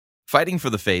Fighting for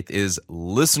the Faith is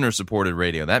listener-supported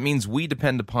radio. That means we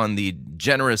depend upon the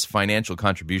generous financial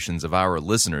contributions of our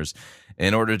listeners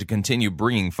in order to continue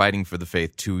bringing Fighting for the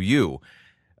Faith to you.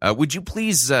 Would you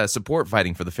please support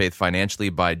Fighting for the Faith financially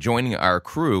by joining our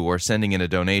crew or sending in a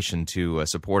donation to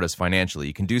support us financially?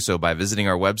 You can do so by visiting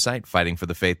our website,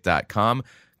 fightingforthefaith.com.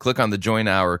 Click on the Join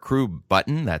Our Crew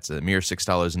button. That's a mere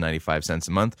 $6.95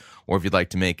 a month. Or if you'd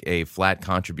like to make a flat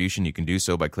contribution, you can do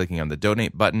so by clicking on the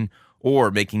Donate button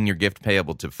or making your gift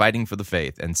payable to Fighting for the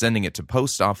Faith and sending it to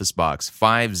Post Office Box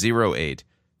 508,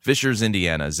 Fishers,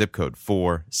 Indiana, zip code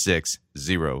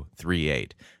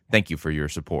 46038. Thank you for your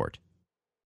support.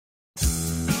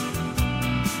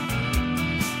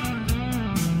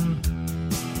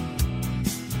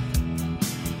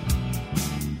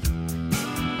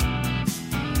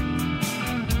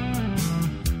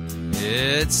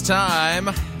 It's time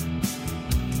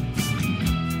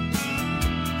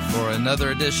for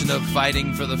another edition of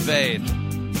Fighting for the Faith.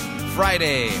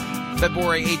 Friday,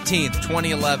 February 18th,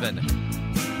 2011.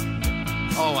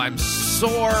 Oh, I'm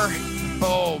sore.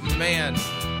 Oh, man.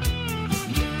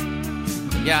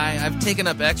 Yeah, I've taken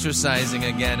up exercising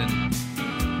again and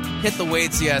hit the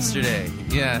weights yesterday.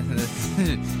 Yeah,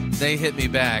 they hit me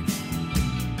back.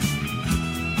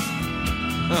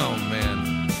 Oh, man.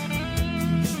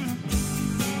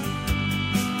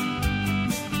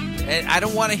 And I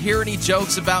don't want to hear any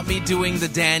jokes about me doing the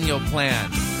Daniel plan.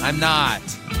 I'm not.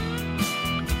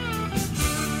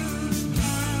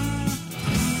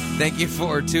 Thank you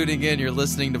for tuning in. You're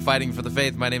listening to Fighting for the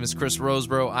Faith. My name is Chris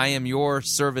Roseborough. I am your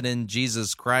servant in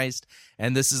Jesus Christ,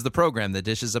 and this is the program that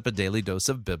dishes up a daily dose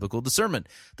of biblical discernment,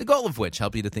 the goal of which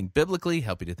help you to think biblically,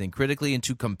 help you to think critically, and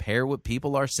to compare what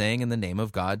people are saying in the name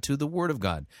of God to the Word of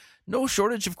God. No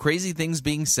shortage of crazy things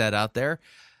being said out there.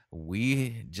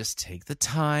 We just take the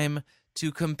time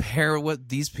to compare what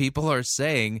these people are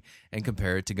saying and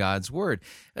compare it to God's Word.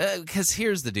 Because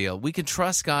here's the deal. We can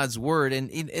trust God's Word. And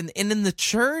in the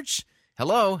church,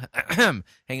 hello? Hang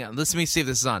on. Let me see if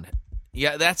this is on.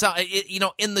 Yeah, that's how,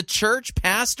 in the church,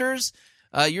 pastors,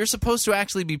 you're supposed to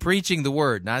actually be preaching the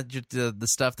Word, not just the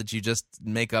stuff that you just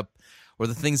make up or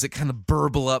the things that kind of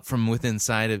burble up from within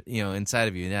inside of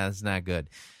you. Yeah, that's not good.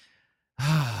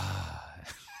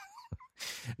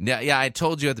 Yeah, I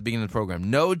told you at the beginning of the program,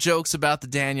 no jokes about the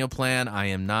Daniel plan.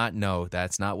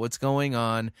 That's not what's going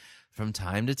on. From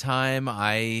time to time,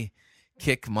 I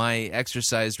kick my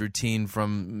exercise routine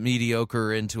from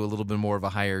mediocre into a little bit more of a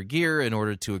higher gear in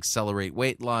order to accelerate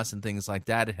weight loss and things like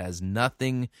that. It has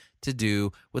nothing to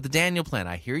do with the Daniel plan.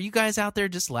 I hear you guys out there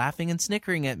just laughing and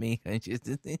snickering at me.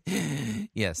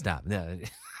 Yeah, stop. No.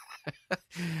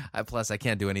 Plus, I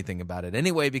can't do anything about it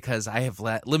anyway because I have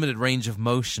limited range of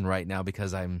motion right now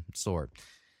because I'm sore.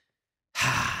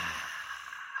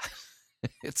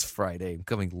 It's Friday. I'm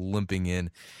coming limping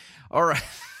in. All right.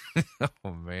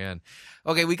 Oh, man.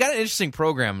 Okay, we got an interesting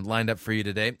program lined up for you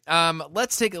today.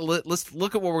 Let's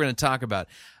look at what we're going to talk about.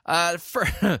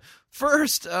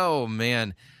 First, oh,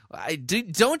 man.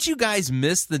 Don't you guys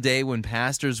miss the day when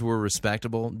pastors were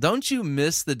respectable? Don't you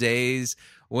miss the days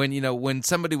when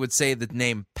somebody would say the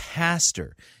name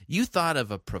pastor, you thought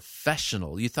of a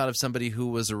professional. You thought of somebody who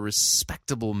was a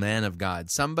respectable man of God,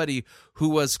 somebody who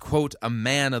was, quote, a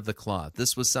man of the cloth.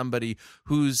 This was somebody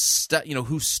who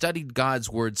studied God's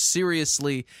word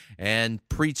seriously and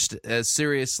preached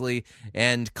seriously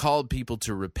and called people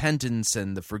to repentance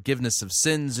and the forgiveness of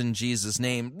sins in Jesus'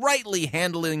 name, rightly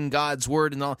handling God's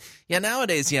word and all. Yeah,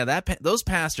 nowadays, those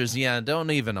pastors,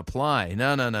 don't even apply.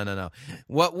 No.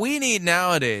 What we need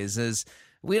nowadays is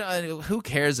who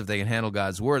cares if they can handle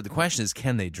God's word? The question is,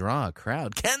 can they draw a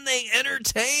crowd? Can they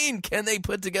entertain? Can they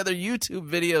put together YouTube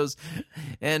videos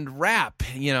and rap?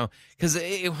 Because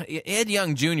Ed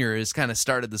Young Jr. has kind of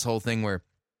started this whole thing where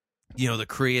the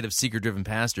creative, seeker-driven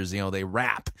pastors, they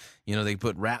rap. They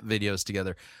put rap videos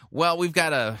together. Well, we've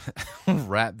got a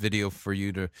rap video for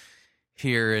you to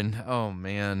hear, and oh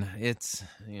man, it's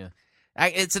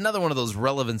another one of those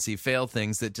relevancy fail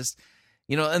things that just.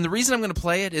 And the reason I'm going to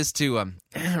play it is to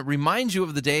remind you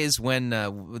of the days when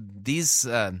these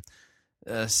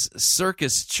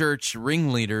circus church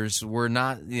ringleaders were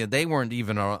not, they weren't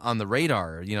even on the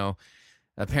radar.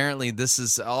 Apparently this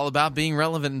is all about being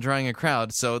relevant and drawing a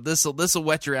crowd. So this will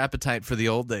whet your appetite for the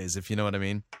old days, if you know what I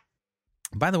mean.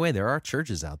 By the way, there are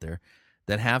churches out there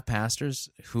that have pastors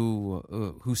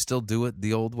who still do it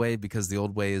the old way because the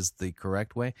old way is the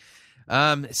correct way.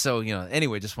 So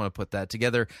anyway, just want to put that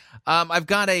together. I've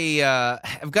got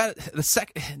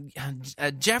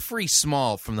Jeffrey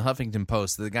Small from the Huffington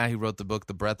Post, the guy who wrote the book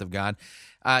The Breath of God.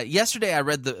 Yesterday, I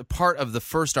read the part of the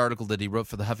first article that he wrote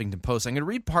for the Huffington Post. I'm going to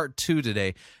read part 2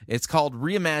 today. It's called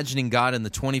 "Reimagining God in the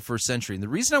 21st Century." And the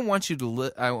reason I want you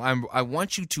to I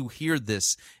want you to hear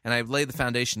this, and I laid the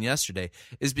foundation yesterday,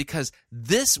 is because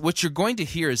what you're going to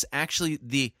hear is actually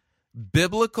the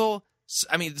biblical.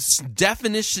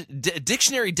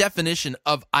 Dictionary definition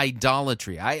of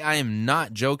idolatry. I am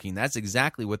not joking. That's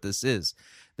exactly what this is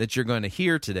that you're going to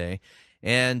hear today.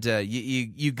 And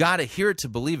you got to hear it to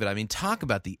believe it. I mean, talk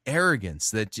about the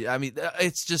arrogance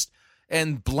it's just,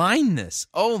 and blindness.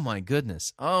 Oh my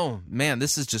goodness. Oh man,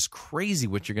 this is just crazy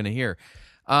what you're going to hear.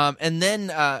 And then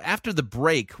after the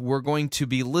break, we're going to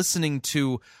be listening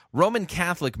to Roman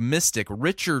Catholic mystic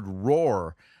Richard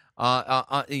Rohr.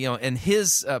 And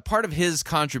his part of his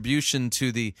contribution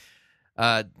to the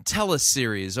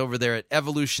teleseries over there at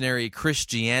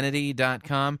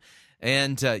evolutionarychristianity.com.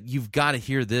 And you've got to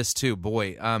hear this too.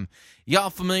 Boy, y'all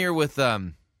familiar with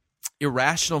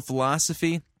irrational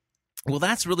philosophy? Well,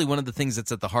 that's really one of the things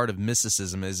that's at the heart of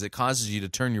mysticism, is it causes you to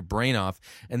turn your brain off,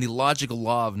 and the logical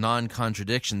law of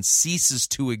non-contradiction ceases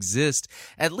to exist,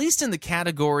 at least in the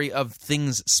category of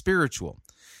things spiritual.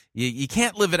 You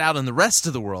can't live it out in the rest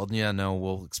of the world. Yeah, no,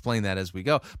 we'll explain that as we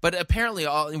go. But apparently,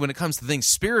 when it comes to things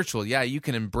spiritual, yeah, you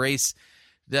can embrace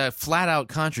the flat-out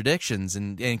contradictions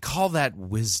and call that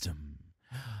wisdom.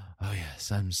 Oh,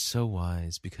 yes, I'm so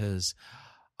wise because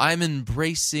I'm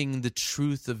embracing the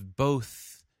truth of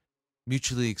both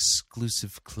mutually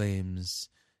exclusive claims,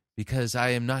 because I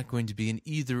am not going to be an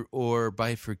either-or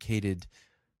bifurcated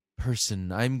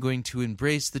person. I'm going to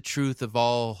embrace the truth of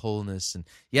all wholeness. And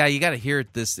yeah, you got to hear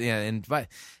this. Yeah, and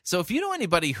so if you know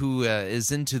anybody who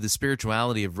is into the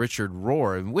spirituality of Richard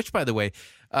Rohr, which, by the way,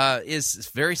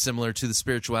 is very similar to the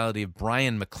spirituality of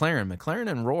Brian McLaren. McLaren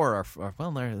and Rohr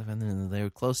they're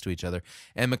close to each other.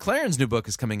 And McLaren's new book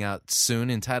is coming out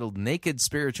soon, entitled Naked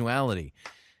Spirituality.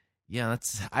 Yeah,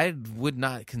 I would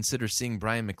not consider seeing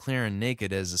Brian McLaren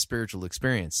naked as a spiritual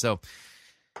experience. So,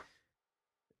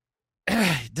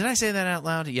 did I say that out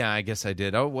loud? Yeah, I guess I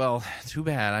did. Oh, well, too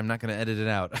bad. I'm not going to edit it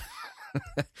out.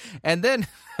 And then,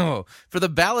 for the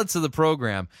balance of the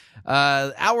program,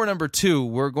 hour number 2,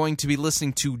 we're going to be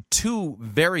listening to 2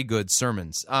 very good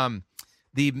sermons.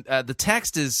 The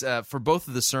text is for both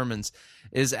of the sermons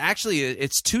is actually,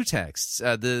 it's 2 texts.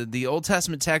 The Old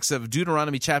Testament text of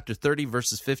Deuteronomy chapter 30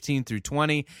 verses 15 through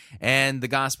 20, and the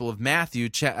Gospel of Matthew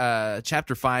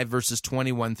chapter 5 verses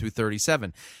 21 through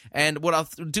 37. And what I'll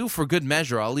do for good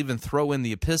measure, I'll even throw in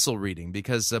the epistle reading,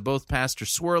 because both Pastor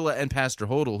Cwirla and Pastor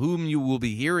Hodel, whom you will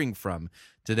be hearing from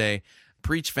today,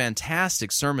 preach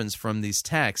fantastic sermons from these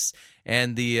texts.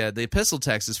 And the epistle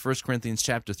text is 1 Corinthians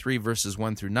chapter 3 verses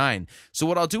 1 through 9. So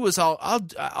what I'll do is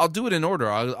I'll do it in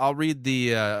order. I'll read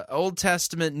the Old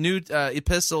Testament, New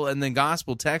epistle, and then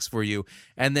gospel text for you,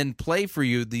 and then play for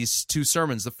you these 2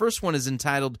 sermons. The first one is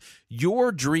entitled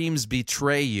 "Your Dreams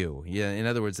Betray You." Yeah, in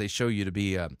other words, they show you to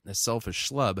be a selfish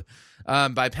schlub,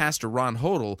 by Pastor Ron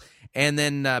Hodel. And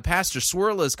then Pastor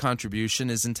Cwirla's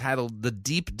contribution is entitled "The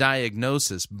Deep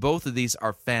Diagnosis." Both of these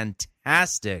are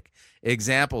fantastic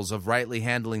examples of rightly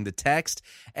handling the text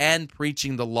and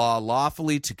preaching the law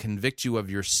lawfully to convict you of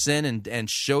your sin and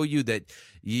show you that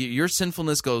your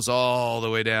sinfulness goes all the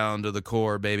way down to the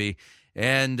core, baby.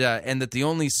 And that the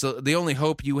only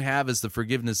hope you have is the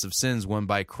forgiveness of sins won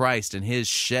by Christ and His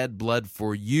shed blood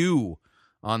for you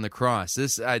on the cross.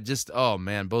 Oh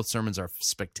man, both sermons are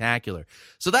spectacular.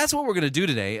 So that's what we're going to do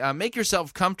today. Make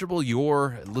yourself comfortable.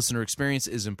 Your listener experience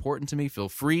is important to me. Feel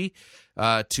free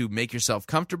to make yourself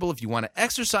comfortable. If you want to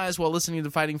exercise while listening to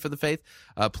Fighting for the Faith,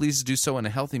 please do so in a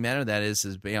healthy manner. That is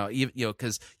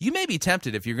because you may be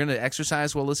tempted, if you're going to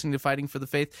exercise while listening to Fighting for the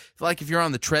Faith, like if you're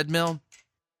on the treadmill,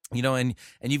 and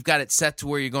you've got it set to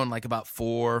where you're going like about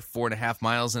 4.5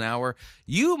 miles an hour,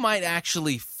 you might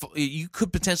actually, you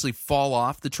could potentially fall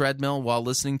off the treadmill while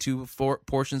listening to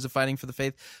portions of Fighting for the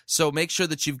Faith. So make sure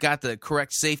that you've got the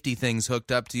correct safety things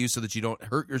hooked up to you so that you don't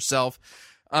hurt yourself.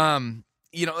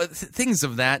 Things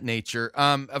of that nature.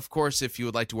 Of course, if you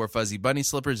would like to wear fuzzy bunny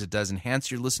slippers, it does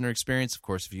enhance your listener experience. Of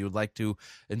course, if you would like to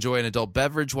enjoy an adult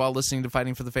beverage while listening to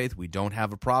Fighting for the Faith, we don't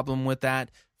have a problem with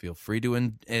that. Feel free to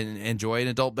enjoy an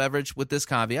adult beverage with this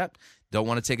caveat. Don't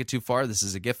want to take it too far. This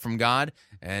is a gift from God,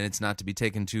 and it's not to be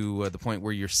taken to the point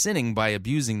where you're sinning by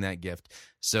abusing that gift.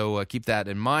 So keep that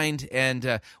in mind.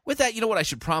 And with that, what I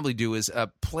should probably do is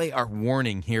play our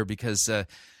warning here, because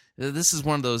This is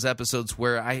one of those episodes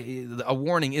where a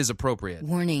warning is appropriate.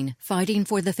 Warning: fighting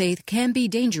for the faith can be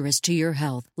dangerous to your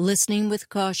health. Listening with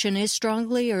caution is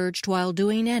strongly urged while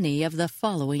doing any of the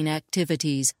following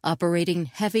activities: operating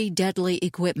heavy, deadly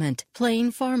equipment,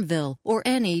 playing Farmville, or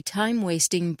any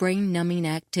time-wasting, brain-numbing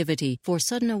activity. For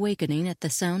sudden awakening at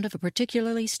the sound of a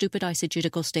particularly stupid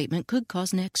eisegetical statement could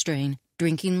cause neck strain.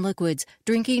 Drinking liquids,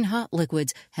 drinking hot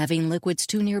liquids, having liquids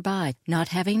too nearby, not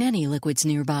having any liquids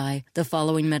nearby. The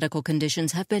following medical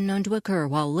conditions have been known to occur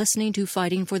while listening to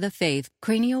Fighting for the Faith: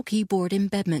 cranial keyboard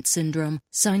embedment syndrome,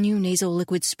 sinunasal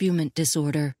liquid spumant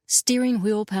disorder, steering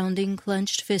wheel pounding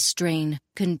clenched fist strain,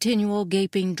 continual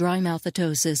gaping dry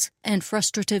mouthatosis, and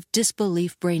frustrative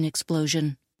disbelief brain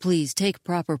explosion. Please take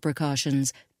proper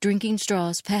precautions. Drinking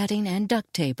straws, padding, and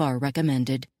duct tape are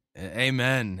recommended.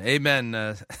 Amen.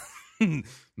 Amen.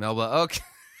 Melba, okay.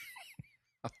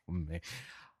 Oh, man.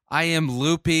 I am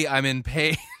loopy. I'm in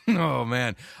pain. Oh,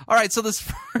 man. All right, so this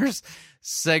first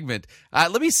segment,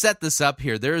 let me set this up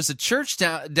here. There is a church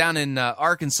down in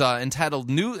Arkansas entitled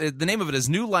the name of it is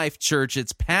New Life Church.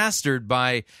 It's pastored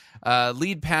by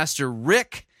lead pastor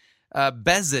Rick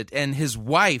Bezet and his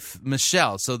wife,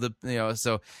 Michelle.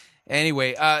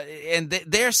 Anyway, and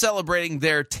they're celebrating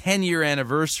their 10-year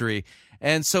anniversary.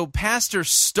 And so Pastor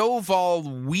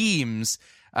Stovall Weems,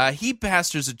 he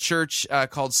pastors a church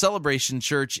called Celebration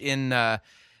Church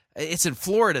it's in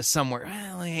Florida somewhere.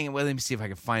 Let me see if I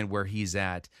can find where he's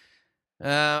at.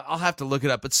 I'll have to look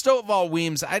it up. But Stovall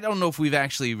Weems, I don't know if we've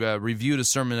actually reviewed a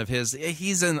sermon of his.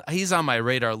 He's on my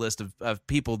radar list of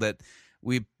people that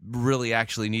we really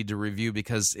actually need to review,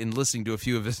 because in listening to a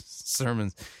few of his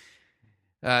sermons.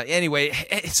 Anyway,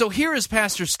 so here is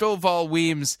Pastor Stovall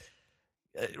Weems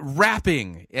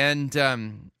rapping, and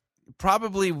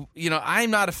probably,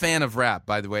 I'm not a fan of rap,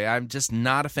 by the way. I'm just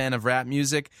not a fan of rap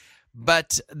music,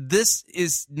 but this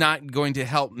is not going to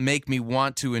help make me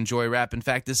want to enjoy rap. In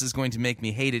fact, this is going to make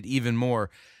me hate it even more,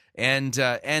 and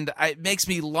it makes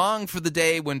me long for the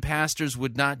day when pastors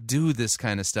would not do this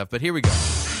kind of stuff. But here we go.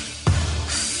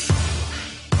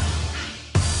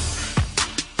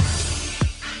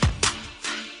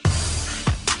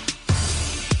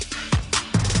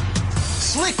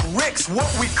 Slick Rick's what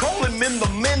we call him in the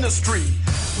ministry.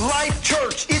 Life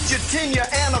Church, it's your 10-year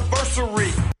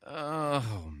anniversary.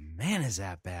 Oh, man, is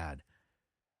that bad.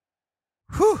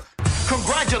 Whew.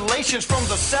 Congratulations from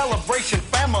the Celebration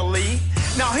family.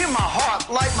 Now hear my heart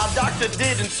like my doctor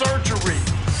did in surgery.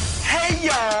 Hey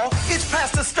y'all, it's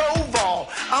Pastor Stovall.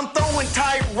 I'm throwing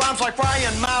tight rhymes like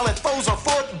Ryan Mallett throws a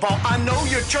football. I know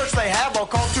your church, they have a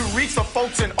call to reach the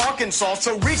folks in Arkansas.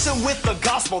 So reach them with the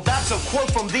gospel. That's a quote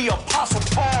from the Apostle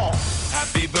Paul.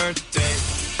 Happy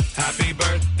birthday, happy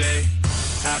birthday,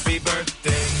 happy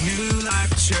birthday, New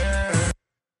Life Church.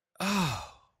 Oh,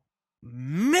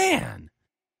 man.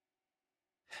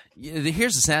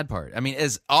 Here's the sad part. I mean,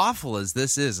 as awful as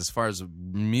this is, as far as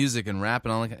music and rap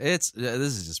and all that, this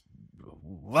is just.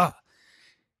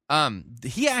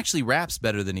 He actually raps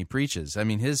better than he preaches. I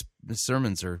mean, his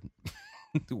sermons are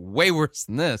way worse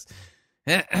than this.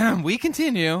 We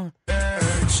continue.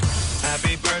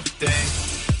 Happy birthday,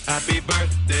 happy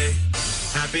birthday,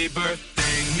 happy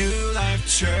birthday, New Life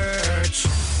Church.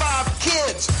 5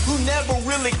 kids who never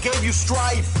really gave you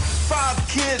strife. 5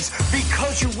 kids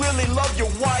because you really love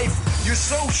your wife. You're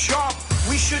so sharp,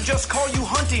 we should just call you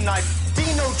hunting knife.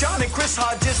 Dino, John, and Chris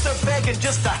Hodges, they're begging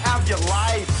just to have your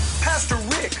life. Pastor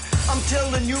Rick, I'm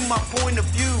telling you my point of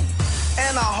view,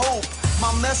 and I hope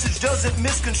my message doesn't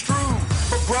misconstrue.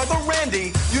 But Brother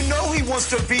Randy, you know he wants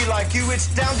to be like you.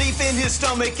 It's down deep in his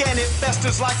stomach, and it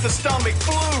festers like the stomach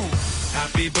flu.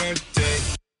 Happy birthday.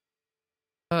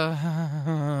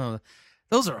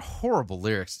 Those are horrible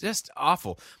lyrics, just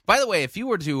awful. By the way, if you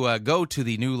were to go to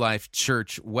the New Life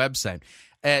Church website,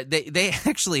 they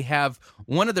actually have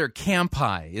one of their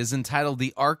campi is entitled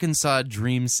the Arkansas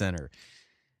Dream Center.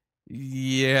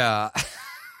 Yeah.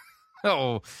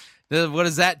 Oh, what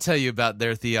does that tell you about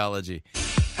their theology?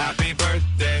 Happy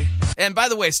birthday. And by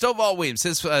the way, Stovall Weems,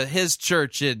 his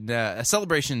church in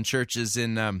Celebration Church is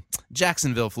in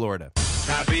Jacksonville, Florida.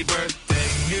 Happy birthday,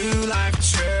 New Life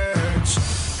Church.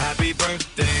 Happy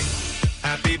birthday,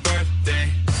 happy birthday,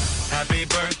 happy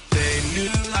birthday,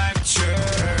 New Life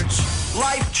Church.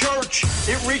 Life Church,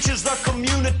 it reaches the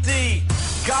community.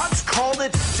 God's called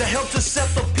it to help to set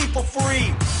the people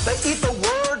free. They eat the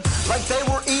word like they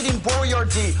were eating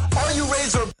Boyardee. Are you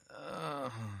razor?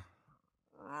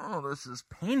 Oh, this is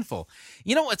painful.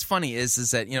 You know what's funny is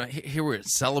that, here we're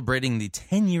celebrating the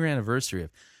 10-year anniversary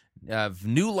of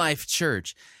New Life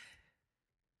Church.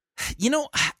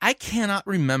 I cannot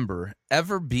remember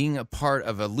ever being a part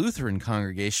of a Lutheran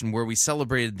congregation where we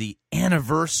celebrated the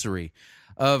anniversary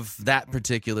of that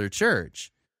particular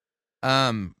church.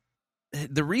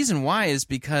 The reason why is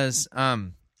because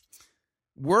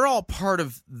we're all part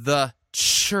of the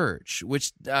church,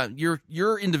 which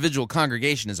your individual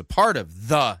congregation is a part of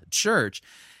the church.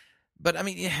 But I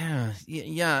mean,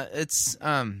 yeah, it's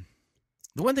the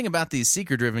one thing about these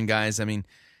seeker-driven guys. I mean,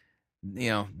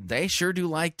 they sure do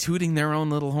like tooting their own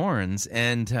little horns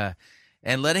and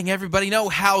letting everybody know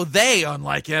how they,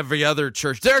 unlike every other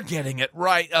church, they're getting it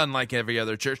right, unlike every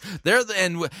other church.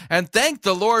 And thank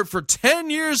the Lord for 10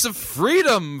 years of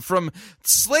freedom from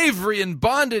slavery and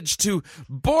bondage to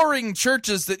boring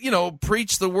churches that,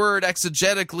 preach the word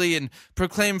exegetically and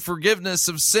proclaim forgiveness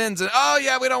of sins. And, oh,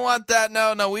 yeah, we don't want that.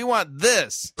 No, we want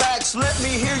this. Facts, let me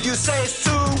hear you say it's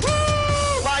too.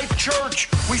 Life Church,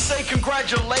 we say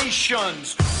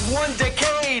congratulations. 1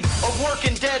 decade of work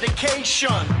and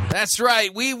dedication. That's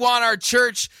right. We want our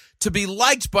church to be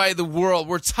liked by the world.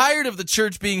 We're tired of the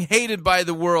church being hated by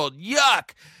the world.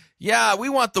 Yuck. Yeah, we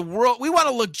want the world. We want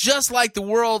to look just like the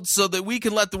world so that we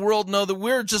can let the world know that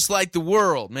we're just like the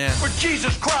world, man. For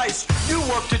Jesus Christ, you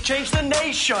work to change the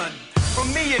nation.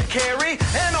 From me and Carrie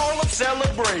and all of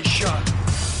Celebration.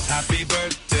 Happy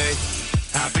birthday,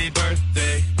 happy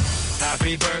birthday,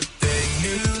 happy birthday,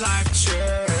 New Life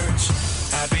Church.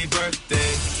 Happy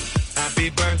birthday, happy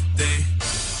birthday,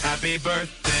 happy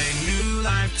birthday, New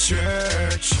Life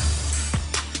Church.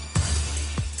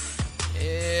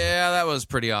 Yeah, that was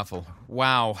pretty awful.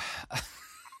 Wow.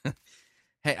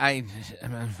 Hey, I'm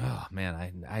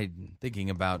thinking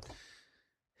about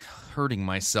hurting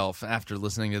myself after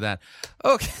listening to that.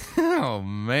 Okay. Oh,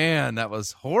 man, that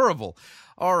was horrible.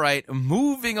 All right,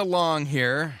 moving along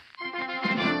here.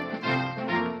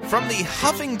 From the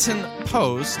Huffington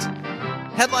Post,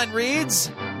 headline reads,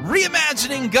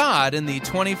 Reimagining God in the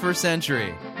 21st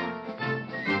Century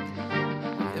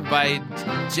by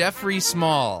Jeffrey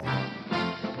Small.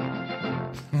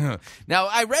 Now,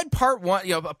 I read part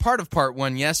of part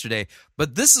one yesterday,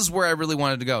 but this is where I really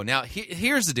wanted to go. Now,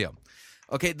 here's the deal.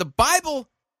 Okay, the Bible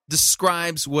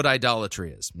describes what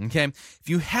idolatry is, okay? If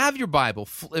you have your Bible,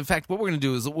 in fact, what we're going to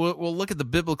do is we'll look at the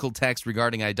biblical text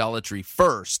regarding idolatry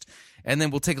first, and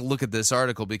then we'll take a look at this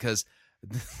article because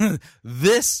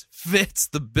this fits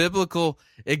the biblical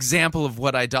example of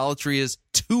what idolatry is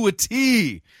to a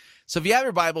T. So if you have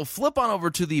your Bible, flip on over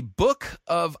to the book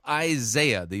of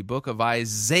Isaiah,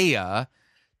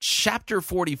 chapter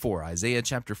 44. Isaiah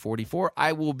chapter 44.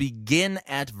 I will begin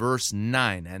at verse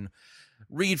 9 and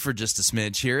read for just a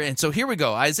smidge here. And so here we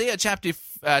go. Isaiah chapter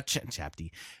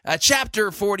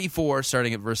 44,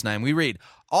 starting at verse 9. We read,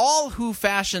 All who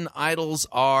fashion idols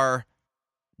are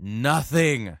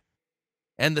nothing,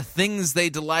 and the things they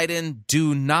delight in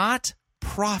do not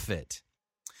profit.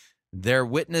 Their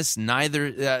witnesses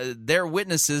neither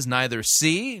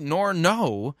see nor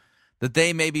know that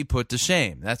they may be put to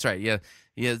shame. That's right. Yeah.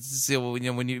 So,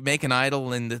 when you make an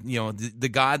idol and the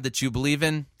God that you believe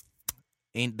in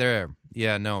ain't there.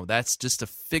 Yeah, no, that's just a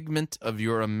figment of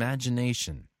your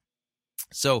imagination.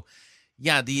 So,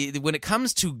 yeah, when it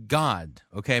comes to God,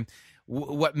 okay,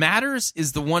 what matters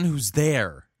is the one who's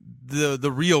there.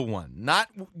 The real one, not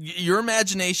your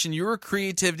imagination, your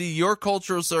creativity, your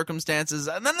cultural circumstances.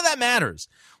 None of that matters.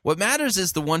 What matters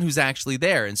is the one who's actually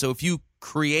there. And so if you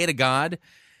create a God,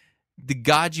 the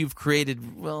God you've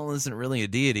created, well, isn't really a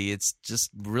deity. It's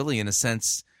just really, in a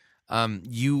sense,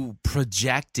 you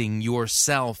projecting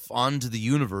yourself onto the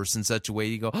universe in such a way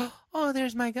you go, oh,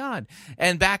 there's my God.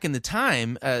 And back in the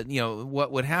time,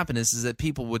 what would happen is that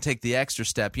people would take the extra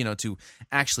step, to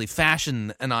actually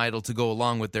fashion an idol to go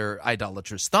along with their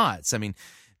idolatrous thoughts. I mean,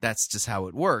 that's just how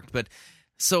it worked. But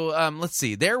so let's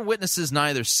see. Their witnesses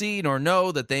neither see nor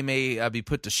know that they may be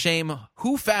put to shame.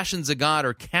 Who fashions a god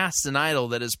or casts an idol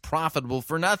that is profitable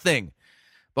for nothing?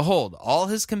 Behold, all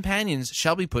his companions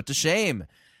shall be put to shame,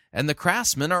 and the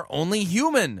craftsmen are only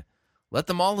human. Let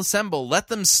them all assemble. Let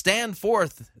them stand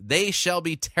forth. They shall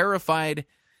be terrified.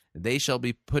 They shall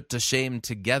be put to shame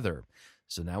together.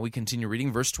 So now we continue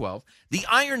reading verse 12. The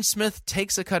ironsmith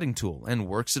takes a cutting tool and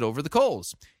works it over the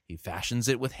coals. He fashions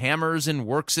it with hammers and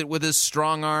works it with his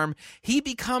strong arm. He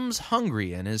becomes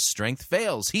hungry and his strength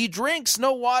fails. He drinks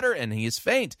no water and he is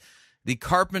faint. The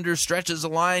carpenter stretches a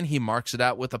line. He marks it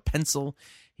out with a pencil.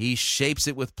 He shapes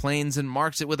it with planes and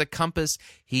marks it with a compass.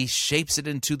 He shapes it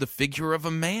into the figure of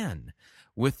a man,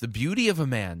 with the beauty of a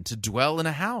man, to dwell in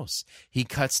a house. He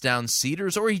cuts down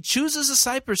cedars, or he chooses a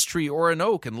cypress tree or an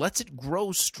oak and lets it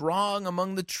grow strong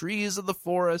among the trees of the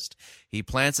forest. He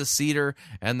plants a cedar,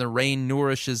 and the rain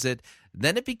nourishes it.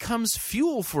 Then it becomes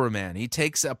fuel for a man. He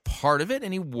takes a part of it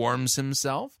and he warms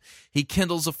himself. He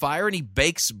kindles a fire and he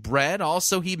bakes bread.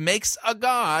 Also, he makes a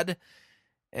god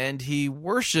and he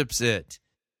worships it.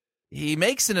 He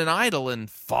makes it an idol and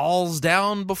falls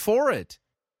down before it.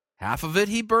 Half of it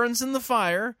he burns in the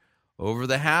fire. Over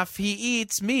the half he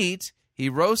eats meat. He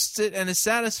roasts it and is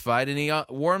satisfied, and he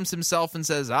warms himself and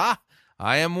says, I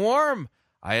am warm.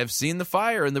 I have seen the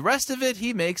fire. And the rest of it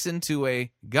he makes into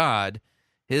a god,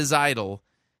 his idol,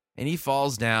 and he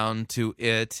falls down to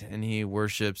it and he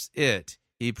worships it.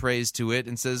 He prays to it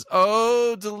and says,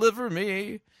 Oh, deliver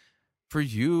me, for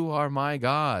you are my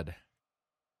God.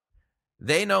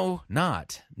 They know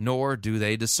not, nor do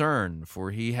they discern,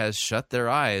 for he has shut their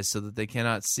eyes so that they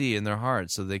cannot see, and their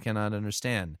hearts so they cannot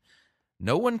understand.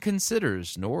 No one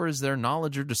considers, nor is there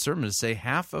knowledge or discernment to say,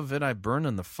 half of it I burn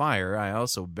in the fire, I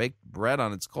also baked bread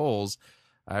on its coals,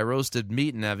 I roasted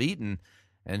meat and have eaten,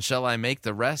 and shall I make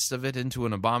the rest of it into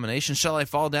an abomination? Shall I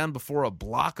fall down before a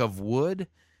block of wood?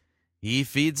 He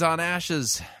feeds on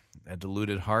ashes. A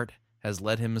deluded heart has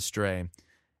led him astray.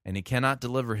 And he cannot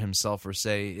deliver himself or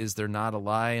say, Is there not a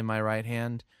lie in my right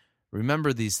hand?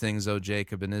 Remember these things, O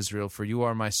Jacob and Israel, for you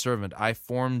are my servant. I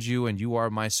formed you, and you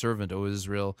are my servant, O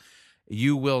Israel.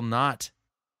 You will not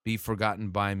be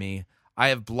forgotten by me. I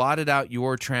have blotted out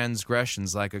your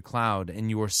transgressions like a cloud, and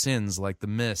your sins like the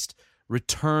mist.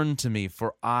 Return to me,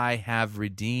 for I have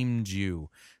redeemed you.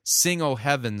 Sing, O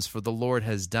heavens, for the Lord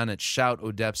has done it. Shout,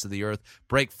 O depths of the earth.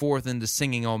 Break forth into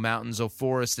singing, O mountains, O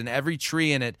forest, and every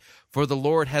tree in it. For the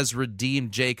Lord has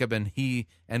redeemed Jacob, and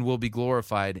will be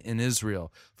glorified in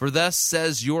Israel. For thus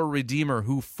says your Redeemer,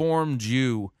 who formed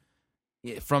you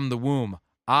from the womb.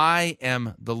 I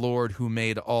am the Lord who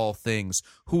made all things,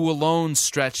 who alone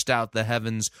stretched out the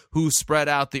heavens, who spread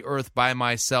out the earth by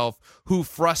myself, who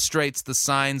frustrates the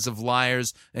signs of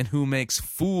liars, and who makes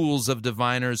fools of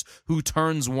diviners, who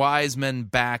turns wise men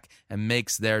back and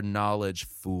makes their knowledge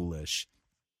foolish,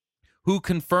 who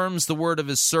confirms the word of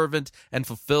his servant and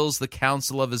fulfills the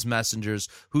counsel of his messengers,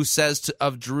 who says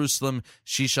of Jerusalem,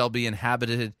 she shall be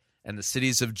inhabited, and the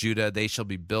cities of Judah, they shall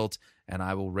be built, and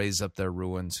I will raise up their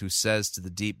ruins, who says to the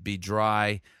deep, Be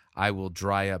dry, I will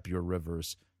dry up your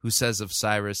rivers, who says of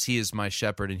Cyrus, He is my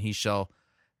shepherd, and he shall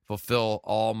fulfill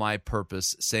all my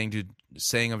purpose,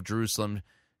 saying of Jerusalem,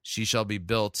 she shall be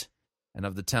built, and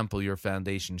of the temple your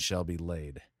foundation shall be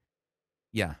laid.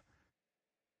 Yeah.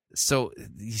 So,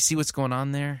 you see what's going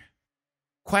on there?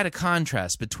 Quite a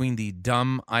contrast between the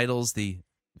dumb idols, the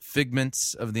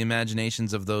figments of the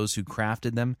imaginations of those who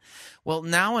crafted them. Well,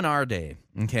 now in our day,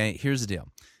 okay, here's the deal.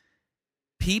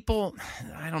 People,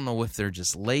 I don't know if they're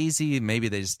just lazy, maybe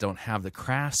they just don't have the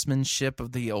craftsmanship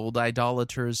of the old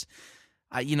idolaters.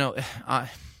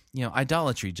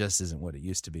 Idolatry just isn't what it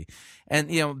used to be. And,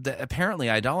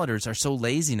 apparently idolaters are so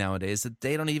lazy nowadays that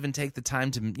they don't even take the time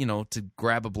to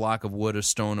grab a block of wood or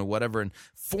stone or whatever and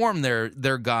form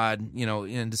their god,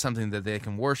 into something that they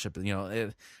can worship.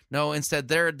 No, instead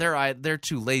they're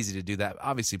too lazy to do that.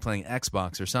 Obviously playing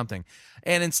Xbox or something.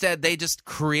 And instead they just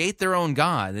create their own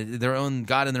god in their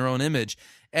own image.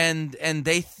 And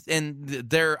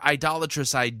their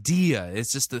idolatrous idea,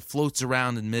 it's just that floats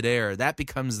around in midair. That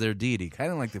becomes their deity,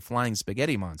 kind of like the flying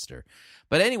spaghetti monster.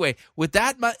 But anyway, with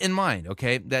that in mind,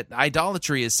 okay, that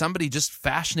idolatry is somebody just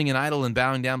fashioning an idol and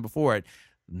bowing down before it.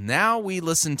 Now we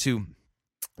listen to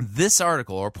this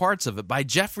article, or parts of it, by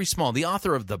Jeffrey Small, the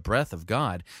author of The Breath of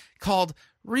God, called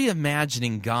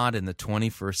Reimagining God in the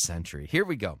 21st Century. Here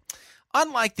we go.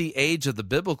 Unlike the age of the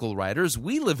biblical writers,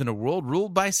 we live in a world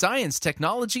ruled by science,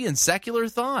 technology, and secular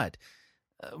thought.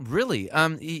 Really?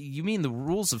 You mean the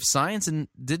rules of science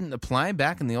didn't apply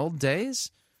back in the old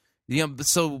days?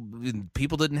 So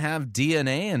people didn't have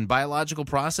DNA and biological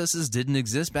processes didn't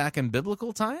exist back in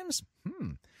biblical times?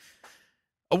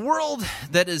 A world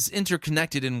that is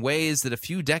interconnected in ways that a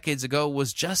few decades ago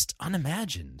was just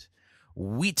unimagined.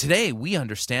 Today we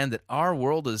understand that our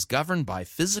world is governed by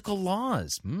physical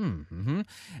laws, and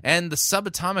the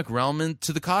subatomic realm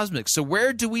into the cosmic. So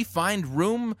where do we find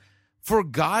room for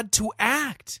God to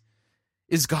act?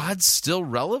 Is God still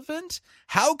relevant?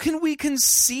 How can we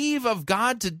conceive of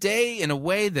God today in a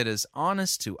way that is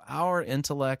honest to our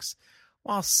intellects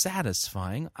while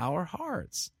satisfying our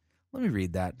hearts? Let me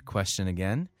read that question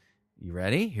again. You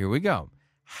ready? Here we go.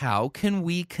 How can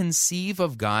we conceive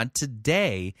of God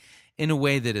today in a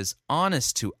way that is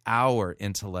honest to our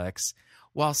intellects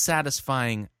while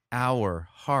satisfying our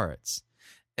hearts?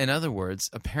 In other words,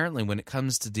 apparently when it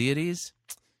comes to deities,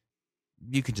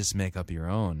 you can just make up your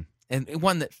own. and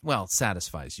one that, well,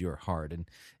 satisfies your heart, and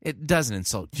it doesn't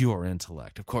insult your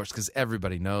intellect, of course, because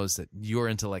everybody knows that your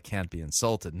intellect can't be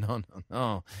insulted.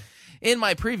 No. In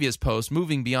my previous post,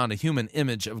 Moving Beyond a Human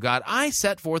Image of God, I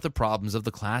set forth the problems of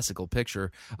the classical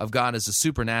picture of God as a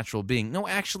supernatural being. No,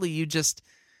 actually,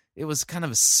 it was kind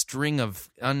of a string of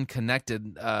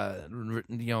unconnected, they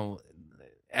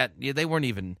weren't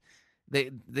even,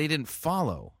 they didn't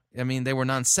follow. I mean, they were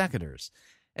non sequiturs.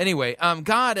 Anyway,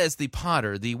 God as the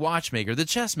potter, the watchmaker, the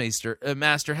chess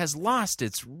master has lost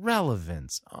its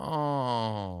relevance.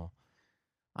 Oh,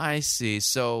 I see.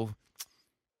 So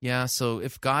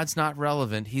if God's not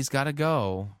relevant, he's got to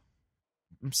go.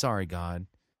 I'm sorry, God.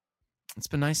 It's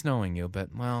been nice knowing you, but,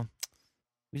 well,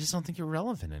 we just don't think you're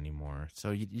relevant anymore.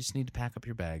 So you just need to pack up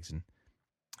your bags and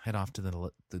head off to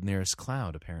the nearest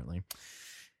cloud, apparently.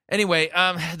 Anyway,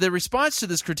 the response to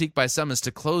this critique by some is to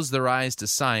close their eyes to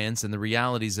science and the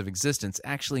realities of existence.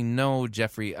 Actually, no,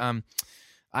 Jeffrey.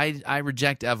 I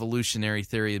reject evolutionary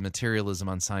theory and materialism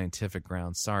on scientific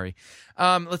grounds. Sorry.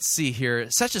 Let's see here.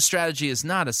 Such a strategy is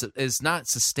not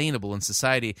sustainable in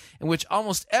society in which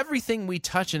almost everything we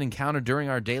touch and encounter during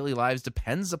our daily lives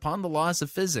depends upon the laws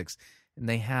of physics. And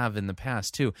they have in the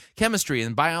past, too. Chemistry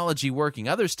and biology working.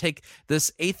 Others take this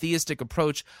atheistic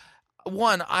approach.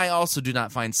 One, I also do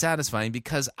not find satisfying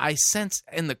because I sense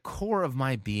in the core of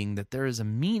my being that there is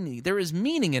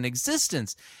meaning in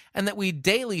existence, and that we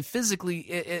daily physically,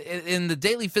 in the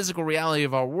daily physical reality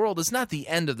of our world, is not the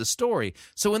end of the story.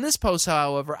 So in this post,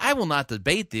 however, I will not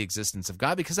debate the existence of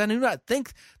God because I do not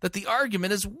think that the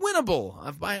argument is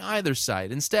winnable by either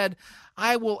side. Instead,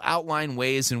 I will outline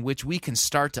ways in which we can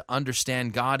start to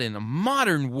understand God in a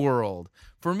modern world.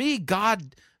 For me,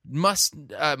 God must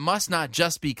not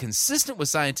just be consistent with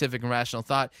scientific and rational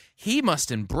thought, he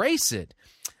must embrace it.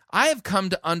 I have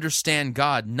come to understand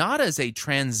God not as a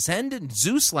transcendent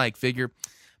Zeus-like figure,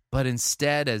 but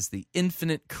instead as the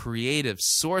infinite creative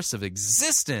source of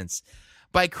existence.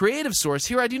 By creative source,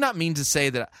 here I do not mean to say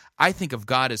that I think of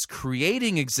God as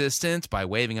creating existence by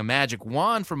waving a magic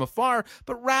wand from afar,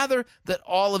 but rather that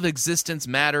all of existence,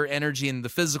 matter, energy, and the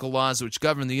physical laws which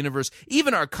govern the universe,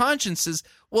 even our consciences,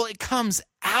 well, it comes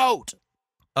out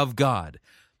of God.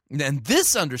 And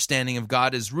this understanding of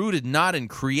God is rooted not in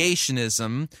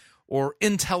creationism or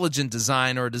intelligent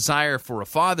design or a desire for a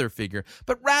father figure,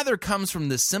 but rather comes from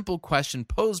this simple question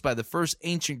posed by the first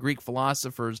ancient Greek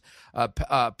philosophers,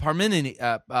 Parmenides.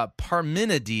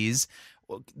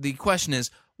 The question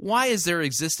is, why is there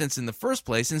existence in the first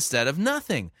place instead of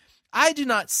nothing? I do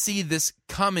not see this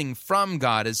coming from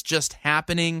God as just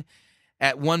happening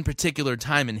at one particular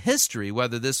time in history,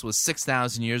 whether this was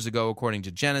 6,000 years ago according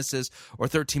to Genesis or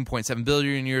 13.7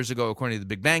 billion years ago according to the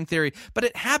Big Bang Theory, but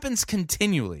it happens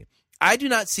continually. I do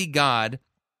not see God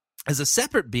as a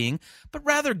separate being, but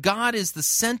rather God is the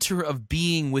center of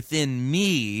being within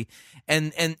me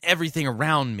and everything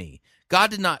around me. God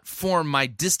did not form my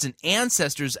distant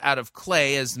ancestors out of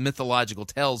clay, as mythological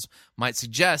tales might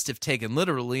suggest if taken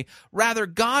literally. Rather,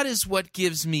 God is what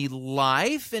gives me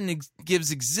life and gives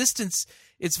existence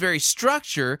its very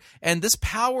structure, and this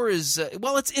power is,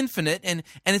 it's infinite and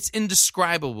it's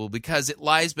indescribable because it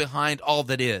lies behind all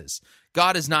that is.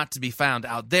 God is not to be found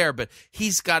out there, but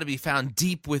he's got to be found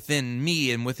deep within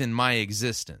me and within my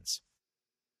existence.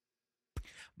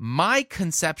 My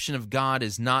conception of God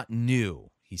is not new,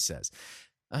 he says.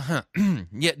 Yeah,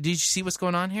 did you see what's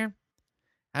going on here?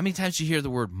 How many times do you hear the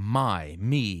word my,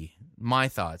 me, my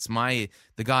thoughts, the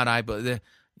God I believe?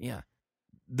 Yeah.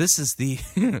 This is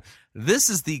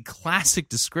the classic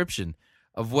description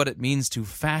of what it means to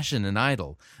fashion an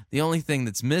idol. The only thing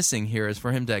that's missing here is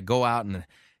for him to go out and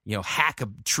hack a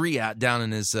tree out down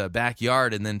in his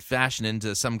backyard and then fashion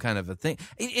into some kind of a thing.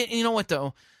 You know what,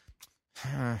 though?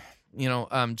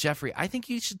 Jeffrey, I think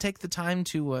you should take the time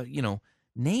to,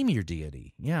 name your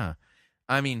deity. Yeah.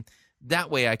 I mean, that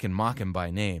way I can mock him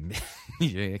by name.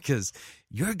 Because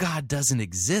your God doesn't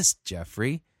exist,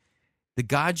 Jeffrey. The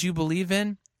God you believe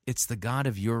in, it's the God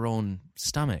of your own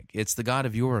stomach. It's the God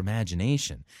of your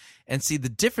imagination. And see, the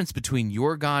difference between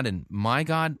your God and my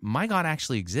God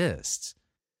actually exists.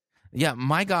 Yeah,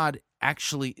 my God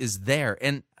actually is there.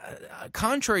 And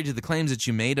contrary to the claims that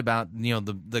you made about,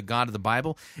 the God of the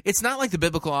Bible, it's not like the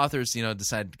biblical authors,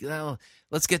 decide, well,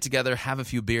 let's get together, have a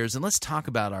few beers, and let's talk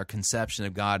about our conception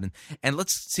of God, and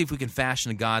let's see if we can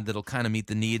fashion a God that'll kind of meet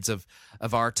the needs of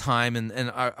our time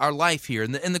and our life here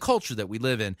and the culture that we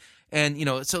live in. And,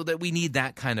 so that we need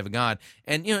that kind of a God.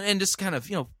 And, and just kind of,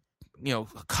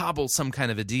 cobble some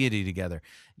kind of a deity together.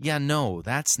 Yeah, no,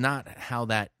 that's not how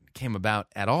that came about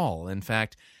at all. In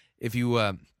fact, if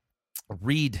you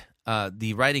read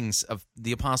the writings of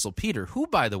the Apostle Peter, who,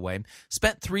 by the way,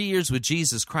 spent 3 years with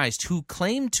Jesus Christ, who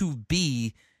claimed to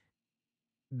be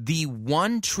the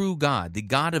one true God, the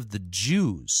God of the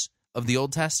Jews of the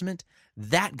Old Testament,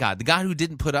 that God, the God who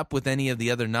didn't put up with any of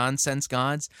the other nonsense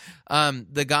gods,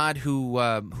 the God who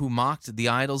mocked the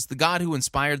idols, the God who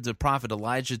inspired the prophet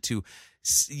Elijah to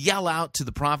yell out to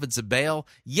the prophets of Baal,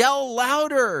 "Yell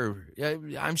louder!"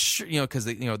 I'm sure, because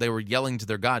they were yelling to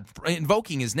their God,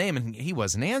 invoking his name, and he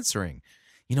wasn't answering.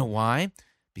 You know why?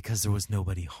 Because there was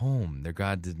nobody home. Their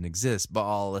God didn't exist.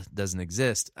 Baal doesn't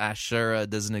exist. Asherah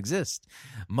doesn't exist.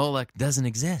 Molech doesn't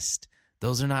exist.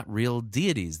 Those are not real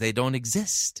deities. They don't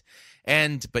exist.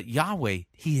 But Yahweh,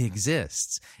 he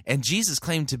exists. And Jesus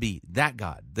claimed to be that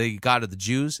God, the God of the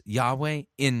Jews, Yahweh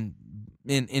in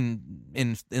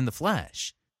the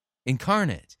flesh,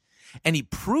 incarnate. And he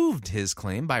proved his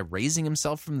claim by raising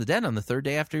himself from the dead on the third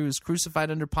day after he was crucified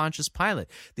under Pontius Pilate.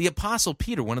 The Apostle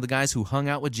Peter, one of the guys who hung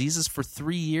out with Jesus for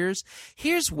 3 years,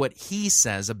 here's what he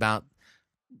says about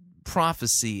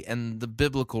prophecy and the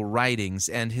biblical writings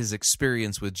and his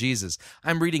experience with Jesus.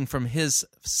 I'm reading from his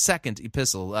second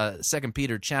epistle, 2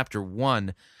 Peter chapter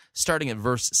 1, starting at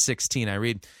verse 16. I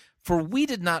read, "For we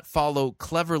did not follow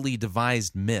cleverly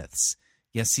devised myths."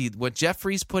 You see, what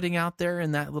Jeffrey's putting out there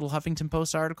in that little Huffington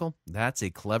Post article, that's a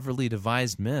cleverly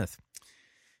devised myth.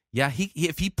 Yeah,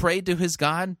 if he prayed to his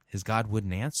God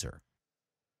wouldn't answer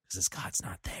because his God's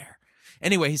not there.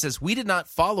 Anyway, he says, "We did not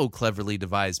follow cleverly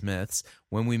devised myths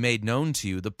when we made known to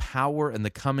you the power and the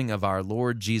coming of our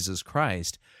Lord Jesus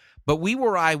Christ, but we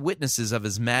were eyewitnesses of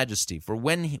his majesty. For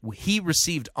when he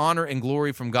received honor and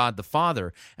glory from God the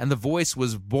Father, and the voice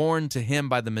was borne to him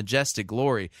by the majestic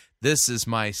glory, 'This is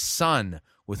my Son,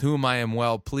 with whom I am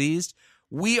well pleased,'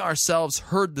 we ourselves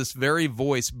heard this very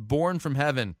voice borne from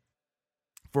heaven.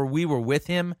 For we were with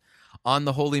him on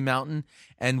the holy mountain,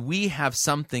 and we have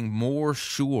something more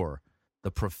sure, the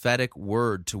prophetic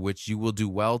word, to which you will do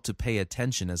well to pay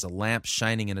attention as a lamp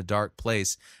shining in a dark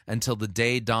place until the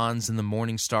day dawns and the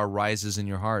morning star rises in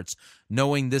your hearts,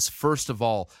 knowing this first of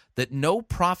all, that no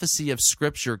prophecy of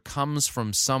Scripture comes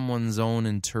from someone's own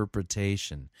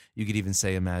interpretation." You could even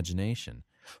say imagination.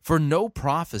 "For no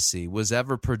prophecy was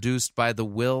ever produced by the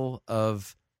will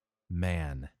of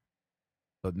man,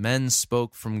 but men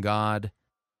spoke from God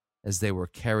as they were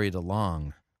carried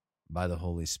along by the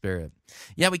Holy Spirit."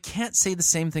 Yeah, we can't say the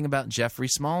same thing about Jeffrey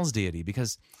Small's deity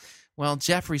because, well,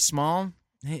 Jeffrey Small,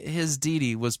 his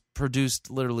deity was produced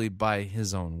literally by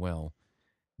his own will.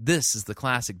 This is the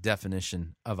classic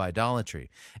definition of idolatry.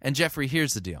 And Jeffrey,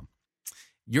 here's the deal.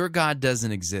 Your God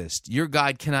doesn't exist. Your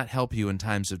God cannot help you in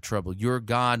times of trouble. Your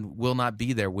God will not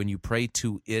be there when you pray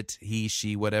to it, he,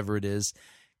 she, whatever it is,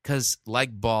 because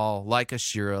like Baal, like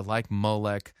Asherah, like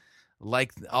Molech,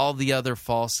 like all the other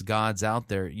false gods out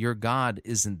there, your God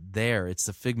isn't there. It's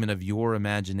the figment of your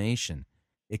imagination.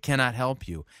 It cannot help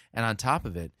you. And on top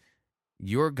of it,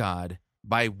 your God,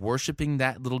 by worshiping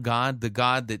that little God, the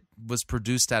God that was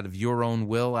produced out of your own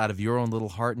will, out of your own little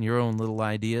heart and your own little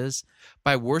ideas,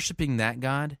 by worshiping that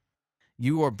God,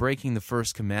 you are breaking the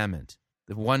first commandment,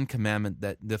 the first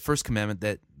commandment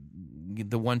that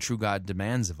the one true God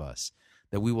demands of us,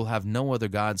 that we will have no other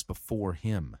gods before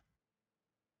him.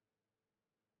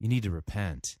 You need to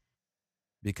repent,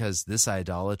 because this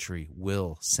idolatry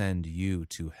will send you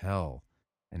to hell,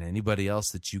 and anybody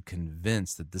else that you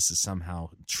convince that this is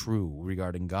somehow true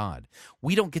regarding God.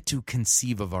 We don't get to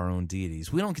conceive of our own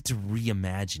deities. We don't get to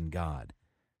reimagine God.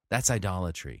 That's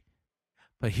idolatry.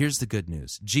 But here's the good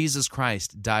news. Jesus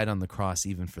Christ died on the cross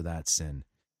even for that sin.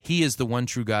 He is the one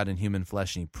true God in human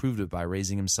flesh, and he proved it by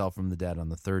raising himself from the dead on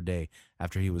the third day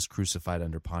after he was crucified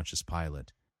under Pontius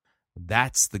Pilate.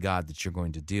 That's the God that you're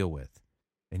going to deal with.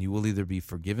 And you will either be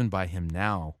forgiven by him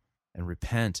now and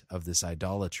repent of this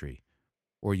idolatry,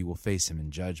 or you will face him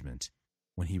in judgment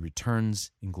when he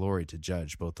returns in glory to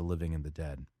judge both the living and the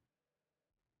dead.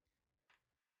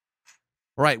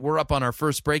 All right, we're up on our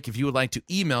first break. If you would like to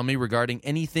email me regarding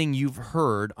anything you've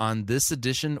heard on this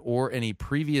edition or any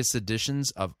previous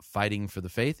editions of Fighting for the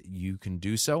Faith, you can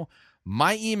do so.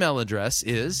 My email address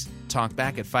is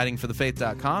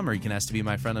talkback@fightingforthefaith.com, or you can ask to be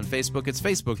my friend on Facebook. It's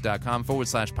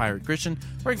facebook.com/Pirate Christian,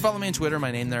 or you can follow me on Twitter.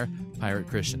 My name there, Pirate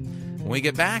Christian. When we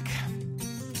get back,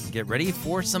 get ready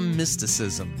for some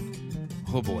mysticism.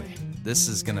 Oh boy, this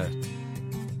is gonna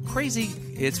crazy.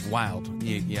 It's wild.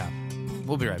 Yeah,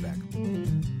 we'll be right back.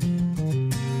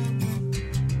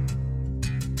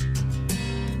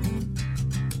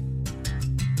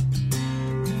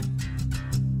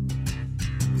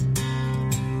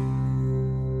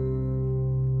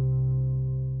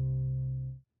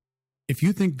 If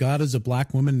you think God is a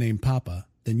black woman named Papa,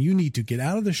 then you need to get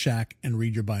out of the shack and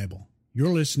read your Bible. You're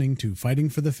listening to Fighting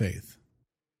for the Faith.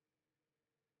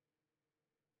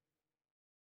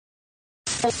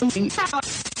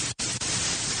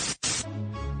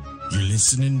 You're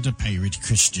listening to Pirate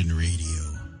Christian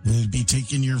Radio. We'll be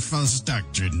taking your false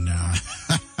doctrine now.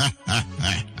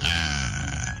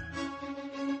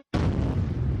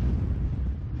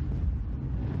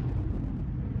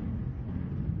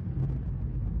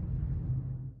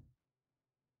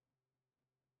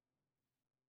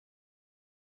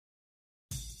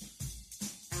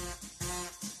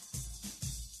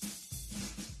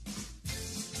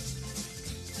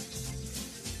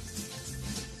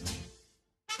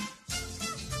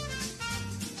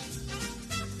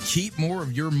 Keep more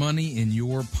of your money in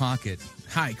your pocket.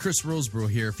 Hi, Chris Roseborough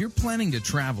here. If you're planning to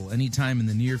travel anytime in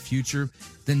the near future,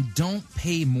 then don't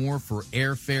pay more for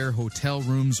airfare, hotel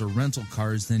rooms, or rental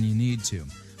cars than you need to.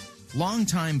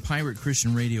 Longtime Pirate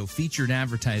Christian Radio featured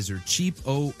advertiser Cheap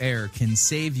O Air can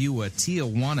save you a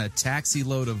Tijuana taxi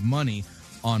load of money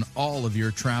on all of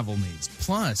your travel needs.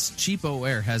 Plus, Cheap O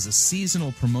Air has a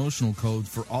seasonal promotional code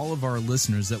for all of our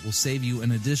listeners that will save you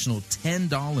an additional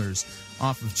 $10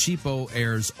 off of Cheap O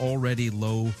Air's already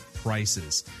low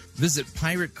prices. Visit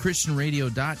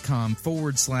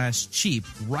piratechristianradio.com/cheap,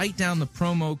 write down the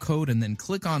promo code, and then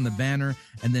click on the banner,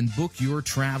 and then book your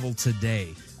travel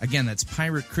today. Again, that's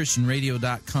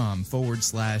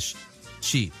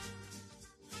piratechristianradio.com/cheap.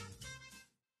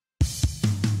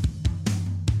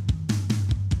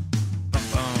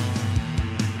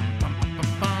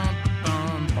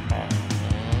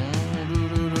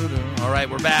 All right,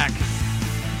 we're back.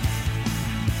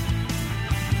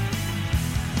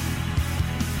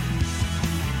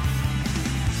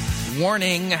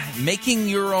 Warning, making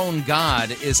your own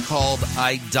God is called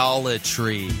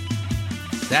idolatry.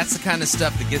 That's the kind of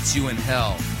stuff that gets you in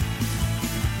hell.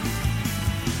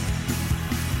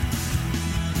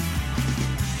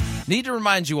 Need to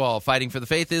remind you all, Fighting for the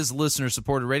Faith is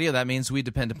listener-supported radio. That means we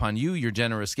depend upon you, your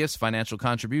generous gifts, financial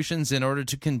contributions, in order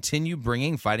to continue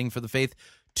bringing Fighting for the Faith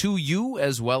to you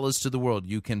as well as to the world.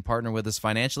 You can partner with us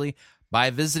financially by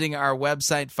visiting our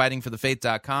website,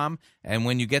 fightingforthefaith.com, and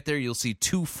when you get there, you'll see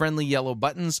two friendly yellow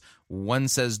buttons. One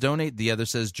says donate, the other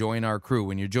says join our crew.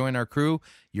 When you join our crew,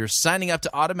 you're signing up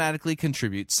to automatically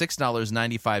contribute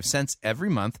 $6.95 every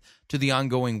month to the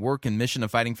ongoing work and mission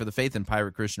of Fighting for the Faith and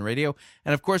Pirate Christian Radio.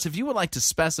 And of course, if you would like to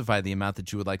specify the amount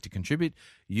that you would like to contribute,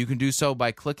 you can do so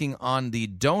by clicking on the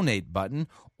donate button,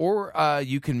 or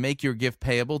you can make your gift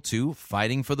payable to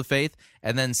Fighting for the Faith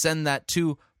and then send that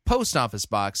to Post Office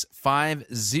Box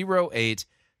 508,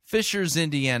 Fishers,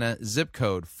 Indiana, zip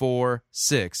code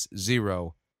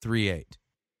 46038.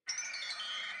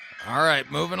 All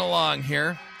right, moving along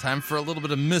here. Time for a little bit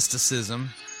of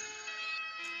mysticism.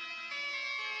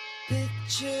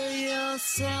 Picture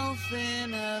yourself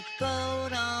in a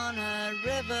boat on a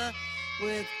river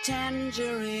with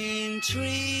tangerine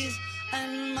trees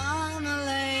and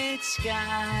marmalade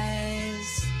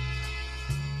skies.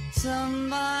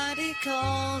 Somebody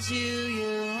calls you,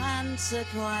 you answer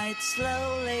quite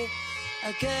slowly.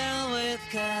 A girl with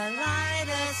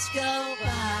kaleidoscope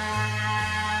eyes.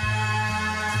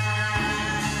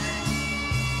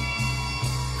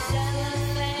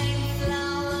 Cellophane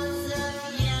flowers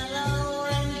of yellow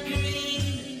and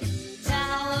green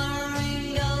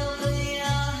towering over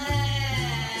your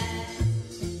head.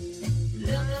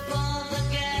 Look for the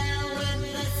girl with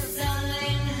the sun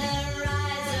in her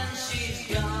eyes and she's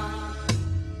gone.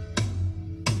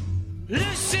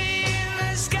 Lucy in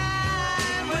the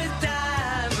sky with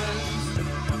diamonds.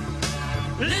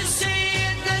 Lucy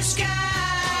in the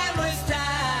sky with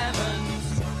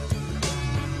diamonds.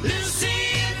 Lucy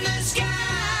in the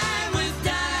sky with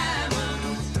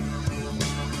diamonds.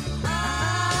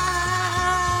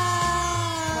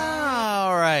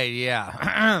 All right,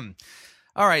 yeah.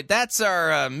 All right, that's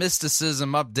our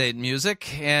mysticism update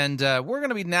music, and we're going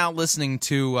to be now listening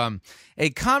to a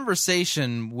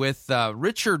conversation with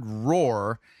Richard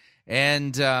Rohr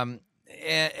and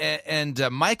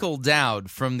Michael Dowd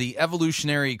from the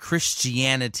Evolutionary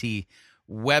Christianity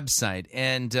website.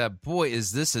 And boy,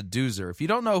 is this a doozer. If you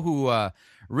don't know who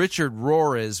Richard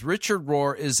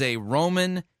Rohr is a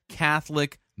Roman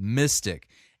Catholic mystic.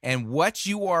 And what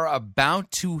you are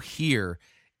about to hear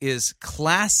is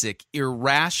classic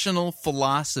irrational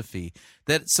philosophy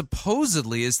that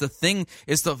supposedly is the thing,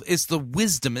 is the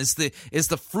wisdom, is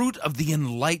the fruit of the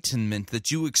enlightenment that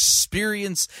you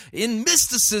experience in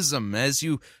mysticism as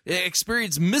you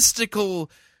experience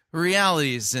mystical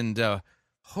realities. And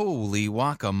holy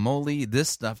guacamole, this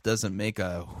stuff doesn't make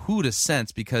a hoot of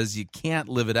sense because you can't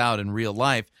live it out in real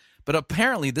life. but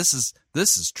apparently this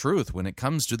is truth when it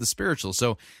comes to the spiritual.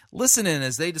 So listen in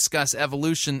as they discuss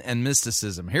evolution and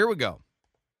mysticism. Here we go.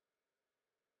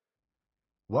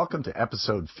 Welcome to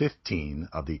episode 15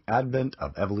 of the Advent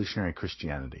of Evolutionary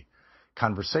Christianity,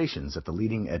 Conversations at the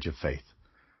Leading Edge of Faith.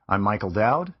 I'm Michael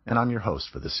Dowd, and I'm your host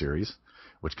for this series,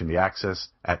 which can be accessed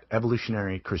at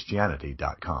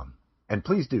evolutionarychristianity.com. And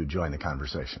please do join the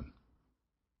conversation.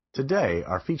 Today,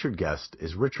 our featured guest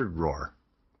is Richard Rohr.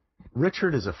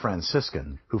 Richard is a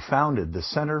Franciscan who founded the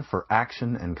Center for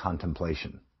Action and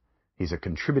Contemplation. He's a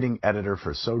contributing editor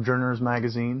for Sojourners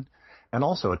magazine and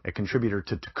also a contributor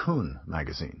to Tikkun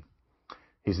magazine.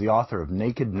 He's the author of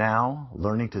Naked Now,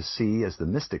 Learning to See as the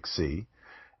Mystics See,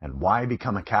 and Why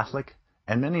Become a Catholic,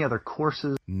 and many other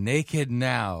courses. Naked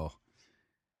Now.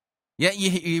 Yeah,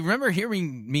 you remember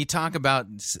hearing me talk about,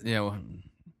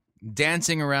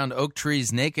 dancing around oak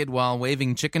trees naked while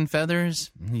waving chicken feathers?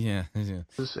 Yeah.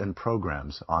 And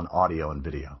programs on audio and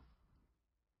video.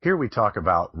 Here we talk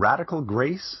about radical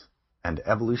grace and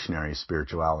evolutionary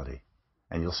spirituality.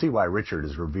 And you'll see why Richard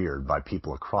is revered by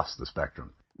people across the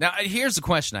spectrum. Now, here's the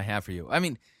question I have for you.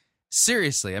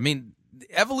 Seriously,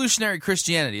 evolutionary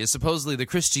Christianity is supposedly the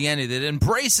Christianity that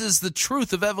embraces the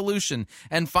truth of evolution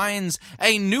and finds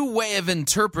a new way of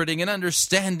interpreting and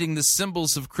understanding the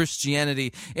symbols of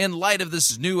Christianity in light of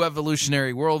this new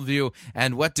evolutionary worldview.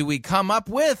 And what do we come up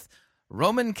with?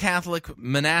 Roman Catholic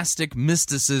monastic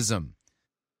mysticism.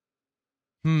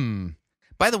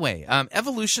 By the way,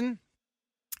 evolution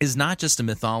is not just a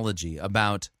mythology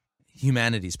about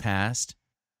humanity's past.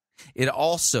 It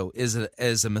also is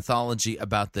a mythology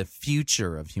about the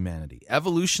future of humanity.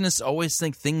 Evolutionists always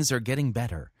think things are getting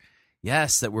better.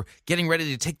 Yes, that we're getting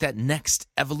ready to take that next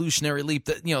evolutionary leap.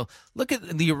 Look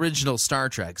at the original Star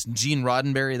Treks. Gene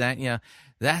Roddenberry,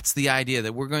 that's the idea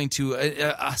that we're going to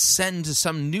ascend to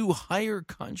some new higher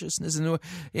consciousness and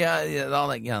all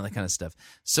that kind of stuff.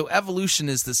 So evolution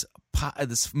is this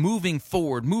moving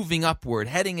forward, moving upward,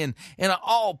 heading in an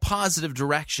all positive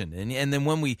direction. And then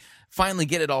when we finally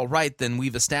get it all right, then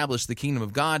we've established the kingdom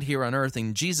of God here on earth,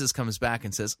 and Jesus comes back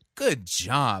and says, "Good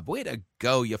job, way to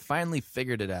go, you finally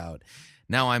figured it out.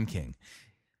 Now I'm king."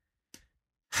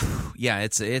 Yeah,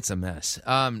 it's a mess.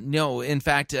 No, in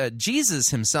fact, Jesus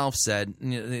himself said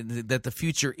that the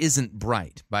future isn't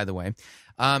bright, by the way.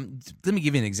 Let me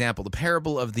give you an example. The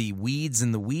parable of the weeds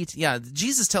and the wheat. Yeah,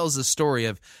 Jesus tells the story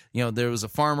of, there was a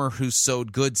farmer who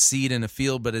sowed good seed in a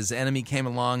field, but his enemy came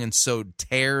along and sowed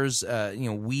tares,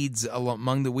 weeds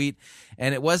among the wheat.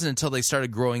 And it wasn't until they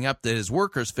started growing up that his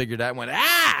workers figured out and went,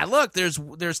 look,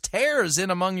 there's tares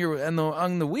among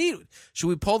the wheat. Should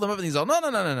we pull them up? And he's all,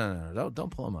 no,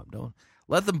 don't pull them up. Don't.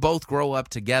 Let them both grow up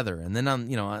together, and then on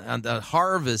the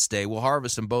harvest day, we'll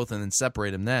harvest them both and then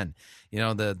separate them. Then,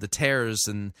 the tares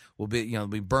will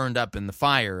be burned up in the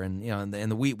fire, and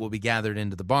and the wheat will be gathered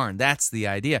into the barn. That's the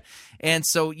idea, and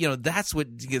so that's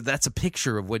a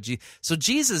picture of what. So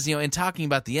Jesus, in talking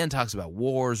about the end, talks about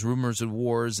wars, rumors of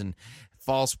wars, and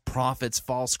false prophets,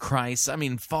 false Christs.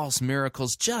 False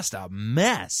miracles, just a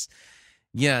mess.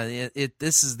 Yeah,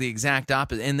 this is the exact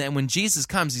opposite. And then when Jesus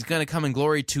comes, he's going to come in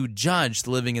glory to judge the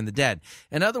living and the dead.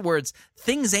 In other words,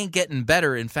 things ain't getting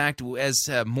better. In fact, as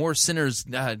more sinners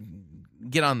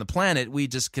get on the planet, we're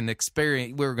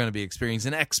going to be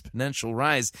experiencing an exponential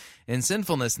rise in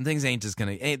sinfulness, and things ain't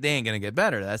going to get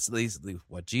better. That's at least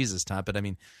what Jesus taught. But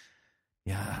I'm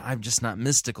just not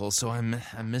mystical, so I'm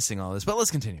missing all this. But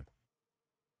let's continue.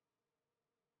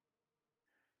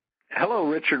 Hello,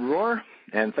 Richard Rohr,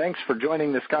 and thanks for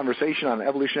joining this conversation on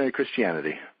evolutionary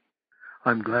Christianity.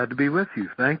 I'm glad to be with you.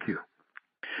 Thank you.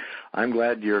 I'm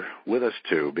glad you're with us,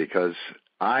 too, because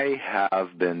I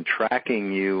have been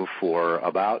tracking you for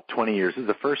about 20 years. This is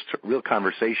the first real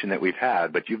conversation that we've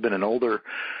had, but you've been an older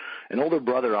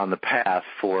brother on the path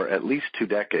for at least 2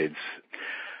 decades.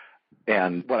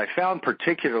 And what I found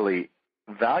particularly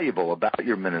valuable about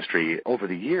your ministry over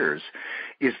the years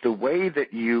is the way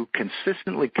that you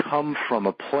consistently come from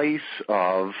a place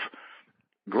of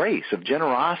grace, of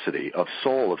generosity, of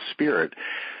soul, of spirit,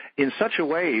 in such a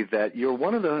way that you're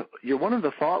one of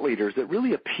the thought leaders that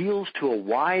really appeals to a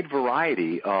wide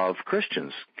variety of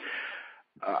Christians.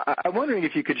 I'm wondering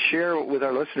if you could share with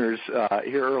our listeners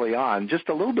here early on just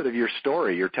a little bit of your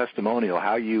story, your testimonial,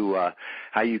 how you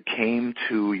came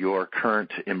to your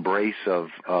current embrace of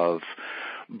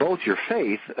both your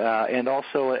faith and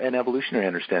also an evolutionary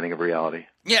understanding of reality.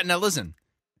 Yeah, now listen,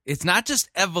 it's not just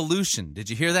evolution.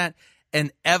 Did you hear that? An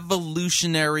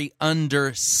evolutionary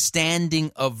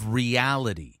understanding of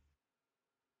reality.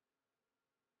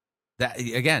 That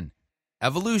again,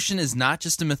 evolution is not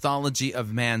just a mythology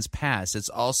of man's past. It's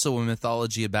also a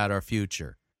mythology about our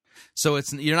future. So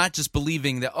you're not just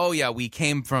believing that, oh yeah, we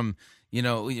came from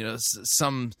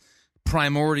some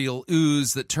primordial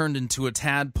ooze that turned into a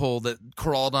tadpole that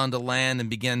crawled onto land and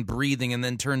began breathing and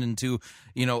then turned into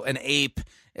an ape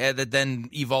that then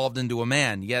evolved into a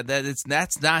man. Yeah,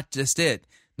 that's not just it.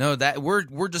 No, that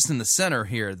we're just in the center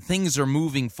here. Things are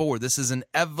moving forward. This is an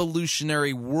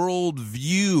evolutionary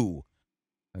worldview.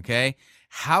 Okay?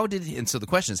 And so the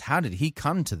question is, how did he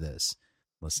come to this?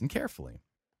 Listen carefully.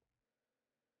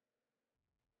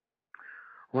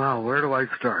 Wow, where do I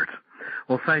start?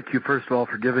 Well, thank you, first of all,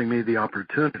 for giving me the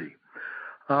opportunity.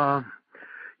 I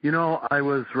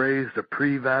was raised a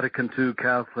pre-Vatican II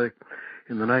Catholic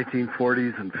in the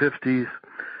 1940s and 50s,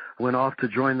 went off to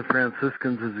join the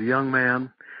Franciscans as a young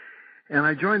man, and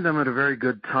I joined them at a very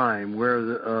good time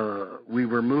where we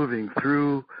were moving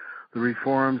through the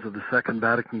reforms of the Second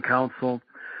Vatican Council.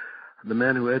 The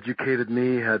men who educated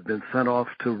me had been sent off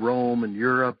to Rome and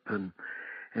Europe and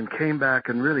came back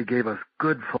and really gave us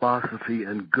good philosophy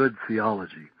and good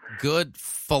theology. Good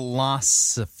philosophy.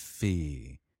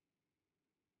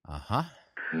 Uh-huh.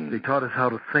 They taught us how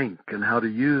to think and how to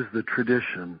use the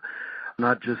tradition,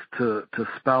 not just to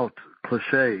spout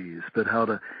cliches, but how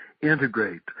to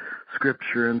integrate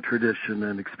scripture and tradition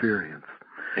and experience.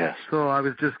 Yes. So I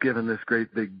was just given this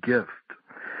great big gift.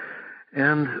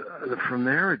 And from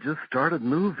there, it just started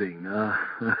moving.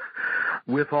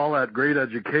 With all that great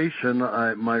education,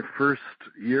 my first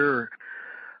year,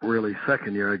 really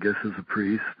second year, I guess, as a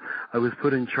priest, I was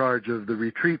put in charge of the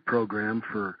retreat program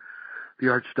for the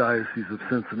Archdiocese of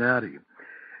Cincinnati.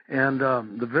 And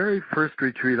the very first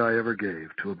retreat I ever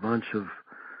gave to a bunch of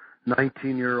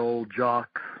 19-year-old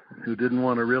jocks who didn't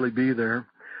want to really be there,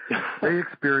 they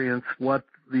experienced what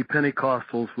the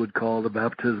Pentecostals would call the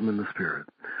baptism in the Spirit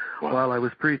while I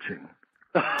was preaching.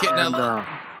 You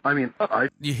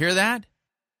hear that?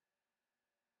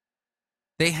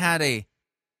 They had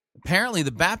apparently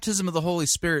the baptism of the Holy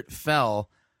Spirit fell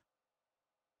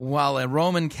while a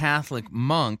Roman Catholic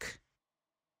monk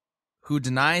who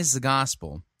denies the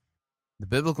gospel, the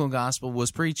biblical gospel,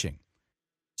 was preaching.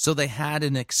 So they had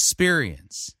an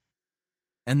experience.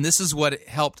 And this is what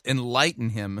helped enlighten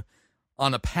him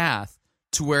on a path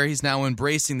to where he's now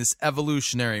embracing this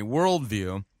evolutionary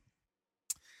worldview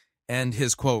and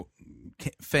his, quote,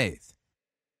 faith.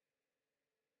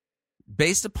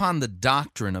 Based upon the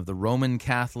doctrine of the Roman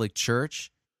Catholic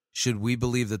Church, should we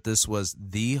believe that this was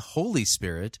the Holy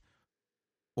Spirit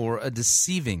or a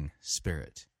deceiving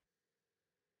spirit?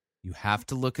 You have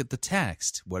to look at the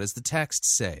text. What does the text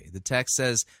say? The text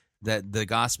says that the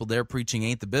gospel they're preaching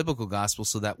ain't the biblical gospel,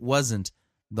 so that wasn't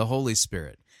the Holy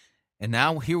Spirit. And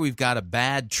now here we've got a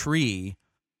bad tree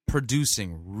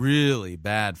producing really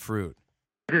bad fruit.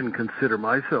 I didn't consider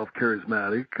myself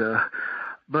charismatic,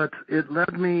 but it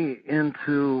led me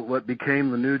into what became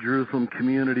the New Jerusalem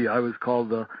community. I was called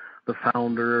the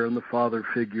founder and the father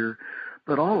figure,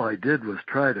 but all I did was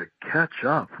try to catch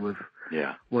up with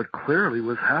what clearly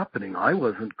was happening. I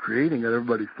wasn't creating it.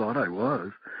 Everybody thought I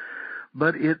was.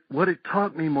 But what it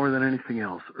taught me more than anything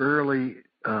else early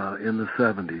in the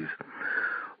 70s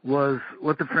was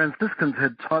what the Franciscans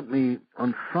had taught me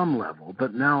on some level,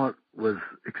 but now it was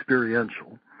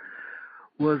experiential,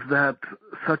 was that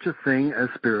such a thing as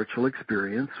spiritual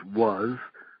experience was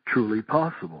truly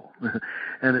possible.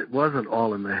 And it wasn't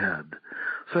all in the head.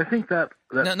 So I think that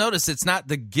now, notice it's not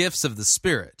the gifts of the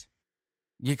Spirit.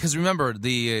 Because remember,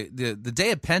 the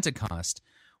day of Pentecost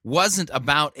wasn't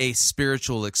about a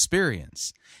spiritual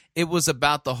experience. It was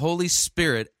about the Holy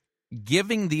Spirit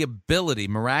giving the ability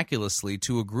miraculously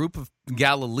to a group of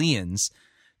Galileans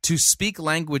to speak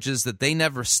languages that they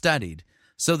never studied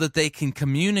so that they can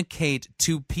communicate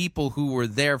to people who were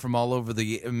there from all over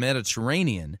the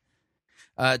Mediterranean,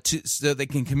 so they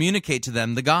can communicate to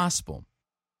them the gospel.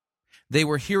 They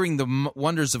were hearing the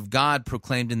wonders of God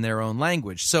proclaimed in their own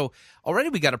language. So already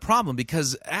we got a problem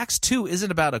because Acts 2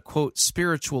 isn't about a, quote,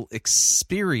 spiritual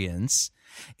experience.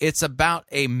 It's about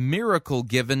a miracle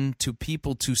given to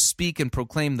people to speak and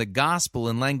proclaim the gospel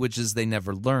in languages they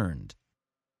never learned.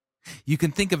 You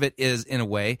can think of it as, in a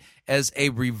way, as a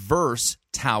reverse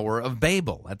Tower of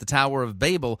Babel. At the Tower of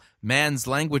Babel, man's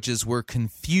languages were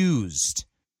confused.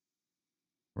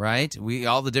 Right?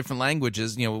 All the different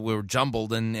languages, were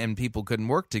jumbled and people couldn't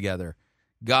work together.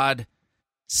 God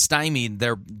stymied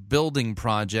their building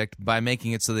project by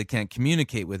making it so they can't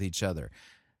communicate with each other.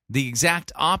 The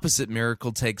exact opposite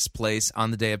miracle takes place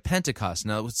on the day of Pentecost.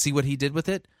 Now, see what he did with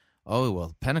it? Oh,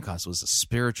 well, Pentecost was a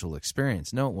spiritual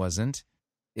experience. No, it wasn't.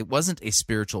 It wasn't a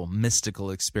spiritual, mystical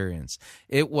experience.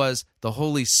 It was the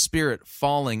Holy Spirit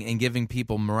falling and giving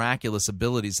people miraculous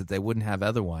abilities that they wouldn't have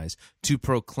otherwise to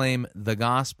proclaim the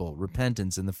gospel,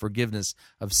 repentance, and the forgiveness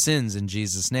of sins in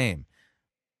Jesus' name.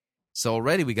 So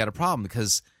already we got a problem,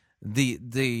 because the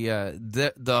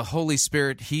Holy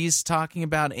Spirit he's talking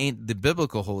about ain't the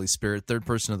biblical Holy Spirit, third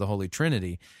person of the Holy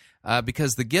Trinity,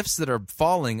 because the gifts that are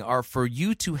falling are for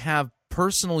you to have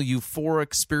personal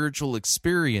euphoric spiritual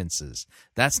experiences.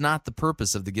 That's not the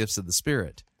purpose of the gifts of the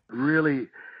Spirit. Really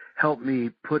helped me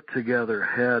put together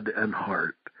head and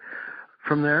heart.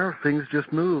 From there, things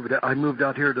just moved. I moved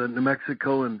out here to New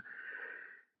Mexico in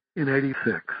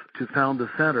 86 to found the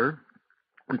center.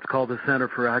 It's called the Center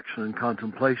for Action and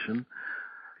Contemplation,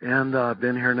 and I've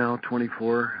been here now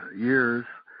 24 years,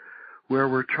 where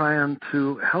we're trying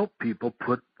to help people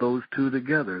put those two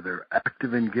together, their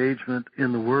active engagement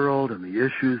in the world and the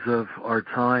issues of our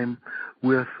time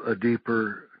with a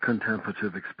deeper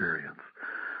contemplative experience.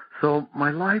 So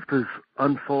my life has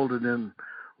unfolded in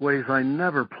ways I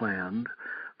never planned,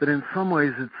 but in some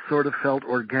ways it sort of felt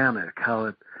organic, how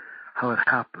it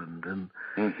happened, and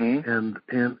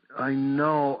I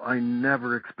know I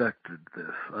never expected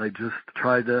this. I just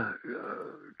tried to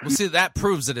Well, see, that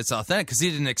proves that it's authentic, because he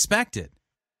didn't expect it.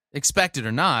 Expect it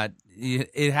or not,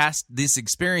 these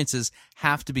experiences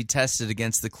have to be tested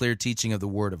against the clear teaching of the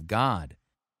Word of God.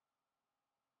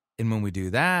 And when we do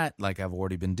that, like I've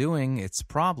already been doing, it's a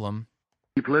problem.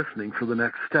 keep listening for the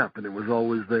next step, and it was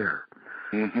always there.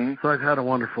 So I've had a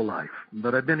wonderful life.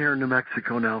 But I've been here in New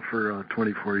Mexico now for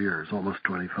 24 years, almost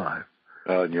 25.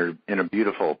 And you're in a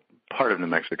beautiful part of New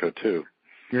Mexico, too.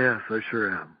 Yes, I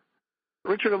sure am.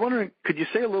 Richard, I'm wondering, could you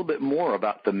say a little bit more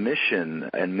about the mission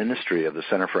and ministry of the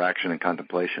Center for Action and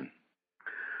Contemplation?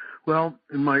 Well,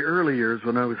 in my early years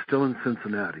when I was still in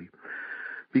Cincinnati,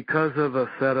 because of a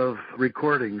set of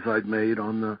recordings I'd made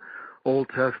on the Old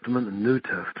Testament and New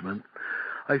Testament,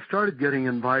 I started getting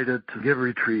invited to give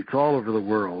retreats all over the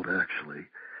world, actually.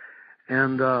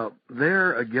 And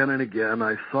there, again and again,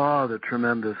 I saw the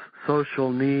tremendous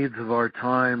social needs of our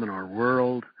time and our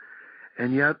world.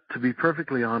 And yet, to be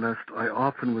perfectly honest, I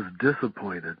often was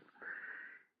disappointed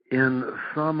in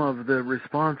some of the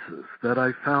responses that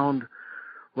I found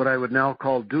what I would now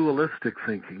call dualistic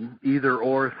thinking,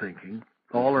 either-or thinking,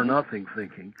 all-or-nothing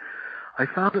thinking. I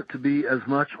found it to be as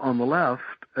much on the left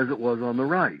as it was on the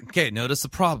right. Okay, notice the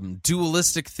problem.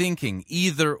 Dualistic thinking,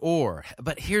 either-or.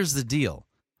 But here's the deal.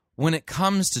 When it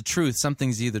comes to truth,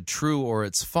 something's either true or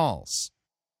it's false.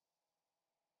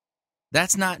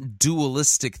 That's not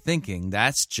dualistic thinking.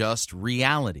 That's just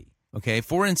reality. Okay,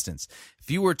 for instance, if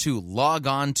you were to log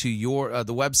on to your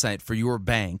the website for your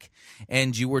bank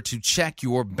and you were to check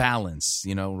your balance,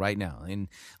 right now, and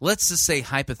let's just say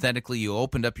hypothetically you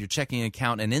opened up your checking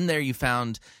account and in there you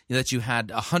found that you had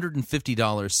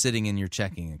 $150 sitting in your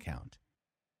checking account.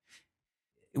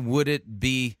 Would it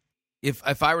be,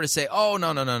 if I were to say, oh,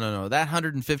 no, that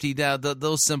 $150,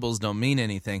 those symbols don't mean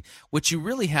anything, what you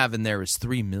really have in there is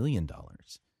 $3 million,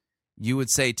 you would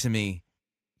say to me,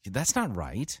 that's not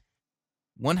right.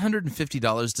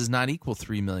 $150 does not equal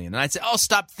 $3 million. And I'd say, oh,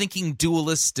 stop thinking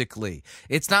dualistically.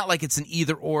 It's not like it's an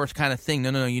either-or kind of thing.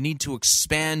 No. You need to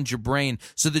expand your brain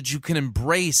so that you can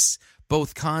embrace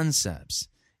both concepts.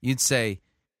 You'd say,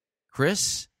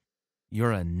 Chris,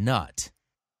 you're a nut.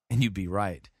 And you'd be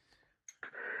right.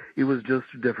 It was just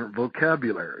a different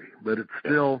vocabulary, but it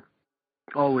still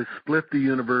always split the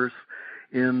universe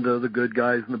into the good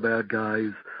guys and the bad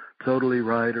guys, totally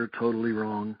right or totally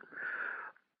wrong.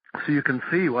 So you can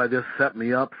see why this set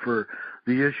me up for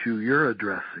the issue you're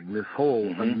addressing, this whole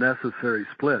unnecessary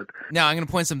split. Now, I'm going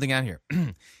to point something out here.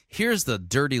 Here's the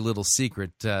dirty little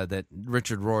secret that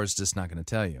Richard Rohr is just not going to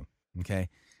tell you, okay?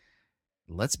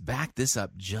 Let's back this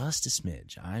up just a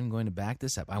smidge. I'm going to back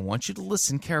this up. I want you to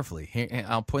listen carefully. Here,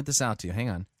 I'll point this out to you. Hang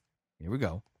on. Here we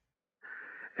go.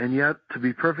 And yet, to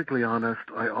be perfectly honest,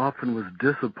 I often was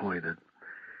disappointed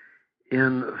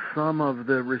in some of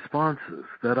the responses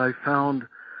that I found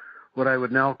what I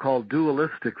would now call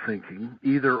dualistic thinking,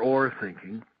 either-or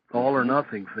thinking,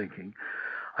 all-or-nothing thinking.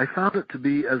 I found it to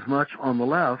be as much on the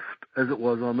left as it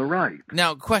was on the right.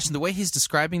 Now, question, the way he's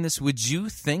describing this, would you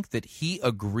think that he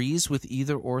agrees with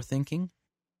either-or thinking?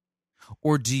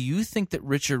 Or do you think that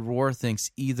Richard Rohr thinks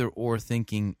either-or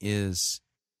thinking is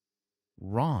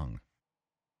wrong?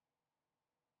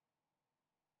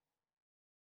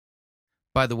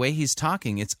 By the way he's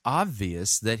talking, it's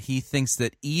obvious that he thinks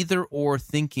that either-or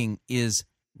thinking is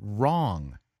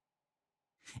wrong.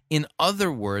 In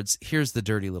other words, here's the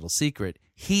dirty little secret.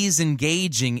 He's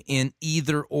engaging in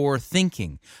either-or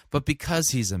thinking. But because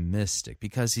he's a mystic,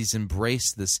 because he's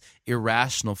embraced this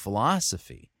irrational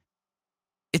philosophy,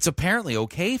 it's apparently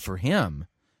okay for him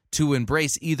to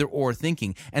embrace either-or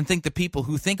thinking and think the people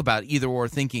who think about either-or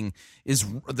thinking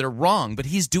they're wrong. But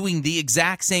he's doing the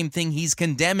exact same thing he's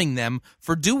condemning them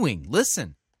for doing.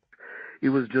 Listen. It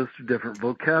was just a different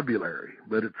vocabulary,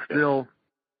 but it still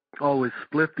always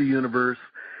split the universe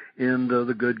into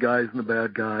the good guys and the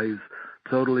bad guys,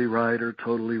 totally right or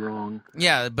totally wrong.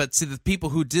 Yeah, but see, the people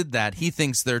who did that, he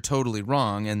thinks they're totally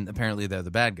wrong, and apparently they're the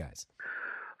bad guys.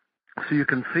 So you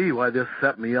can see why this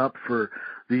set me up for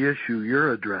the issue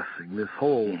you're addressing, this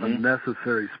whole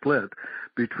unnecessary split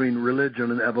between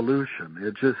religion and evolution.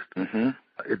 It just,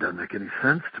 it doesn't make any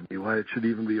sense to me why it should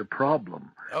even be a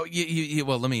problem. Oh,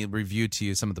 well, let me review to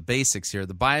you some of the basics here.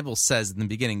 The Bible says in the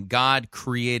beginning, God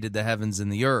created the heavens and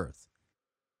the earth.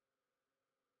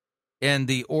 And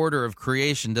the order of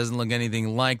creation doesn't look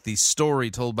anything like the story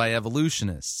told by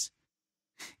evolutionists.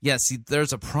 Yes, see,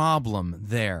 there's a problem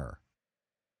there.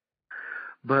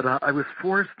 But I was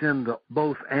forced into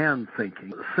both and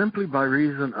thinking simply by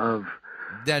reason of...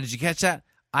 Dad, did you catch that?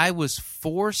 I was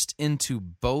forced into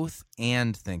both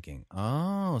and thinking.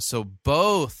 Oh, so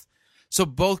both. So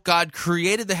both God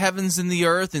created the heavens and the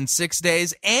earth in 6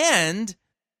 days, and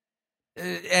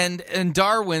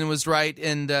Darwin was right,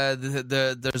 and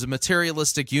there's a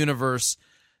materialistic universe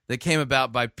that came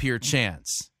about by pure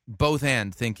chance. Both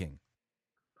and thinking.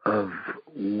 Of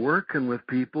working with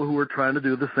people who are trying to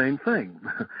do the same thing.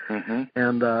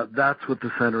 And that's what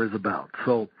the center is about.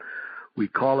 So we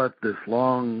call it this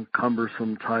long,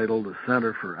 cumbersome title, the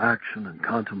Center for Action and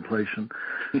Contemplation.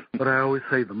 But I always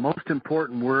say the most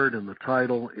important word in the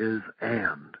title is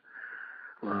and.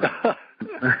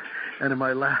 And in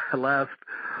my last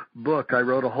book, I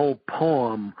wrote a whole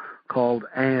poem called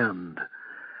And,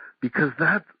 because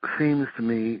that seems to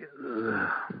me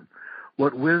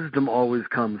what wisdom always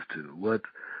comes to, what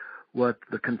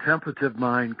the contemplative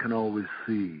mind can always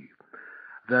see,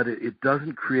 that it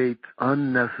doesn't create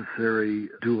unnecessary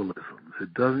dualisms.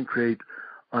 It doesn't create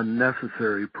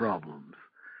unnecessary problems.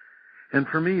 And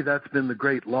for me, that's been the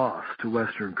great loss to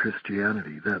Western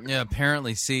Christianity. Yeah,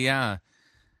 apparently. See,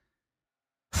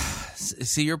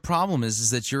 your problem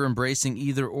is that you're embracing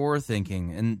either-or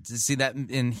thinking. And see that,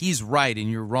 and he's right and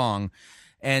you're wrong.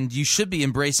 And you should be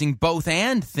embracing both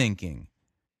and thinking.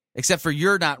 Except for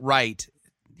you're not right,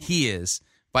 he is,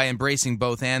 by embracing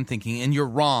both and thinking, and you're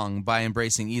wrong by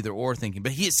embracing either or thinking.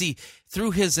 But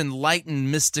through his enlightened,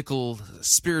 mystical,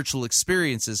 spiritual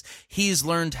experiences, he's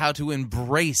learned how to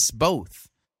embrace both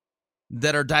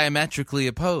that are diametrically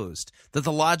opposed. That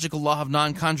the logical law of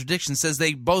non-contradiction says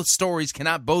both stories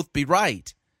cannot both be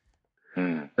right.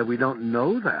 That we don't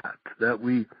know that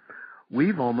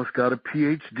we've almost got a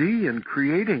PhD in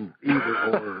creating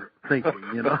either-or thinking,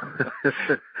 you know?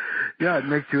 Yeah, it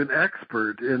makes you an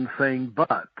expert in saying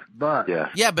but.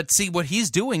 Yeah, but see, what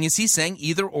he's doing is he's saying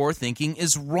either-or thinking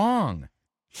is wrong.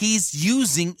 He's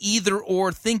using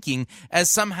either-or thinking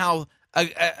as somehow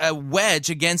a wedge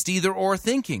against either-or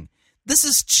thinking. This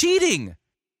is cheating.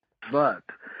 But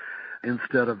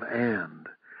instead of and.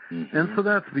 And so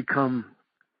that's become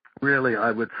really, I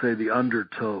would say, the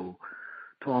undertow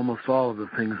to almost all of the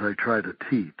things I try to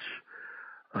teach,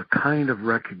 a kind of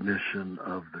recognition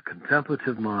of the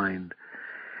contemplative mind.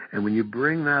 And when you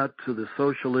bring that to the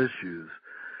social issues,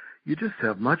 you just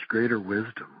have much greater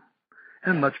wisdom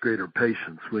and much greater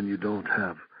patience when you don't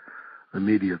have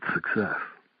immediate success.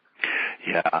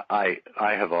 Yeah, I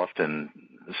have often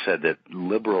said that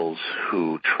liberals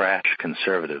who trash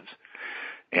conservatives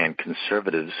and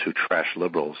conservatives who trash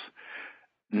liberals,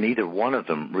 neither one of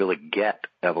them really get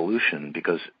evolution,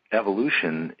 because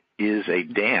evolution is a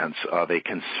dance of a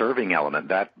conserving element.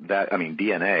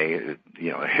 DNA,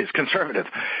 is conservative.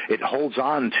 It holds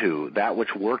on to that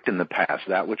which worked in the past,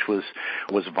 that which was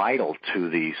vital to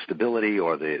the stability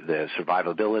or the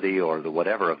survivability or the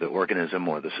whatever of the organism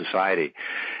or the society.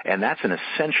 And that's an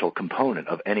essential component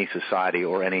of any society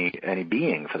or any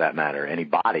being, for that matter, any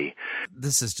body.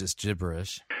 This is just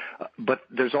gibberish. But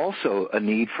there's also a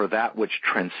need for that which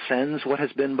transcends what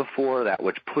has been before, that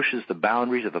which pushes the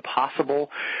boundaries of the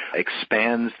possible,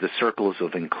 expands the circles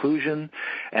of inclusion,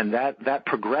 and that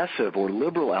progressive or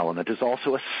liberal element is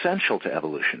also essential to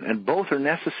evolution, and both are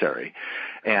necessary.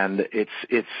 And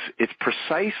it's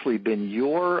precisely been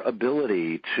your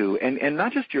ability to, and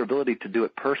not just your ability to do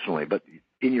it personally, but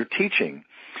in your teaching,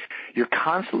 you're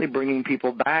constantly bringing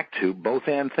people back to both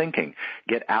and thinking.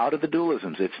 Get out of the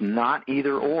dualisms. It's not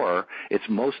either or. It's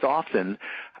most often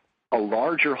a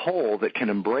larger whole that can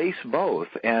embrace both.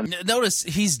 And notice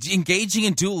he's engaging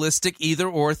in dualistic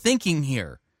either-or thinking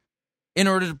here in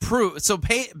order to prove. So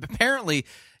apparently,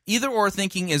 either-or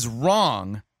thinking is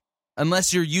wrong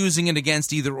unless you're using it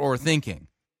against either-or thinking.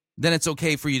 Then it's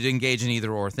okay for you to engage in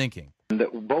either-or thinking.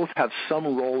 that both have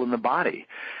some role in the body.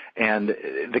 And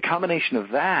the combination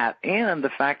of that and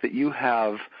the fact that you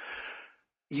have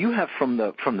from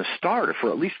the start, or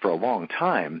at least for a long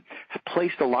time, have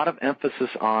placed a lot of emphasis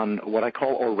on what I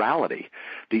call orality,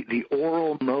 the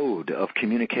oral mode of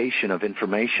communication of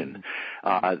information.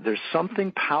 There's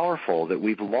something powerful that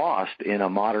we've lost in a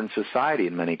modern society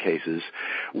in many cases,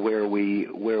 where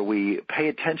we pay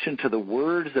attention to the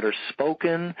words that are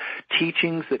spoken,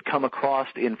 teachings that come across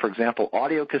in, for example,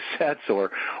 audio cassettes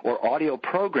or audio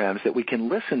programs that we can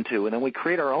listen to, and then we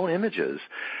create our own images.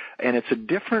 And it's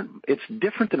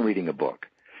different than reading a book.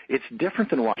 It's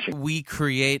different than watching. We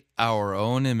create our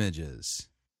own images.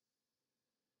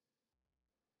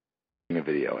 A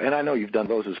video, and I know you've done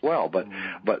those as well, but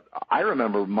I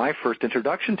remember my first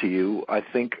introduction to you, I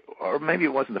think, or maybe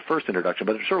it wasn't the first introduction,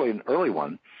 but certainly an early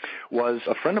one, was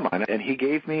a friend of mine, and he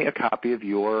gave me a copy of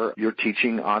your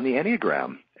teaching on the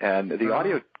Enneagram and the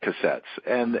audio cassettes,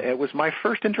 and it was my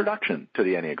first introduction to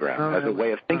the Enneagram as a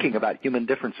way of thinking about human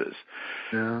differences.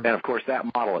 Yeah. And of course that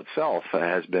model itself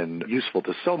has been useful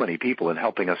to so many people in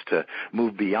helping us to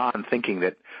move beyond thinking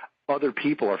that other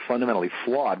people are fundamentally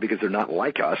flawed because they're not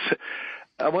like us.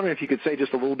 I wonder if you could say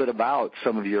just a little bit about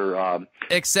some of your...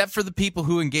 Except for the people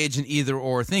who engage in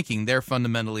either-or thinking, they're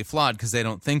fundamentally flawed because they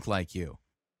don't think like you.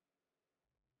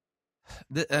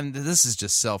 And this is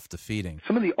just self-defeating.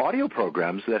 Some of the audio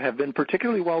programs that have been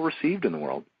particularly well-received in the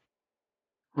world.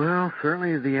 Well,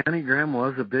 certainly the Enneagram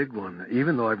was a big one,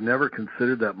 even though I've never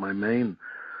considered that my main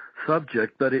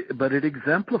subject, but it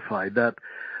exemplified that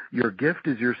your gift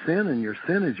is your sin, and your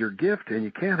sin is your gift, and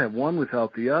you can't have one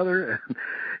without the other,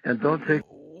 and don't take...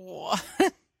 What?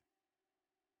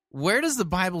 Where does the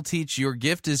Bible teach your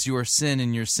gift is your sin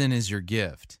and your sin is your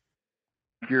gift?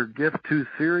 Your gift too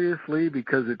seriously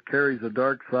because it carries a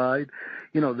dark side.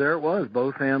 You know, there it was,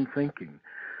 both and thinking.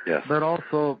 Yes. But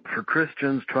also for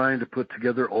Christians trying to put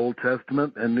together Old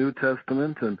Testament and New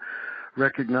Testament and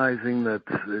recognizing that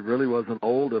it really wasn't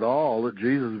old at all, that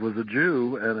Jesus was a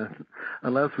Jew, and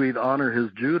unless we'd honor his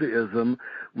Judaism,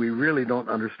 we really don't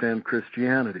understand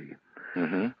Christianity.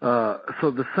 Mm-hmm.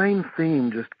 So the same theme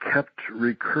just kept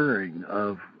recurring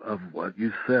of what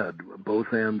you said, both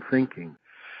and thinking.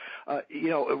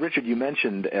 Richard, you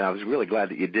mentioned, and I was really glad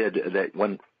that you did, that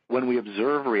when we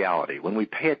observe reality, when we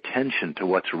pay attention to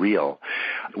what's real,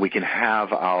 we can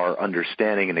have our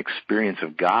understanding and experience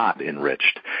of God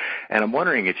enriched. And I'm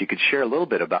wondering if you could share a little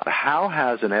bit about how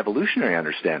has an evolutionary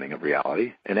understanding of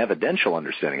reality, an evidential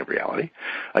understanding of reality,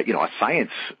 a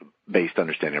science-based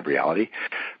understanding of reality,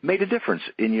 made a difference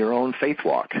in your own faith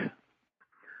walk?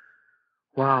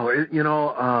 Wow,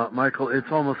 Michael,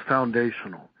 it's almost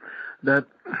foundational that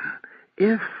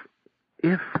if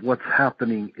what's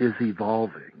happening is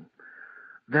evolving,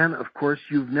 then, of course,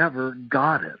 you've never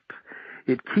got it.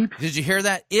 It keeps... Did you hear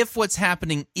that? If what's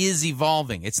happening is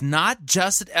evolving. It's not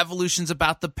just that evolution's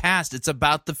about the past. It's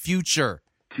about the future.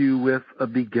 You with a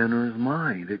beginner's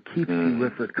mind. It keeps you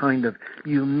with a kind of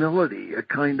humility, a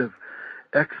kind of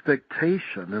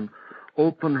expectation, an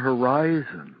open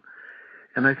horizon.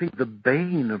 And I think the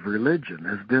bane of religion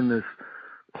has been this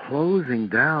closing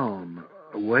down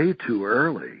way too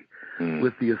early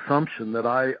with the assumption that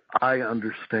I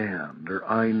understand or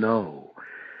I know.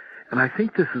 And I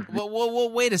think this is...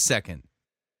 Well, wait a second.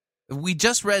 We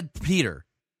just read Peter.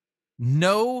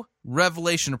 No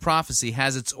revelation or prophecy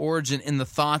has its origin in the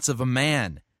thoughts of a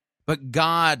man, but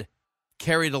God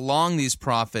carried along these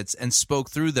prophets and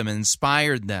spoke through them and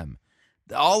inspired them.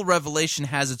 All revelation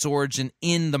has its origin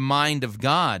in the mind of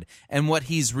God, and what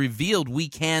he's revealed we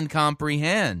can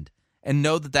comprehend and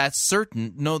know that that's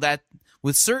certain, know that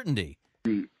with certainty.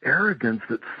 The arrogance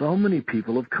that so many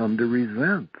people have come to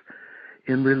resent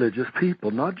in religious people,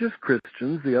 not just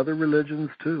Christians, the other religions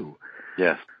too.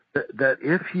 Yes. That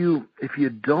if you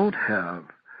don't have,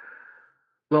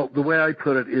 well, the way I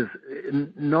put it is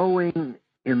knowing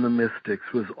in the mystics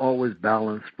was always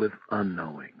balanced with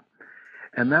unknowing.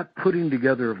 And that putting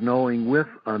together of knowing with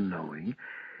unknowing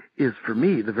is, for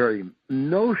me, the very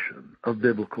notion of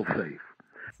biblical faith.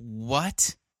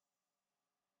 What?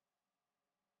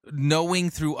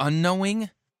 Knowing through unknowing?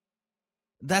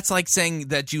 That's like saying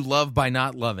that you love by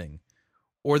not loving,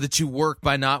 or that you work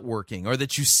by not working, or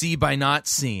that you see by not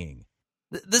seeing.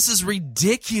 This is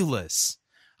ridiculous.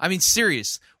 I mean,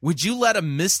 serious. Would you let a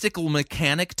mystical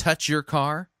mechanic touch your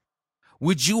car?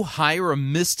 Would you hire a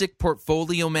mystic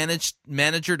portfolio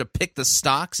manager to pick the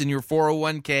stocks in your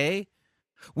 401k?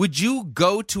 Would you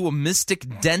go to a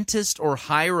mystic dentist or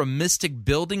hire a mystic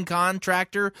building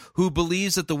contractor who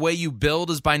believes that the way you build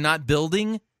is by not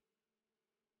building?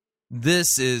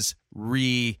 This is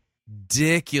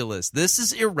ridiculous. This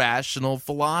is irrational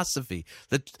philosophy.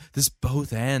 This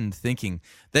both-and thinking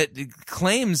that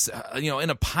claims, in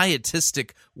a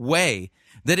pietistic way,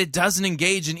 that it doesn't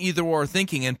engage in either-or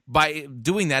thinking, and by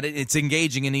doing that, it's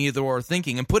engaging in either-or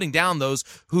thinking and putting down those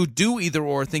who do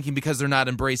either-or thinking because they're not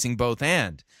embracing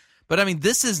both-and. But,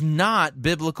 this is not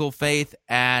biblical faith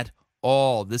at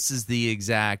all. This is the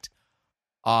exact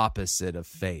opposite of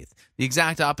faith. The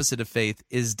exact opposite of faith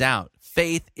is doubt.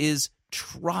 Faith is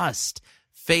trust.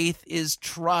 Faith is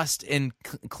trust and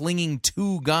clinging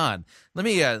to God. Let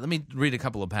me read a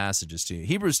couple of passages to you.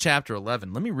 Hebrews chapter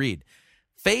 11. Let me read.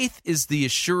 Faith is the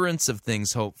assurance of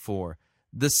things hoped for,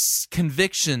 the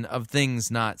conviction of things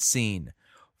not seen.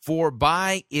 For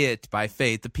by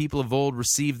faith, the people of old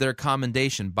received their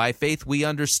commendation. By faith, we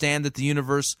understand that the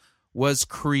universe was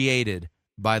created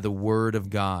by the word of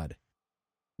God.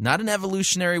 Not an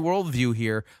evolutionary worldview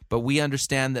here, but we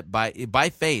understand that by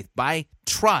faith, by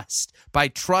trust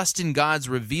in God's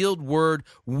revealed word,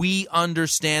 we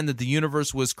understand that the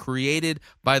universe was created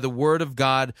by the word of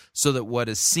God, so that what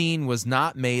is seen was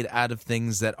not made out of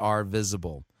things that are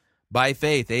visible. By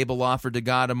faith, Abel offered to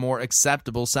God a more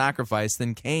acceptable sacrifice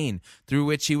than Cain, through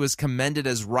which he was commended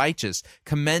as righteous,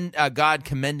 God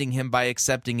commending him by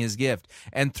accepting his gift.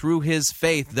 And through his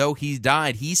faith, though he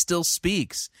died, he still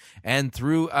speaks. And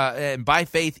by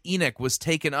faith, Enoch was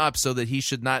taken up so that he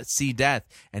should not see death,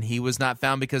 and he was not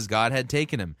found because God had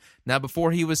taken him. Now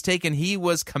before he was taken, he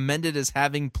was commended as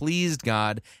having pleased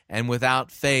God, and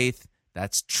without faith,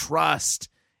 that's trust,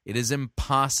 it is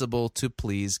impossible to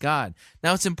please God.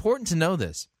 Now, it's important to know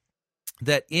this,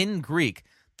 that in Greek,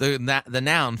 the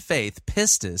noun faith,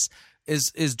 pistis,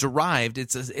 is derived,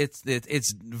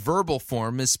 its verbal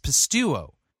form is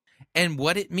pisteuo. And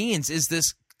what it means is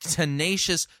this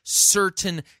tenacious,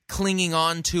 certain, clinging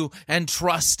on to, and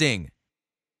trusting.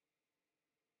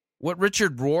 What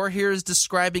Richard Rohr here is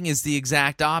describing is the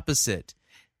exact opposite.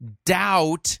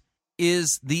 Doubt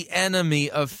is the enemy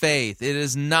of faith. It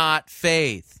is not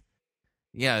faith.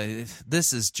 Yeah,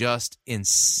 this is just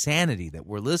insanity that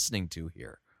we're listening to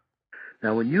here.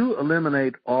 Now, when you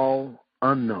eliminate all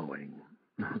unknowing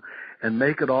and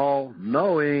make it all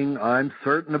knowing, I'm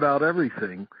certain about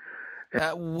everything.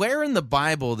 Where in the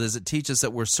Bible does it teach us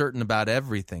that we're certain about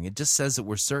everything? It just says that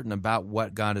we're certain about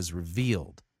what God has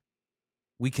revealed.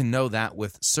 We can know that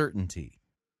with certainty.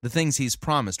 The things he's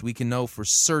promised, we can know for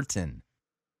certain.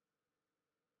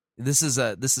 This is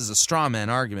a straw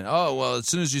man argument. Oh, well, as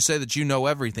soon as you say that you know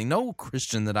everything, no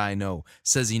Christian that I know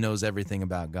says he knows everything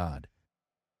about God.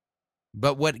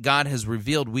 But what God has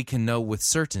revealed, we can know with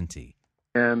certainty.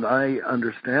 And I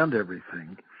understand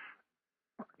everything.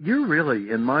 You're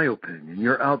really, in my opinion,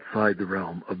 you're outside the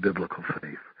realm of biblical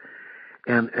faith.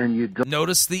 And you don't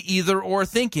notice the either-or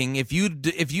thinking. If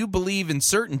you believe in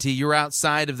certainty, you're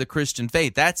outside of the Christian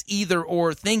faith. That's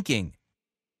either-or thinking.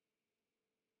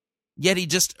 Yet he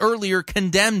just earlier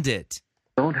condemned it.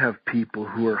 Don't have people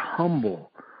who are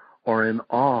humble or in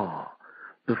awe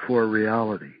before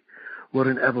reality. What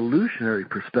an evolutionary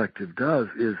perspective does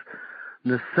is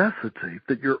necessitate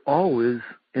that you're always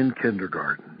in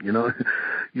kindergarten.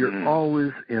 You're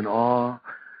always in awe.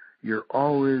 You're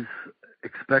always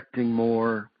expecting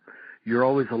more. You're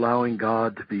always allowing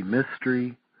God to be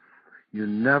mystery. You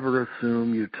never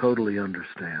assume you totally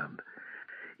understand.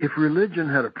 If religion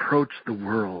had approached the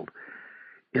world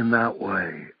in that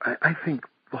way, I think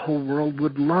the whole world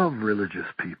would love religious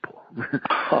people.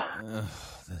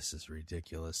 This is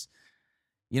ridiculous.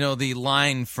 The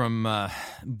line from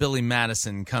Billy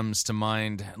Madison comes to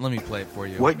mind. Let me play it for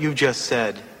you. What you just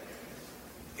said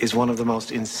is one of the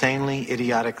most insanely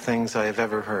idiotic things I have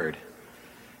ever heard.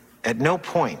 At no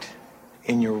point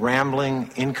in your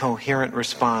rambling, incoherent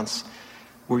response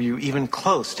were you even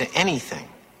close to anything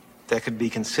that could be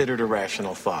considered a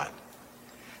rational thought.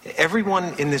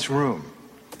 Everyone in this room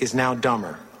is now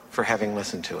dumber for having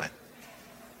listened to it.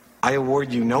 I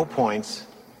award you no points,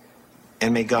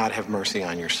 and may God have mercy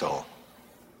on your soul.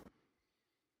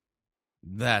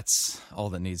 That's all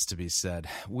that needs to be said.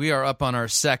 We are up on our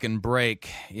second break.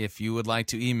 If you would like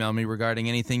to email me regarding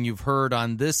anything you've heard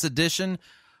on this edition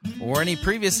or any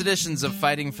previous editions of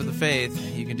Fighting for the Faith,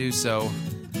 you can do so.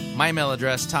 My email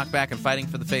address,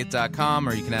 talkback@fightingforthefaith.com,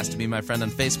 or you can ask to be my friend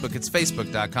on Facebook. It's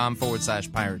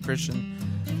facebook.com/Pirate Christian.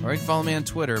 Or you can follow me on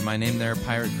Twitter. My name there,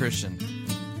 Pirate Christian.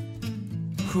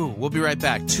 We'll be right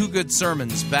back. 2 good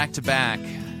sermons back to back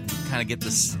kind of get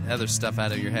this other stuff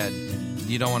out of your head.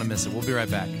 You don't want to miss it. We'll be right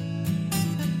back.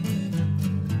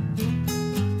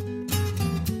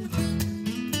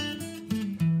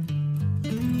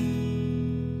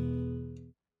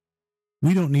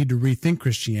 We don't need to rethink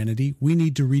Christianity. We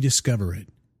need to rediscover it.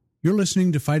 You're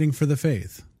listening to Fighting for the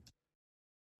Faith.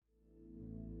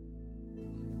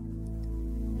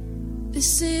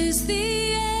 This is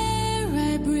the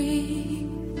air I breathe.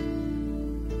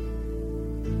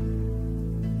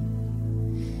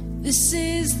 This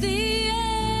is the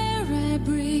air I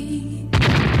breathe.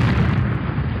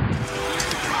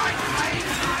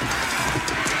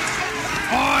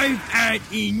 I've had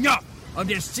enough of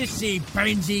the sissy,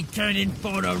 pansy, cannon,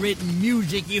 photo-written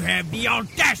music you have the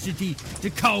audacity to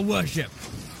call worship.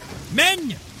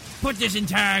 Men, put this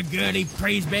entire girly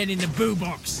praise band in the boo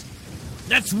box.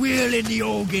 Let's wheel in the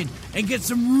organ and get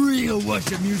some real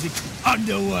worship music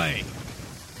underway.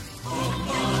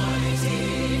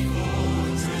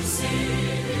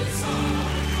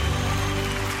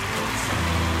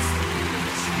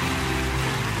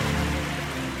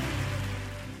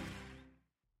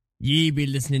 Ye be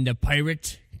listening to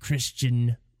Pirate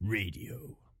Christian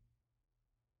Radio.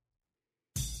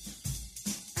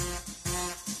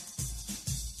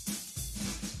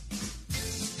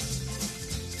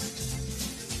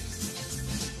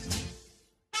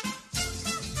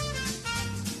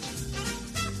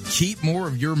 Keep more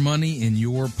of your money in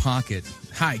your pocket.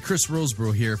 Hi, Chris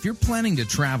Roseborough here. If you're planning to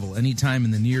travel anytime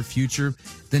in the near future,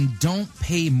 then don't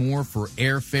pay more for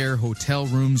airfare, hotel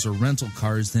rooms, or rental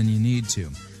cars than you need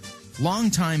to.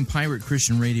 Longtime Pirate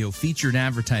Christian Radio featured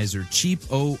advertiser Cheap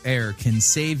O Air can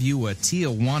save you a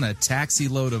Tijuana taxi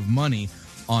load of money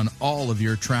on all of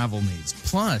your travel needs.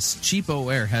 Plus, Cheap O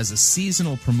Air has a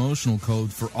seasonal promotional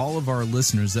code for all of our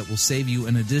listeners that will save you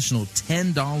an additional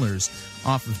 $10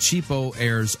 off of Cheap O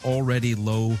Air's already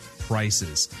low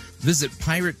prices. Visit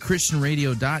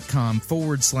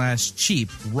piratechristianradio.com/cheap.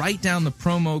 Write down the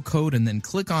promo code and then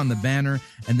click on the banner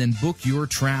and then book your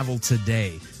travel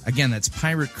today. Again, that's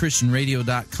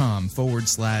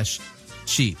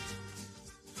piratechristianradio.com/cheap.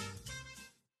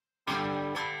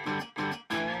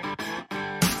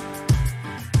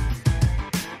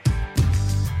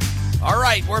 All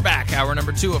right, we're back. Hour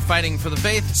number 2 of Fighting for the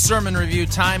Faith. Sermon review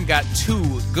time. Got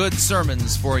 2 good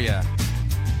sermons for you.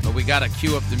 But we got to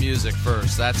cue up the music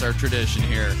first. That's our tradition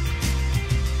here.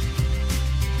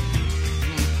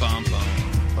 Bum, bum,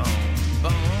 bum,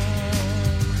 bum.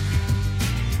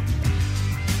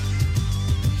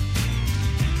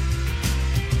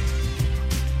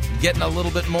 Getting a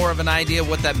little bit more of an idea of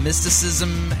what that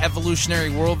mysticism,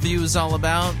 evolutionary worldview is all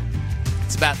about?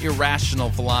 It's about irrational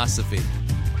philosophy.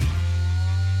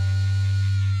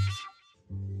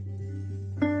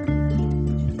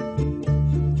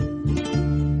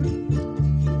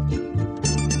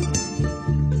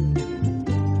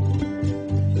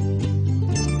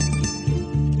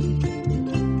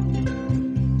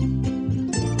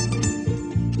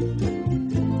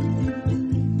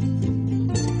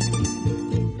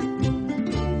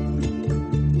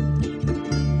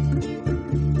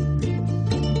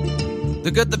 The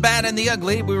good, the bad, and the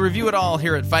ugly. We review it all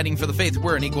here at Fighting for the Faith.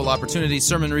 We're an equal opportunity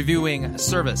sermon reviewing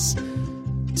service.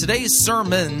 Today's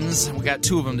sermons, we got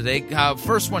 2 of them today.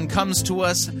 First one comes to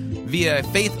us via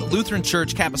Faith Lutheran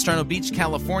Church, Capistrano Beach,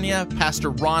 California. Pastor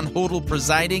Ron Hodel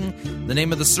presiding. The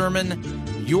name of the sermon,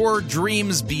 Your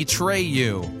Dreams Betray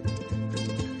You.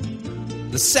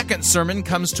 The second sermon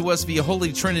comes to us via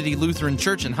Holy Trinity Lutheran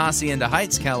Church in Hacienda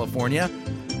Heights, California.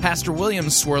 Pastor William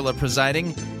Cwirla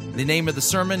presiding. The name of the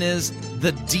sermon is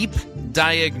The Deep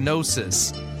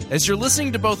Diagnosis. As you're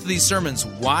listening to both of these sermons,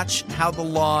 watch how the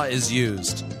law is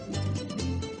used.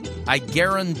 I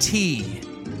guarantee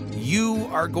you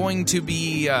are going to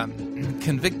be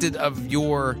convicted of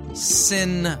your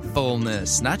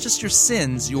sinfulness. Not just your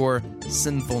sins, your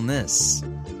sinfulness.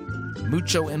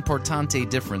 Mucho importante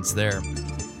difference there.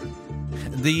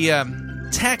 The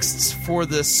texts for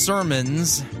the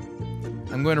sermons,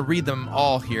 I'm going to read them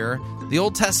all here. The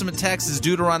Old Testament text is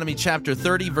Deuteronomy chapter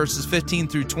 30, verses 15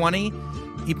 through 20.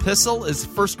 Epistle is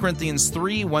 1 Corinthians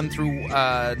 3, 1 through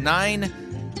 9.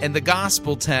 And the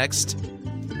gospel text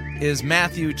is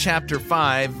Matthew chapter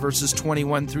 5, verses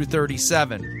 21 through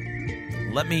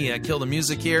 37. Let me kill the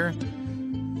music here.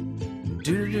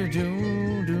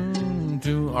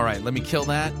 All right, let me kill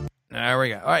that. There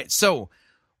we go. All right, so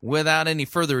without any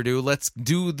further ado, let's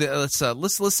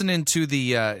listen into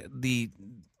the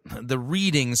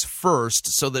readings first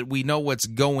so that we know what's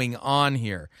going on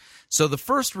here. So the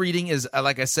first reading is,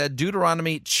 like I said,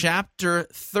 Deuteronomy chapter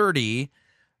 30,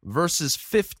 verses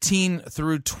 15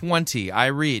 through 20. I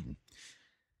read,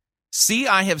 See,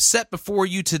 I have set before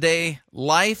you today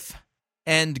life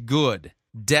and good,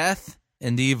 death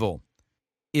and evil.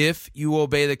 If you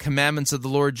obey the commandments of the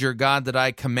Lord your God that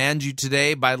I command you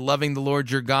today, by loving the Lord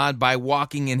your God, by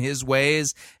walking in his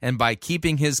ways, and by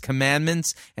keeping his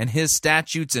commandments and his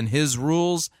statutes and his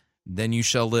rules, then you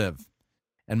shall live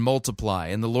and multiply,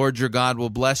 and the Lord your God will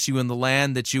bless you in the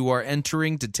land that you are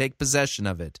entering to take possession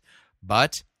of it.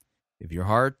 But if your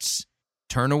hearts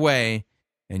turn away,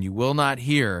 and you will not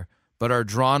hear, but are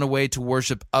drawn away to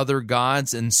worship other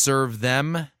gods and serve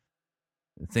them,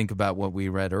 think about what we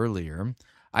read earlier,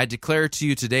 I declare to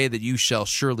you today that you shall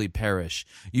surely perish.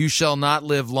 You shall not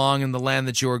live long in the land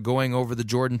that you are going over the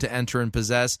Jordan to enter and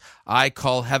possess. I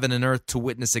call heaven and earth to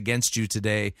witness against you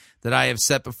today that I have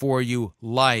set before you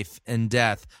life and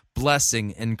death,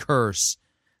 blessing and curse.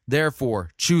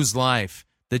 Therefore, choose life,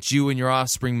 that you and your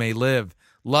offspring may live,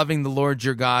 loving the Lord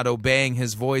your God, obeying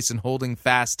his voice and holding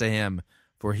fast to him.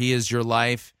 For he is your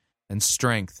life and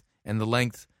strength and the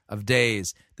length of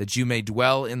days, that you may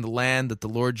dwell in the land that the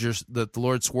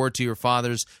Lord swore to your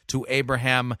fathers, to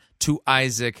Abraham, to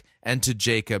Isaac, and to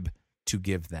Jacob, to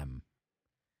give them.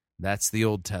 That's the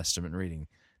Old Testament reading.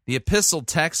 The epistle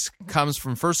text comes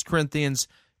from 1 Corinthians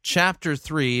chapter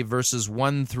 3, verses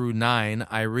 1 through 9.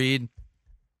 I read,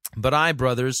 "But I,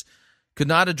 brothers, could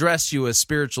not address you as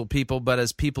spiritual people, but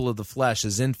as people of the flesh,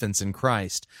 as infants in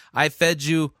Christ. I fed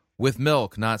you with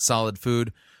milk, not solid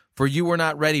food, for you were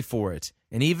not ready for it.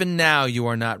 And even now you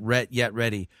are not yet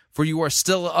ready, for you are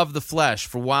still of the flesh.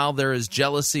 For while there is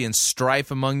jealousy and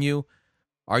strife among you,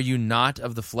 are you not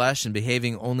of the flesh and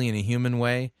behaving only in a human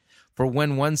way? For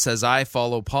when one says, I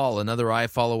follow Paul, another, I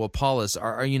follow Apollos,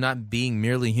 are you not being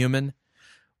merely human?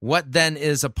 What then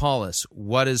is Apollos?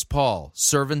 What is Paul?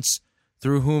 Servants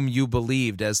through whom you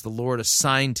believed, as the Lord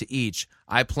assigned to each.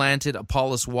 I planted,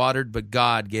 Apollos watered, but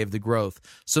God gave the growth.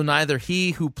 So neither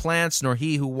he who plants nor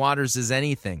he who waters is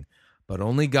anything, but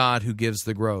only God who gives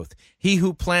the growth. He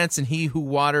who plants and he who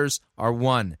waters are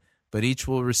one, but each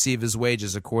will receive his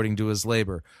wages according to his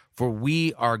labor. For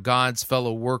we are God's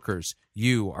fellow workers.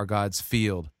 You are God's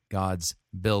field, God's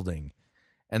building."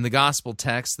 And the gospel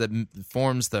text that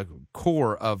forms the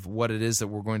core of what it is that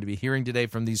we're going to be hearing today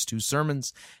from these two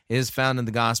sermons is found in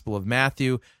the Gospel of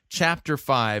Matthew, chapter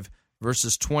 5,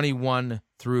 verses 21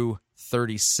 through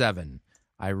 37.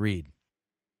 I read.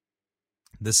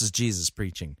 This is Jesus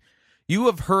preaching. "You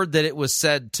have heard that it was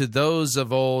said to those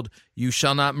of old, 'You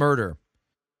shall not murder,'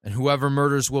 and whoever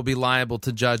murders will be liable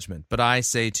to judgment. But I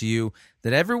say to you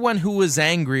that everyone who is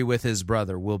angry with his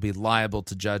brother will be liable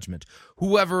to judgment.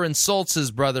 Whoever insults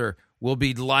his brother will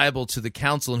be liable to the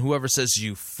council, and whoever says,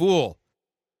 'You fool,'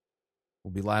 will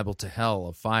be liable to hell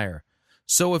of fire.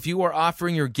 So if you are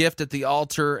offering your gift at the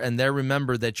altar and there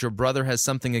remember that your brother has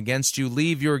something against you,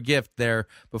 leave your gift there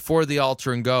before the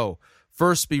altar and go.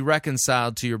 First be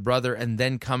reconciled to your brother, and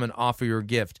then come and offer your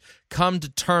gift. Come to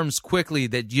terms quickly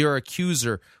with your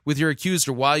accuser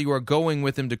while you are going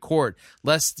with him to court,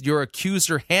 lest your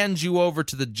accuser hand you over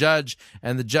to the judge,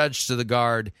 and the judge to the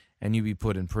guard, and you be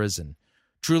put in prison.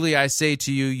 Truly I say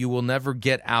to you, you will never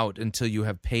get out until you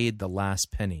have paid the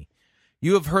last penny.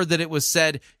 You have heard that it was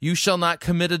said, 'You shall not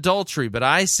commit adultery,' but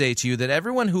I say to you that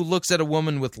everyone who looks at a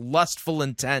woman with lustful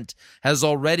intent has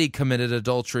already committed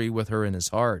adultery with her in his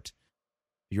heart.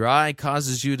 Your eye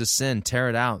causes you to sin, tear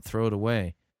it out, throw it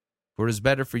away. For it is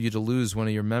better for you to lose one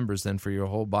of your members than for your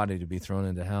whole body to be thrown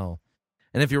into hell.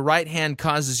 And if your right hand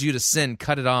causes you to sin,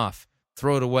 cut it off,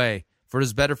 throw it away. For it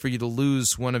is better for you to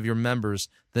lose one of your members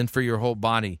than for your whole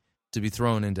body to be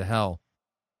thrown into hell.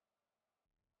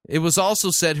 It was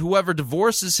also said, 'Whoever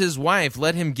divorces his wife,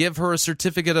 let him give her a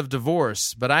certificate of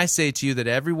divorce.' But I say to you that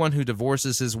everyone who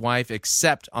divorces his wife,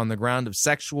 except on the ground of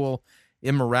sexual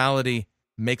immorality,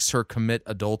 makes her commit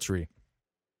adultery.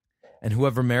 And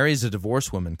whoever marries a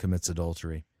divorced woman commits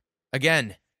adultery.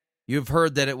 Again, you have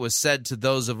heard that it was said to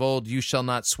those of old, 'You shall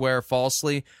not swear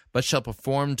falsely, but shall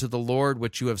perform to the Lord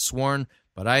what you have sworn.'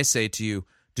 But I say to you,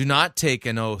 do not take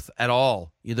an oath at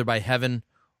all, either by heaven,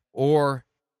 or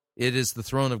it is the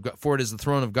throne of God, for it is the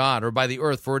throne of God, or by the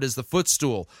earth, for it is the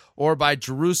footstool, or by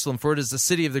Jerusalem, for it is the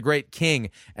city of the great king.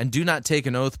 And do not take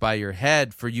an oath by your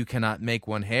head, for you cannot make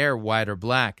one hair white or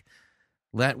black.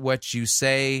 Let what you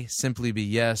say simply be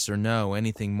yes or no.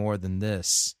 Anything more than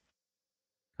this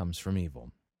comes from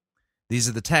evil." These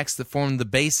are the texts that form the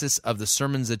basis of the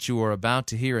sermons that you are about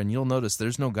to hear, and you'll notice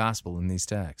there's no gospel in these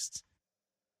texts.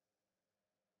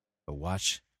 But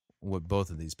watch what both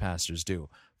of these pastors do.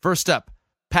 First up,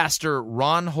 Pastor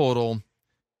Ron Hodel,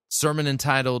 sermon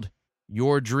entitled,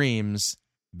 "Your Dreams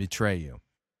Betray You."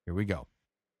 Here we go.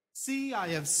 "See, I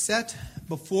have set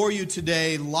before you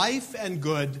today life and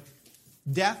good,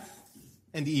 death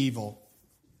and evil.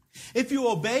 If you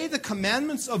obey the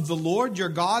commandments of the Lord your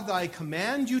God that I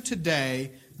command you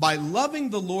today, by loving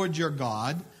the Lord your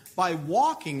God, by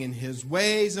walking in his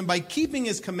ways, and by keeping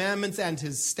his commandments and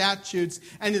his statutes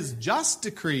and his just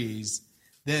decrees,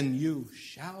 then you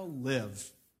shall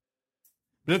live.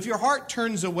 But if your heart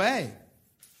turns away,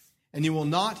 and you will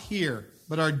not hear,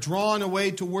 but are drawn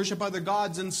away to worship other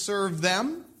gods and serve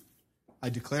them, I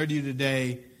declare to you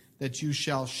today that you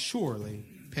shall surely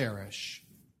perish.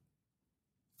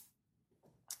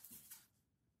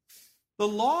 The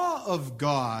law of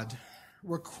God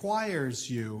requires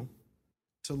you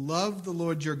to love the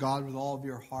Lord your God with all of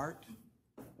your heart,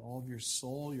 with all of your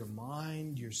soul, your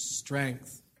mind, your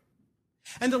strength,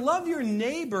 and to love your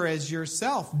neighbor as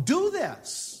yourself. Do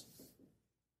this,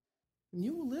 and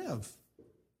you will live.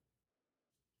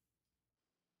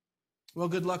 Well,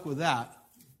 good luck with that.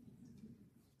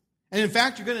 And in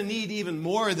fact, you're going to need even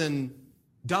more than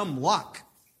dumb luck.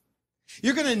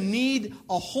 You're going to need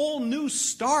a whole new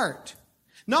start.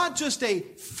 Not just a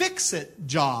fix-it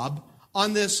job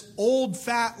on this old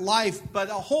fat life, but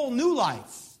a whole new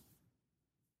life.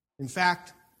 In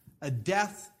fact, a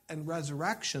death and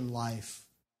resurrection life.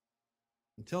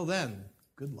 Until then,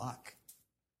 good luck.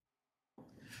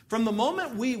 From the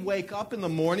moment we wake up in the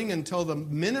morning until the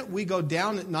minute we go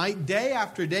down at night, day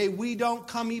after day, we don't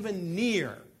come even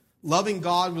near loving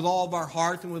God with all of our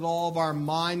heart and with all of our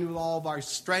mind, with all of our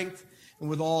strength and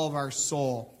with all of our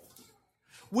soul.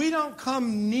 We don't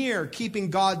come near keeping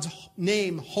God's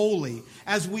name holy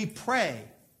as we pray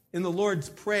in the Lord's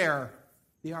Prayer,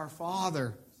 the Our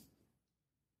Father.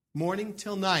 Morning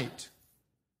till night,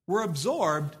 we're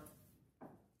absorbed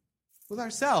with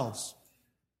ourselves.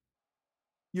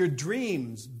 Your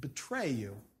dreams betray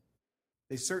you.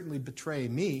 They certainly betray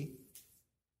me.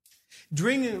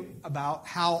 Dreaming about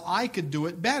how I could do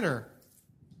it better.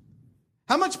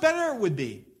 How much better it would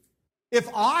be if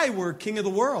I were king of the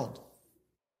world.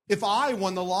 If I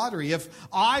won the lottery, if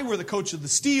I were the coach of the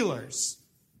Steelers,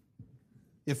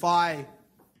 if I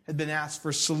had been asked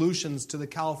for solutions to the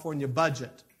California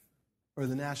budget or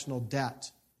the national debt,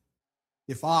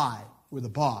 if I were the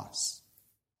boss.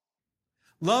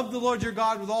 Love the Lord your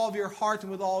God with all of your heart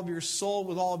and with all of your soul,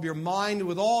 with all of your mind, and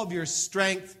with all of your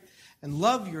strength, and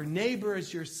love your neighbor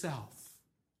as yourself.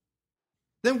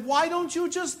 Then why don't you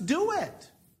just do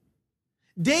it?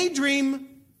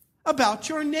 Daydream about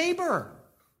your neighbor.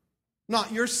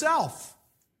 Not yourself.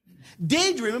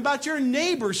 Daydream about your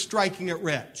neighbor striking it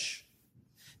rich.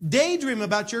 Daydream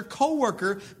about your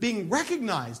coworker being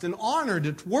recognized and honored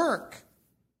at work.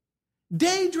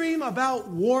 Daydream about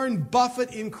Warren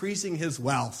Buffett increasing his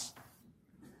wealth.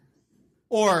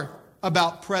 Or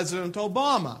about President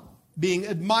Obama being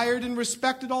admired and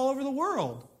respected all over the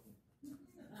world.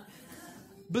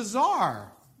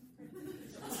 Bizarre.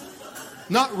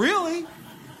 Not really.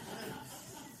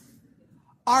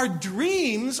 Our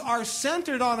dreams are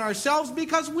centered on ourselves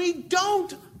because we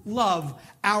don't love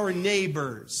our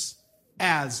neighbors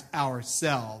as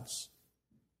ourselves.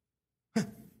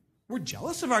 We're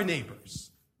jealous of our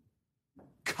neighbors,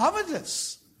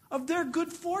 covetous of their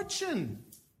good fortune.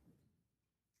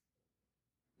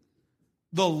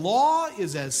 The law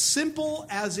is as simple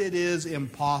as it is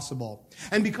impossible.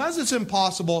 And because it's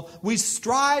impossible, we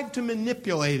strive to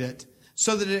manipulate it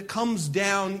so that it comes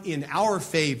down in our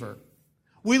favor.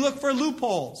 We look for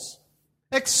loopholes,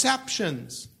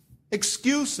 exceptions,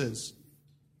 excuses.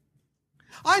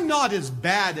 I'm not as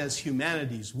bad as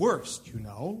humanity's worst, you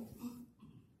know.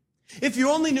 If you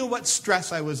only knew what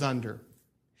stress I was under.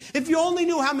 If you only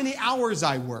knew how many hours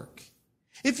I work.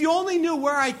 If you only knew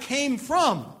where I came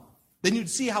from, then you'd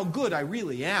see how good I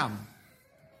really am.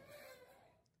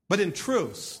 But in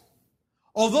truth,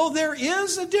 although there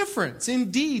is a difference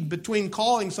indeed between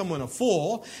calling someone a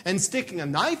fool and sticking a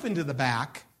knife into the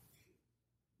back,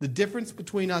 the difference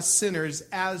between us sinners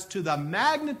as to the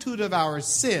magnitude of our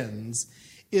sins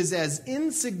is as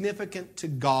insignificant to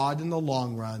God in the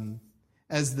long run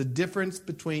as the difference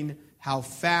between how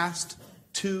fast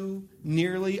two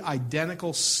nearly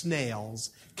identical snails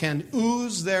can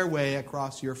ooze their way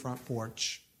across your front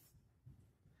porch.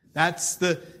 That's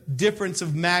the difference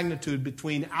of magnitude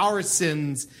between our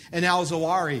sins and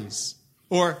Al-Zawahiri's.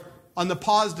 Or, on the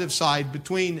positive side,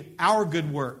 between our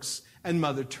good works and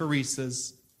Mother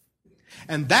Teresa's.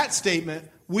 And that statement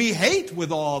we hate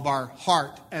with all of our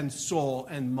heart and soul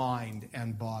and mind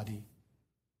and body.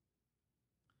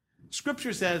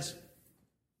 Scripture says,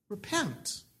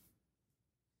 repent.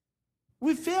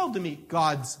 We've failed to meet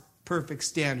God's perfect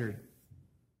standard.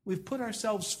 We've put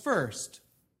ourselves first.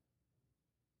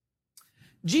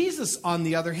 Jesus, on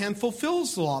the other hand,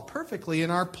 fulfills the law perfectly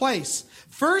in our place.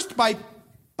 First, by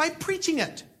By preaching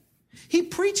it. He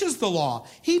preaches the law.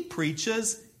 He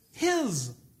preaches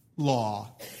his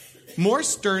law more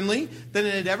sternly than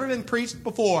it had ever been preached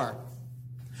before.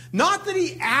 Not that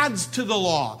he adds to the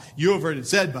law. You have heard it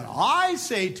said, but I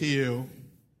say to you.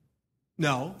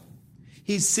 No.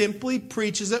 He simply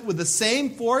preaches it with the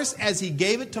same force as he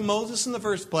gave it to Moses in the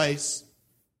first place.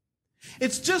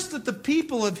 It's just that the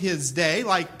people of his day,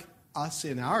 like us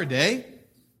in our day,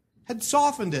 had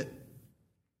softened it,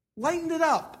 lightened it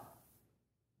up.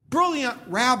 Brilliant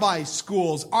rabbi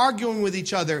schools arguing with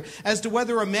each other as to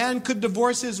whether a man could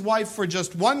divorce his wife for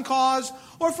just one cause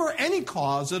or for any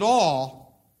cause at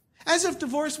all, as if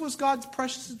divorce was God's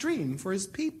precious dream for his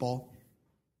people.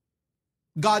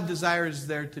 God desires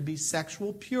there to be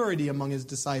sexual purity among his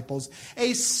disciples,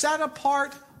 a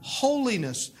set-apart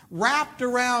holiness wrapped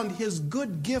around his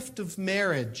good gift of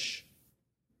marriage,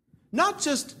 not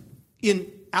just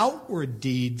in outward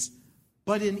deeds,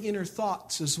 but in inner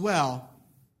thoughts as well.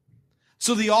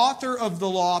 So the author of the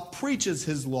law preaches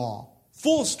his law,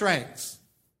 full strength.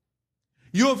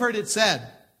 You have heard it said,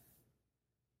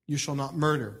 you shall not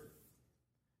murder.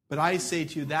 But I say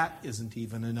to you, that isn't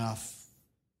even enough.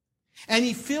 And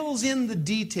he fills in the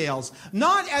details,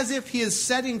 not as if he is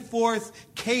setting forth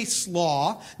case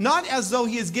law, not as though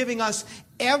he is giving us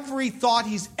every thought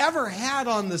he's ever had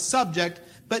on the subject,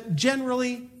 but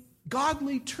generally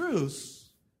godly truths.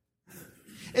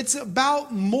 It's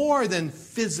about more than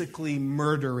physically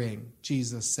murdering,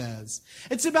 Jesus says.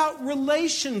 It's about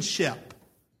relationship,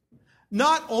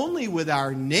 not only with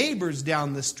our neighbors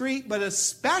down the street, but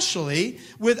especially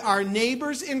with our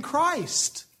neighbors in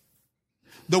Christ.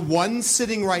 The one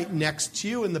sitting right next to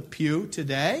you in the pew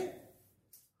today,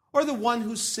 or the one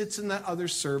who sits in that other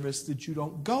service that you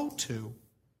don't go to.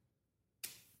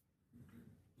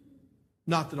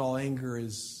 Not that all anger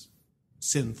is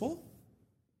sinful.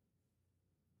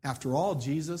 After all,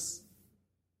 Jesus,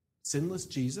 sinless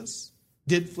Jesus,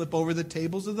 did flip over the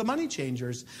tables of the money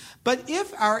changers. But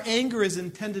if our anger is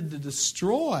intended to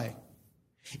destroy,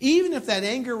 even if that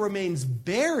anger remains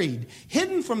buried,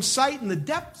 hidden from sight in the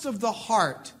depths of the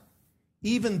heart,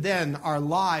 even then our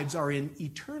lives are in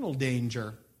eternal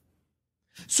danger.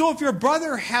 So if your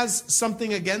brother has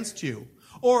something against you,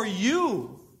 or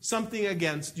you something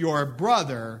against your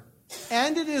brother,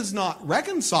 and it is not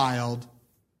reconciled,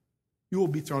 you will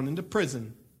be thrown into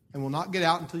prison and will not get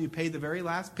out until you pay the very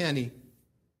last penny.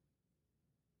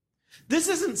 This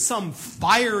isn't some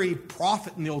fiery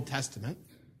prophet in the Old Testament.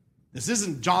 This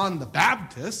isn't John the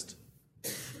Baptist.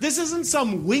 This isn't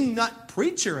some wingnut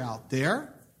preacher out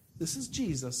there. This is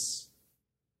Jesus.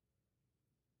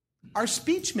 Our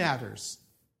speech matters.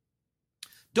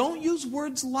 Don't use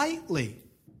words lightly.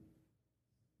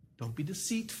 Don't be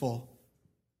deceitful.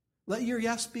 Let your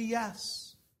yes be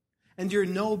yes, and your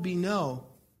no be no.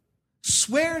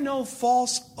 Swear no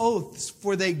false oaths,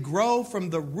 for they grow from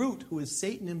the root, who is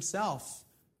Satan himself.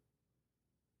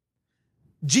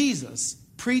 Jesus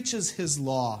preaches his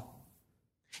law.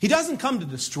 He doesn't come to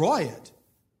destroy it,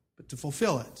 but to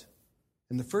fulfill it.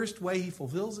 And the first way he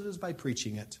fulfills it is by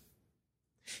preaching it.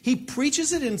 He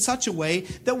preaches it in such a way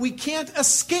that we can't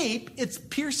escape its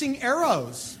piercing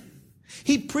arrows.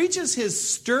 He preaches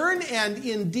his stern and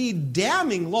indeed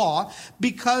damning law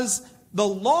because the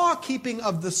law-keeping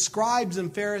of the scribes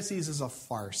and Pharisees is a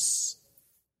farce.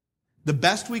 The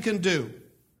best we can do,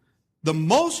 the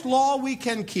most law we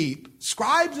can keep,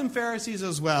 scribes and Pharisees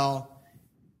as well,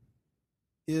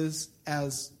 is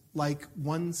as like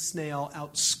one snail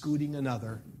out scooting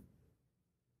another.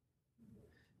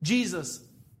 Jesus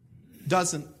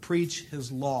doesn't preach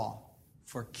his law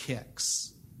for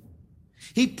kicks.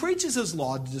 He preaches his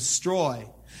law to destroy.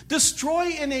 Destroy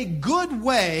in a good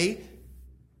way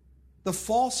the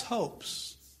false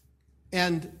hopes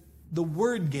and the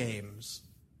word games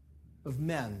of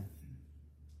men.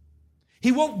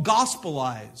 He won't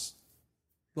gospelize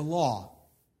the law.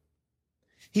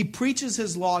 He preaches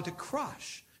his law to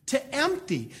crush, to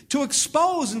empty, to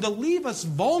expose, and to leave us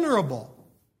vulnerable.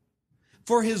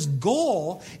 For his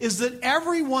goal is that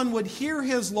everyone would hear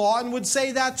his law and would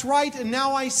say, that's right, and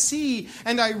now I see,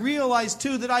 and I realize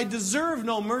too that I deserve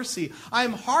no mercy. I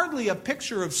am hardly a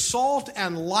picture of salt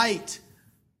and light.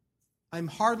 I'm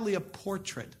hardly a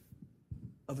portrait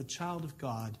of a child of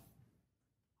God.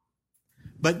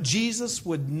 But Jesus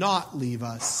would not leave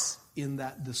us in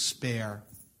that despair.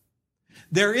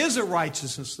 There is a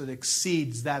righteousness that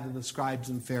exceeds that of the scribes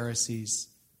and Pharisees.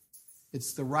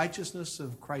 It's the righteousness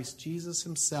of Christ Jesus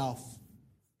himself.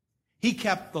 He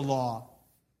kept the law,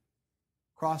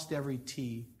 crossed every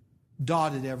T,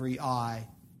 dotted every I,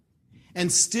 and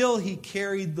still he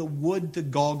carried the wood to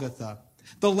Golgotha.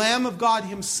 The Lamb of God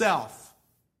himself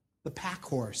the pack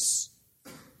horse.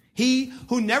 He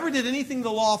who never did anything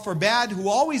the law forbade, who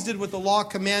always did what the law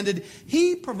commanded,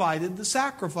 he provided the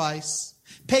sacrifice,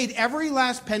 paid every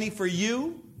last penny for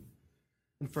you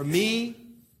and for me,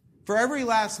 for every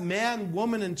last man,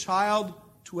 woman, and child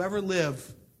to ever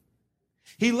live.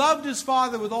 He loved his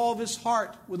Father with all of his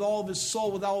heart, with all of his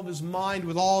soul, with all of his mind,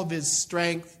 with all of his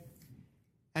strength.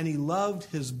 And he loved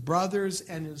his brothers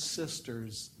and his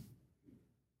sisters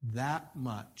that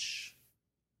much.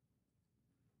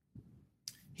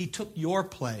 He took your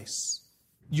place,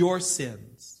 your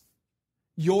sins,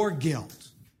 your guilt,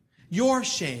 your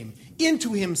shame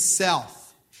into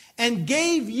himself and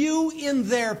gave you in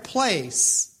their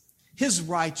place his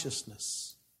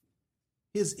righteousness,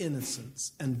 his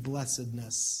innocence and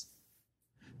blessedness.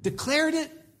 Declared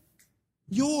it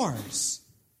yours.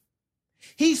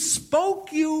 He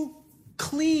spoke you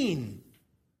clean,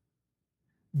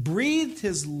 breathed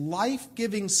his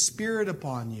life-giving Spirit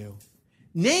upon you,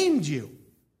 named you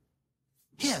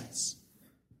his,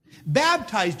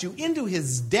 baptized you into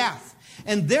his death,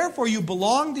 and therefore you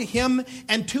belong to him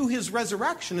and to his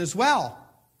resurrection as well.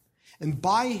 And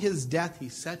by his death he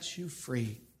sets you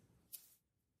free.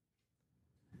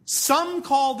 Some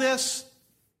call this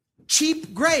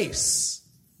cheap grace.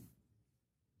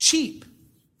 Cheap,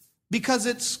 because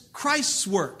it's Christ's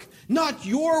work, not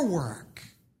your work.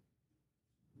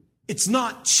 It's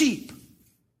not cheap.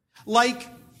 Like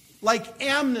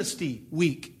Amnesty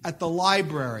Week at the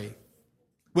library.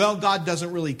 Well, God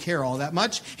doesn't really care all that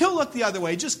much. He'll look the other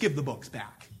way. Just give the books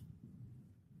back.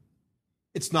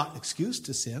 It's not an excuse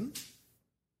to sin.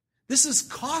 This is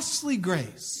costly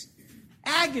grace.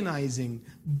 Agonizing,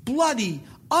 bloody,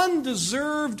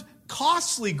 undeserved,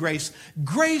 costly grace.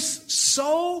 Grace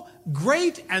so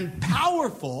great and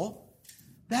powerful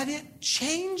that it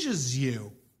changes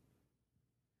you.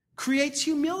 Creates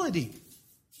humility,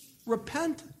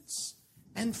 repentance,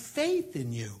 and faith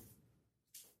in you.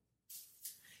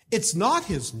 It's not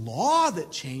his law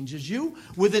that changes you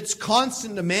with its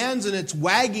constant demands and its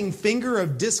wagging finger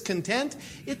of discontent.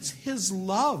 It's his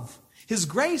love, his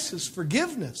grace, his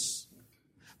forgiveness.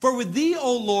 For with thee,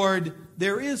 O Lord,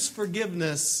 there is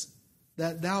forgiveness,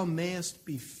 that thou mayest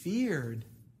be feared.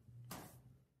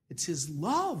 It's his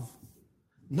love,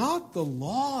 not the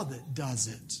law, that does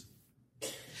it.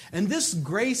 And this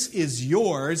grace is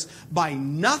yours by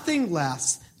nothing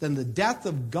less than the death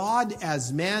of God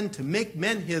as man to make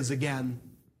men his again.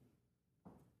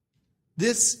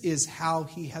 This is how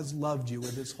he has loved you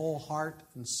with his whole heart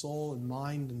and soul and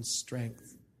mind and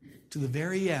strength to the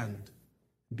very end,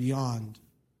 beyond,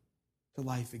 to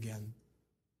life again.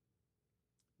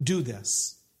 Do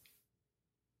this.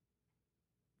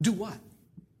 Do what?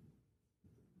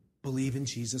 Believe in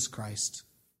Jesus Christ.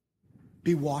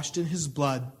 Be washed in his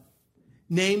blood,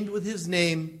 named with his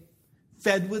name,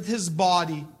 fed with his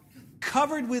body,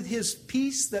 covered with his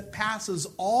peace that passes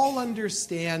all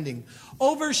understanding,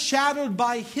 overshadowed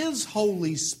by his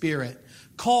Holy Spirit,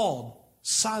 called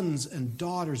sons and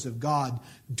daughters of God.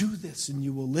 Do this and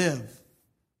you will live.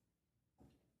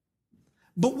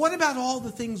 But what about all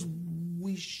the things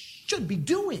we should be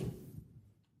doing?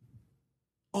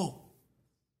 Oh,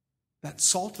 that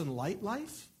salt and light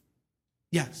life?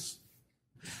 Yes.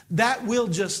 That will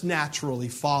just naturally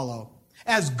follow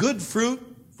as good fruit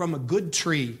from a good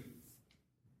tree.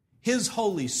 His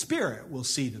Holy Spirit will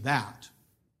see to that.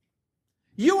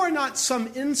 You are not some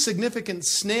insignificant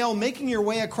snail making your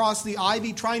way across the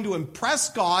ivy trying to impress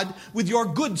God with your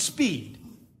good speed.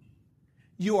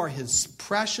 You are his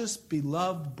precious,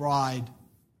 beloved bride,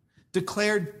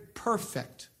 declared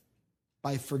perfect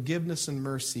by forgiveness and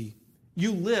mercy.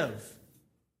 You live,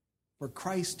 for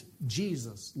Christ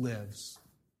Jesus lives.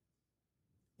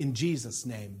 In Jesus'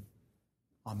 name,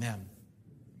 amen.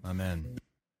 Amen.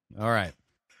 All right.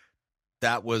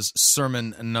 That was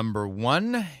sermon number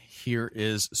 1. Here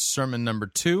is sermon number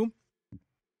 2.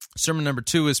 Sermon number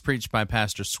 2 is preached by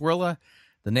Pastor Cwirla.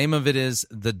 The name of it is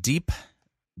The Deep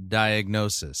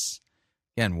Diagnosis.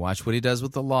 Again, watch what he does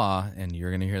with the law, and you're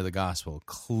going to hear the gospel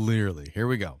clearly. Here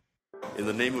we go. In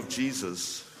the name of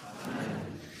Jesus.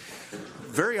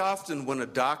 Very often when a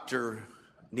doctor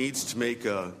needs to make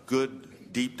a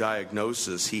good, deep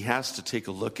diagnosis, he has to take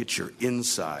a look at your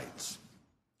insides.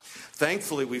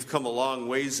 Thankfully, we've come a long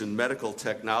ways in medical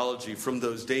technology from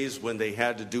those days when they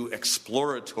had to do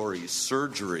exploratory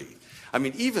surgery. I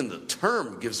mean, even the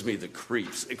term gives me the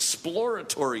creeps.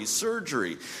 Exploratory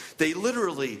surgery. They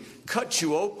literally cut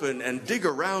you open and dig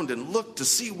around and look to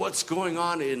see what's going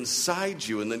on inside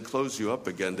you and then close you up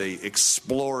again. They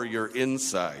explore your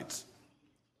insides.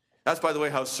 That's, by the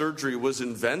way, how surgery was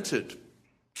invented.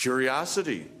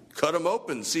 Curiosity. Cut them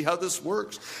open, see how this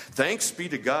works. Thanks be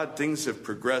to God, things have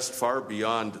progressed far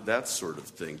beyond that sort of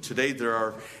thing. Today there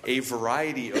are a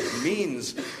variety of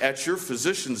means at your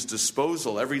physician's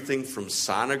disposal, everything from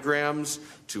sonograms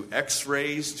to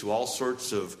x-rays to all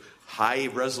sorts of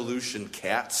high-resolution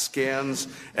CAT scans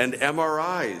and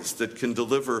MRIs that can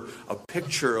deliver a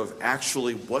picture of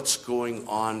actually what's going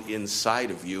on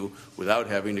inside of you without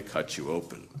having to cut you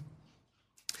open.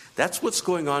 That's what's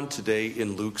going on today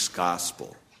in Luke's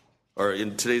gospel, or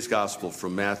in today's gospel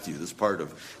from Matthew, this part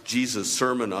of Jesus'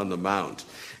 Sermon on the Mount.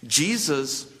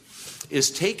 Jesus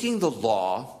is taking the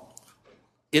law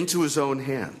into his own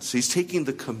hands. He's taking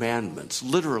the commandments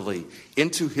literally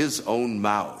into his own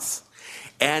mouth.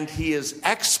 And he is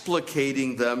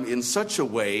explicating them in such a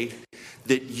way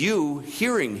that you,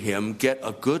 hearing him, get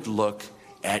a good look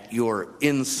at your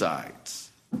insides.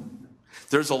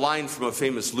 There's a line from a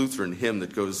famous Lutheran hymn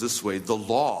that goes this way: the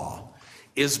law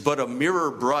is but a mirror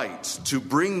bright to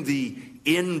bring the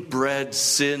inbred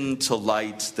sin to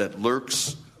light that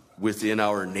lurks within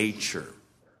our nature.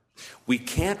 We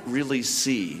can't really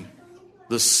see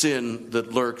the sin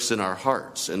that lurks in our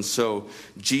hearts. And so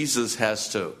Jesus has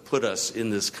to put us in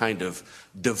this kind of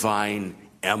divine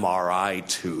MRI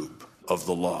tube of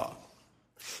the law.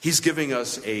 He's giving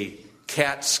us a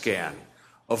CAT scan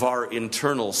of our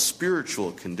internal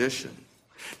spiritual condition.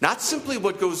 Not simply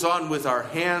what goes on with our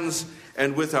hands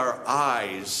and with our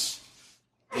eyes.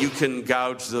 You can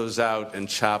gouge those out and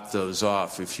chop those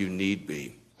off if you need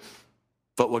be.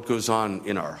 But what goes on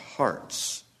in our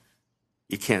hearts,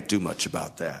 you can't do much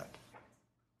about that.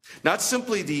 Not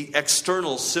simply the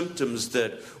external symptoms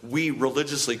that we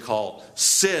religiously call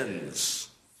sins,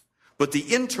 but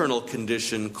the internal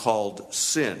condition called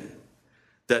sin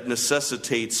that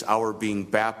necessitates our being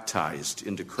baptized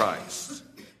into Christ,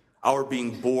 our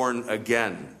being born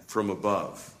again from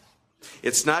above.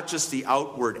 It's not just the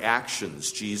outward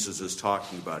actions Jesus is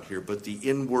talking about here, but the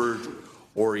inward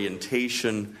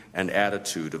orientation and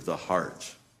attitude of the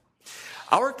heart.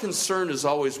 Our concern is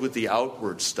always with the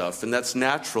outward stuff, and that's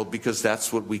natural because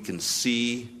that's what we can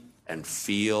see and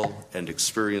feel and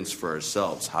experience for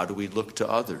ourselves. How do we look to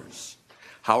others?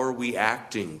 How are we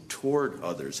acting toward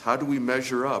others? How do we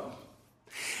measure up?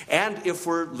 And if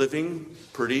we're living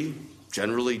pretty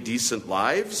generally decent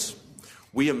lives,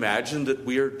 we imagine that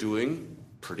we are doing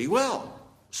pretty well,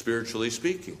 spiritually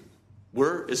speaking.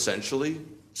 We're essentially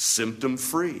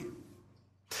symptom-free.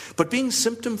 But being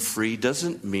symptom-free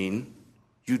doesn't mean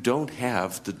you don't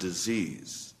have the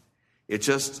disease. It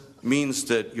just means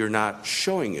that you're not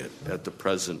showing it at the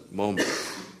present moment.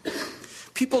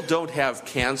 People don't have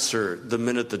cancer the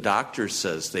minute the doctor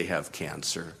says they have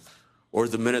cancer, or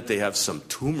the minute they have some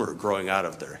tumor growing out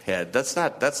of their head. That's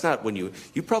not when you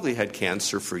probably had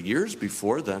cancer for years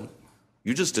before then.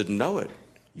 You just didn't know it.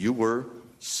 You were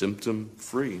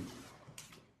symptom-free.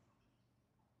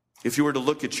 If you were to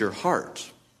look at your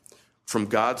heart from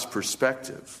God's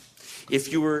perspective,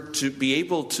 if you were to be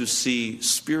able to see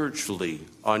spiritually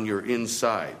on your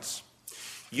insides,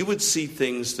 you would see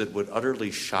things that would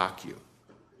utterly shock you.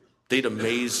 They'd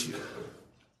amaze you.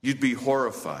 You'd be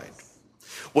horrified.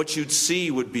 What you'd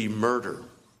see would be murder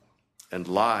and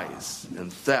lies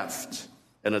and theft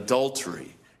and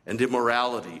adultery and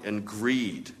immorality and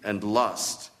greed and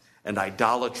lust and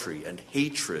idolatry and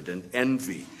hatred and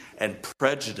envy and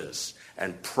prejudice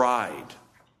and pride.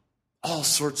 All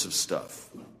sorts of stuff.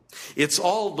 It's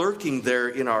all lurking there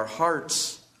in our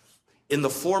hearts in the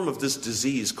form of this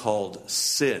disease called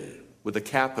sin, with a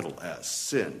capital S,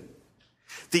 sin.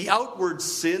 The outward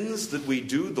sins that we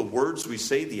do, the words we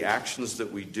say, the actions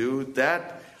that we do,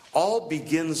 that all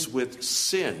begins with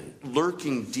sin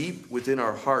lurking deep within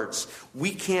our hearts.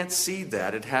 We can't see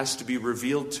that. It has to be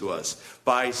revealed to us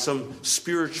by some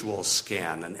spiritual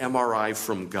scan, an MRI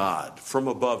from God, from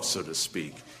above, so to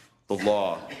speak. The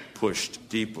law pushed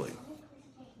deeply.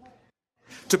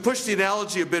 To push the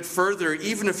analogy a bit further,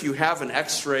 even if you have an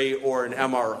X-ray or an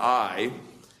MRI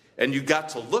and you got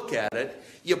to look at it,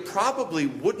 you probably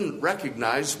wouldn't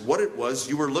recognize what it was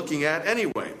you were looking at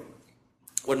anyway.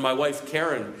 When my wife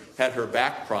Karen had her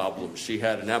back problem, she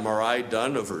had an MRI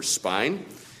done of her spine,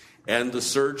 and the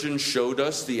surgeon showed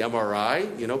us the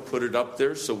MRI, put it up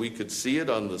there so we could see it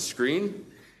on the screen.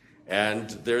 And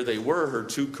there they were, her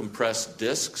two compressed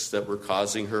discs that were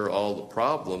causing her all the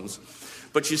problems.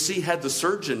 But you see, had the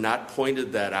surgeon not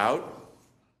pointed that out,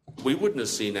 we wouldn't have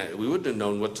seen it. We wouldn't have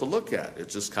known what to look at. It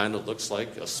just kind of looks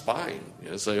like a spine.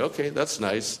 It's like, okay, that's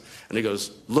nice. And he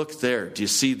goes, look there. Do you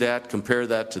see that? Compare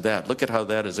that to that. Look at how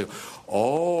that is.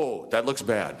 Oh, that looks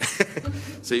bad.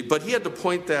 See, but he had to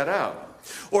point that out.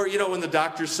 Or, when the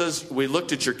doctor says, we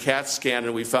looked at your CAT scan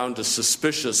and we found a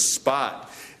suspicious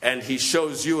spot, and he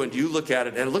shows you, and you look at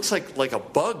it, and it looks like a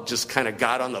bug just kind of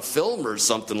got on the film or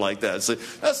something like that. So,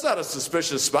 that's not a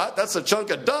suspicious spot. That's a chunk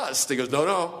of dust. He goes,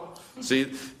 no. See,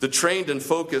 the trained and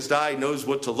focused eye knows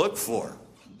what to look for,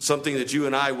 something that you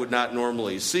and I would not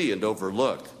normally see and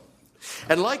overlook.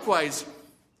 And likewise,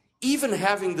 even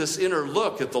having this inner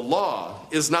look at the law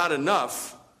is not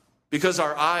enough because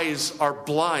our eyes are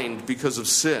blind because of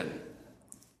sin.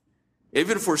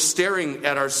 Even if we're staring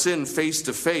at our sin face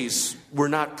to face, we're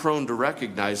not prone to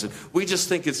recognize it. We just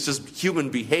think it's just human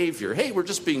behavior. Hey, we're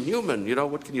just being human.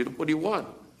 What do you want?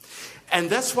 And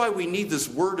that's why we need this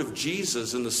word of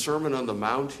Jesus in the Sermon on the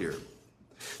Mount here.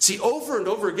 See, over and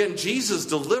over again, Jesus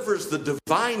delivers the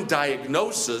divine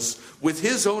diagnosis with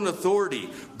his own authority.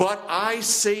 But I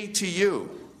say to you,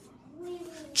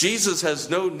 Jesus has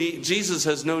no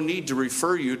need to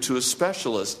refer you to a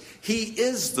specialist. He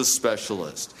is the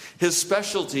specialist. His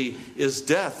specialty is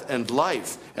death and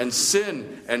life and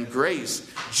sin and grace.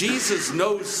 Jesus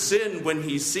knows sin when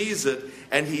he sees it,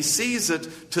 and he sees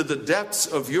it to the depths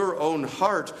of your own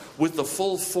heart with the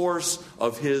full force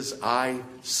of his I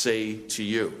say to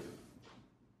you.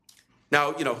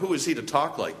 Now, who is he to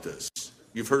talk like this?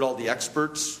 You've heard all the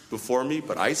experts before me,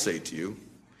 but I say to you.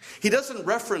 He doesn't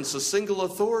reference a single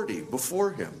authority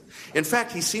before him. In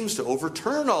fact, he seems to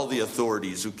overturn all the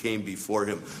authorities who came before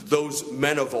him, those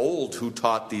men of old who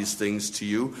taught these things to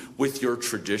you with your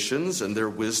traditions and their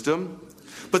wisdom.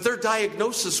 But their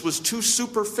diagnosis was too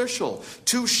superficial,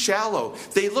 too shallow.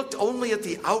 They looked only at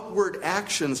the outward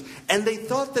actions, and they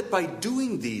thought that by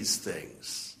doing these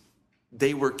things,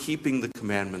 they were keeping the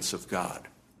commandments of God,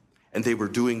 and they were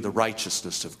doing the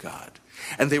righteousness of God.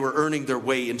 And they were earning their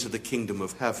way into the kingdom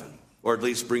of heaven, or at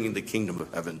least bringing the kingdom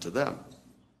of heaven to them.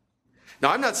 Now,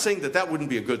 I'm not saying that wouldn't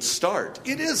be a good start.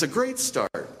 It is a great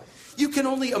start. You can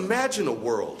only imagine a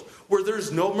world where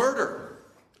there's no murder,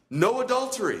 no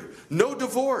adultery, no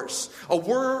divorce, a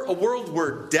world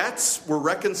where debts were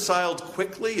reconciled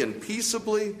quickly and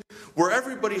peaceably, where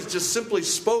everybody just simply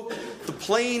spoke the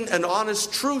plain and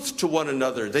honest truth to one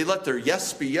another. They let their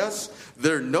yes be yes,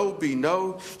 their no be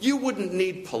no. You wouldn't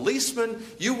need policemen.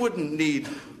 You wouldn't need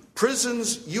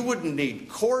prisons. You wouldn't need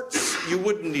courts. You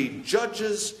wouldn't need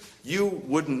judges. You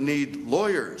wouldn't need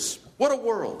lawyers. What a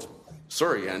world.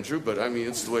 Sorry, Andrew, but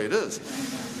it's the way it is.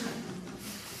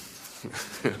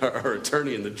 Our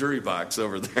attorney in the jury box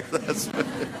over there.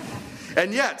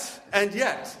 And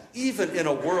yet, even in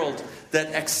a world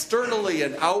that externally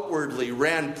and outwardly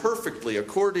ran perfectly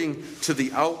according to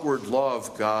the outward law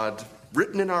of God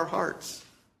written in our hearts,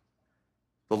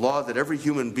 the law that every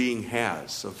human being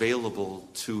has available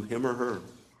to him or her,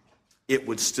 it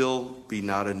would still be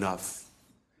not enough.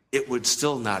 It would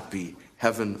still not be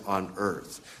heaven on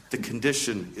earth. The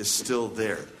condition is still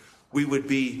there. We would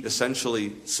be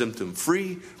essentially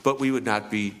symptom-free, but we would not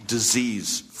be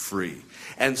disease-free.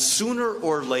 And sooner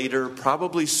or later,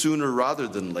 probably sooner rather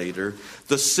than later,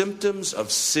 the symptoms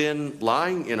of sin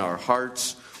lying in our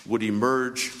hearts would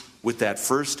emerge with that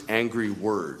first angry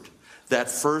word, that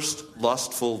first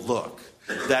lustful look,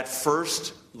 that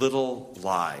first little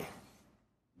lie.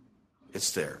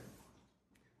 It's there.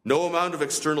 No amount of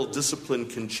external discipline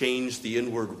can change the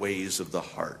inward ways of the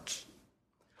heart.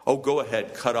 Oh, go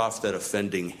ahead, cut off that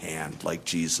offending hand, like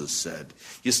Jesus said.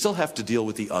 You still have to deal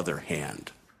with the other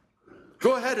hand.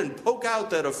 Go ahead and poke out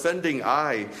that offending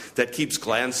eye that keeps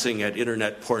glancing at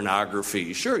internet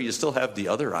pornography. Sure, you still have the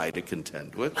other eye to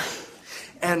contend with.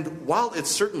 And while it's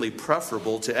certainly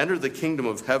preferable to enter the kingdom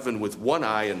of heaven with one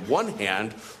eye and one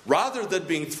hand, rather than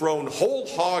being thrown whole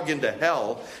hog into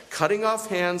hell, cutting off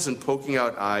hands and poking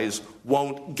out eyes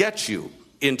won't get you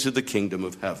into the kingdom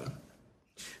of heaven.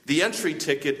 The entry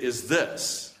ticket is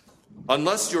this: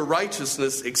 unless your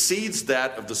righteousness exceeds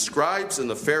that of the scribes and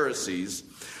the Pharisees,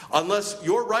 unless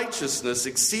your righteousness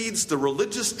exceeds the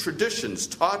religious traditions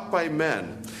taught by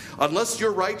men, unless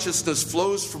your righteousness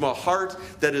flows from a heart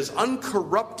that is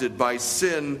uncorrupted by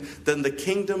sin, then the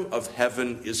kingdom of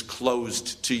heaven is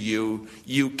closed to you.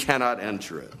 You cannot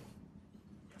enter it.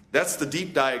 That's the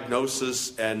deep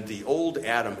diagnosis, and the old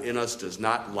Adam in us does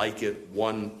not like it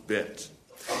one bit.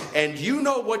 And you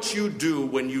know what you do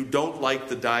when you don't like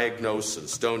the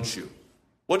diagnosis, don't you?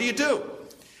 What do?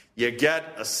 You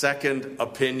get a second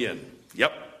opinion.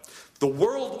 Yep. The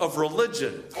world of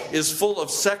religion is full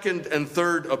of second and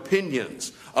third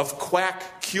opinions, of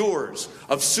quack cures,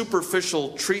 of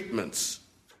superficial treatments.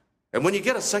 And when you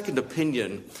get a second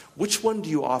opinion, which one do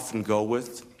you often go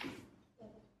with?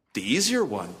 The easier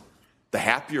one, the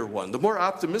happier one, the more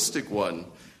optimistic one,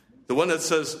 the one that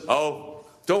says, oh,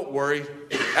 don't worry,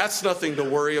 that's nothing to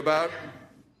worry about.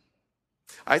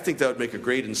 I think that would make a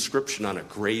great inscription on a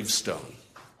gravestone.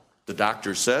 The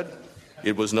doctor said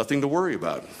it was nothing to worry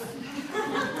about.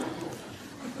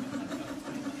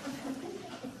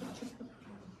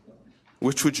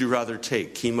 Which would you rather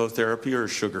take, chemotherapy or a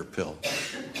sugar pill?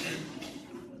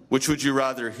 Which would you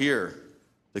rather hear,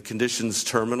 the condition's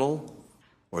terminal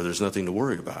or there's nothing to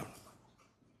worry about?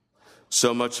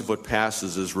 So much of what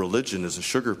passes as religion is a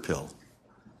sugar pill,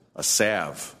 a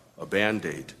salve, a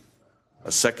Band-Aid,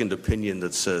 a second opinion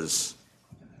that says,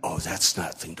 oh, that's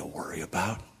nothing to worry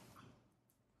about.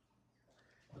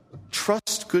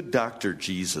 Trust good Dr.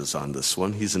 Jesus on this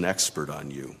one. He's an expert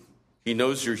on you. He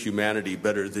knows your humanity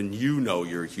better than you know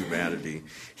your humanity.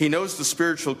 He knows the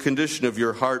spiritual condition of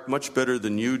your heart much better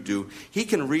than you do. He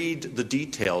can read the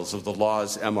details of the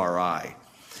law's MRI.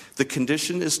 The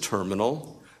condition is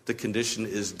terminal, the condition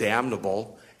is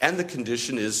damnable, and the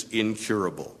condition is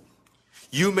incurable.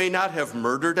 You may not have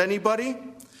murdered anybody,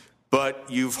 but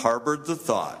you've harbored the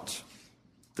thought,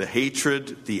 the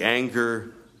hatred, the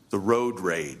anger, the road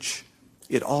rage.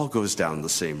 It all goes down the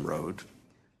same road.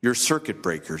 Your circuit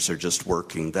breakers are just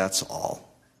working, that's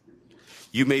all.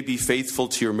 You may be faithful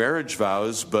to your marriage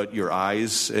vows, but your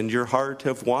eyes and your heart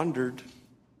have wandered.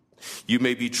 You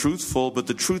may be truthful, but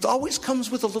the truth always comes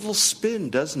with a little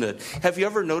spin, doesn't it? Have you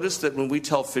ever noticed that when we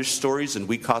tell fish stories and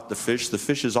we caught the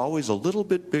fish is always a little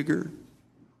bit bigger?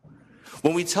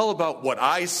 When we tell about what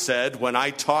I said when I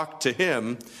talked to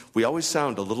him, we always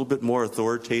sound a little bit more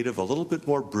authoritative, a little bit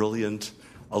more brilliant,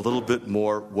 a little bit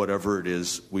more whatever it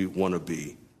is we want to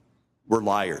be. We're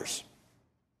liars.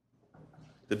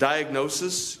 The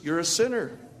diagnosis, you're a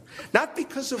sinner. Not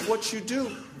because of what you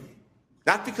do,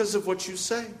 not because of what you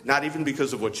say, not even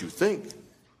because of what you think,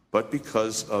 but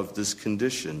because of this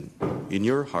condition in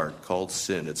your heart called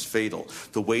sin. It's fatal.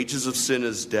 The wages of sin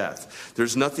is death.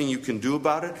 There's nothing you can do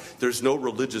about it. There's no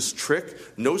religious trick,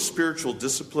 no spiritual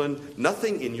discipline,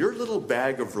 nothing in your little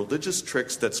bag of religious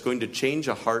tricks that's going to change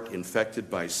a heart infected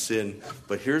by sin.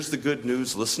 But here's the good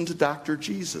news. Listen to Dr.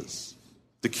 Jesus.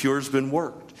 The cure's been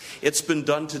worked. It's been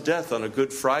done to death on a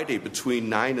Good Friday between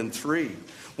 9 and 3.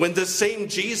 When the same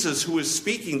Jesus who is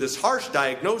speaking this harsh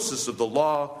diagnosis of the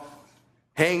law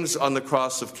hangs on the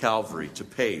cross of Calvary to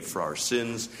pay for our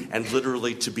sins and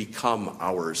literally to become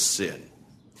our sin.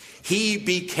 He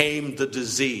became the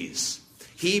disease.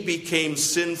 He became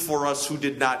sin for us who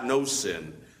did not know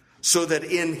sin, so that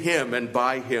in him and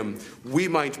by him we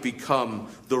might become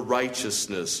the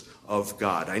righteousness of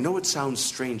God. I know it sounds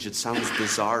strange, it sounds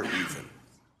bizarre even.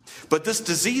 But this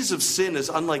disease of sin is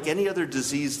unlike any other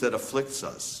disease that afflicts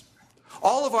us.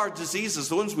 All of our diseases,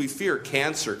 the ones we fear,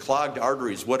 cancer, clogged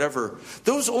arteries, whatever,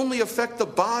 those only affect the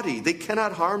body. They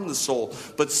cannot harm the soul.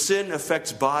 But sin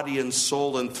affects body and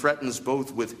soul and threatens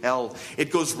both with hell.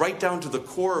 It goes right down to the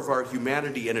core of our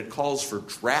humanity, and it calls for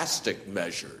drastic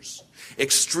measures,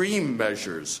 extreme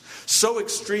measures, so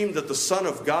extreme that the Son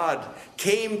of God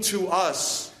came to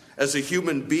us as a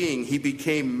human being. He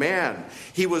became man.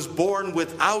 He was born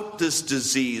without this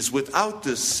disease, without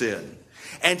this sin.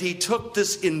 And he took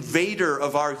this invader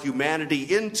of our humanity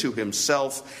into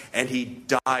himself, and he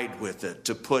died with it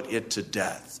to put it to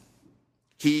death.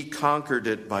 He conquered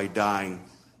it by dying,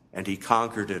 and he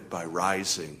conquered it by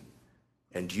rising.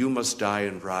 And you must die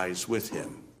and rise with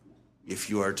him if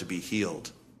you are to be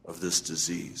healed of this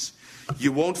disease.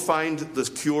 You won't find the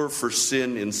cure for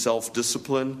sin in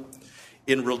self-discipline,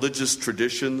 in religious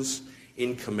traditions,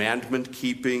 in commandment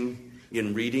keeping,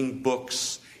 in reading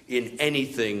books, in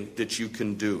anything that you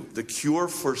can do. The cure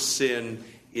for sin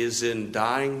is in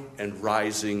dying and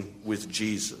rising with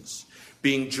Jesus,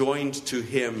 being joined to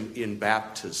him in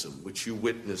baptism, which you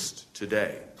witnessed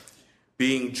today,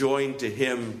 being joined to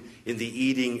him in the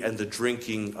eating and the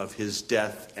drinking of his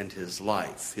death and his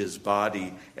life, his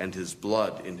body and his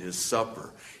blood in his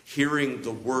supper, hearing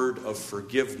the word of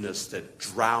forgiveness that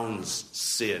drowns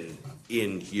sin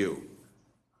in you.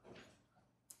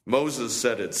 Moses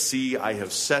said it, "See, I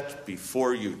have set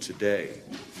before you today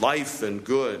life and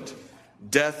good,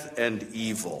 death and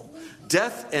evil."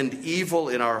 Death and evil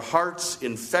in our hearts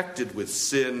infected with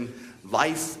sin,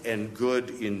 life and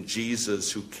good in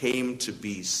Jesus, who came to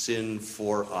be sin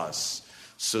for us,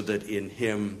 so that in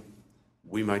him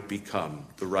we might become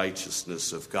the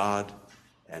righteousness of God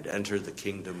and enter the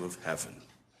kingdom of heaven.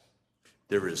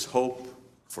 There is hope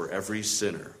for every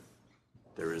sinner.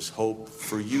 There is hope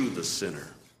for you, the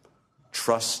sinner.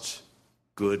 Trust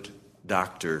good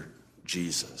Dr.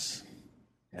 Jesus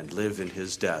and live in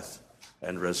his death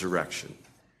and resurrection.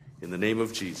 In the name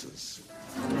of Jesus.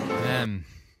 Amen.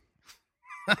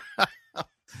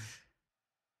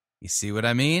 You see what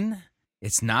I mean?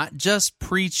 It's not just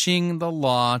preaching the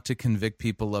law to convict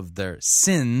people of their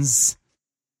sins.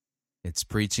 It's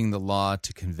preaching the law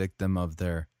to convict them of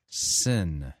their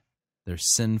sin, their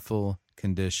sinful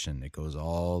condition. It goes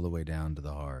all the way down to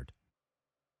the heart.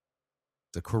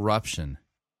 The corruption.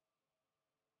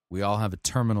 We all have a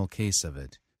terminal case of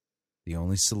it. The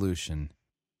only solution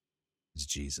is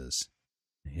Jesus.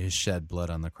 His shed blood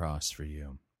on the cross for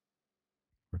you.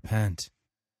 Repent.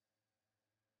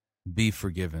 Be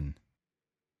forgiven.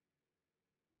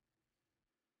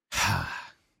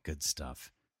 Good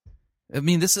stuff.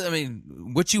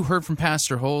 What you heard from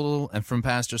Pastor Hodel and from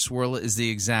Pastor Cwirla is the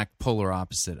exact polar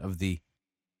opposite of the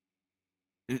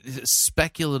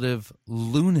speculative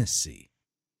lunacy,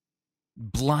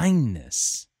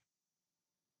 blindness,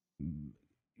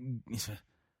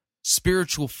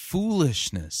 spiritual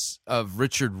foolishness of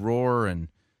Richard Rohr and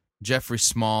Jeffrey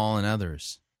Small and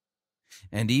others.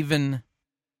 And even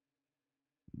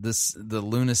the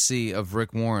lunacy of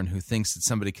Rick Warren, who thinks that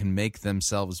somebody can make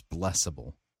themselves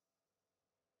blessable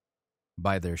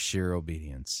by their sheer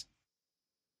obedience.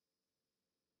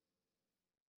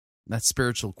 That's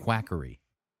spiritual quackery.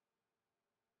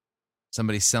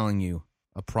 Somebody selling you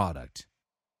a product.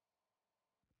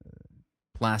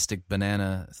 Plastic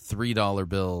banana, $3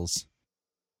 bills,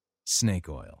 snake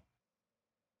oil.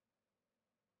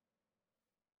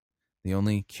 The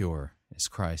only cure is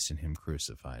Christ and Him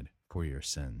crucified for your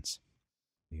sins.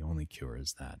 The only cure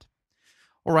is that.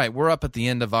 All right, we're up at the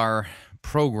end of our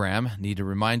program. Need to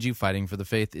remind you, Fighting for the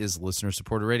Faith is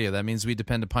listener-supported radio. That means we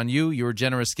depend upon you, your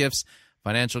generous gifts,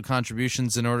 financial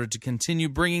contributions in order to continue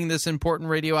bringing this important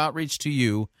radio outreach to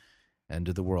you and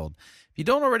to the world. If you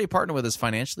don't already partner with us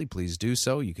financially, please do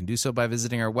so. You can do so by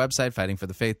visiting our website,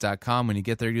 fightingforthefaith.com. When you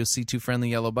get there, you'll see two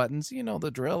friendly yellow buttons. You know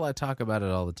the drill. I talk about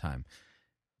it all the time.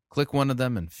 Click one of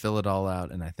them and fill it all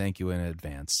out, and I thank you in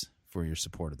advance for your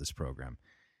support of this program.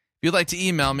 If you'd like to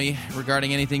email me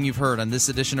regarding anything you've heard on this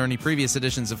edition or any previous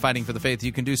editions of Fighting for the Faith,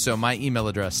 you can do so. My email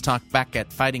address,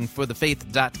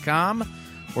 talkback@fightingforthefaith.com,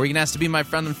 or you can ask to be my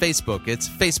friend on Facebook. It's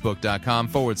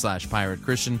facebook.com/Pirate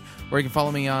Christian, or you can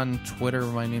follow me on Twitter,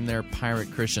 my name there,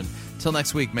 Pirate Christian. Till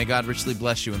next week, may God richly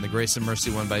bless you in the grace and mercy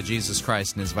won by Jesus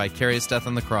Christ and His vicarious death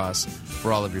on the cross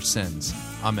for all of your sins.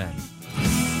 Amen.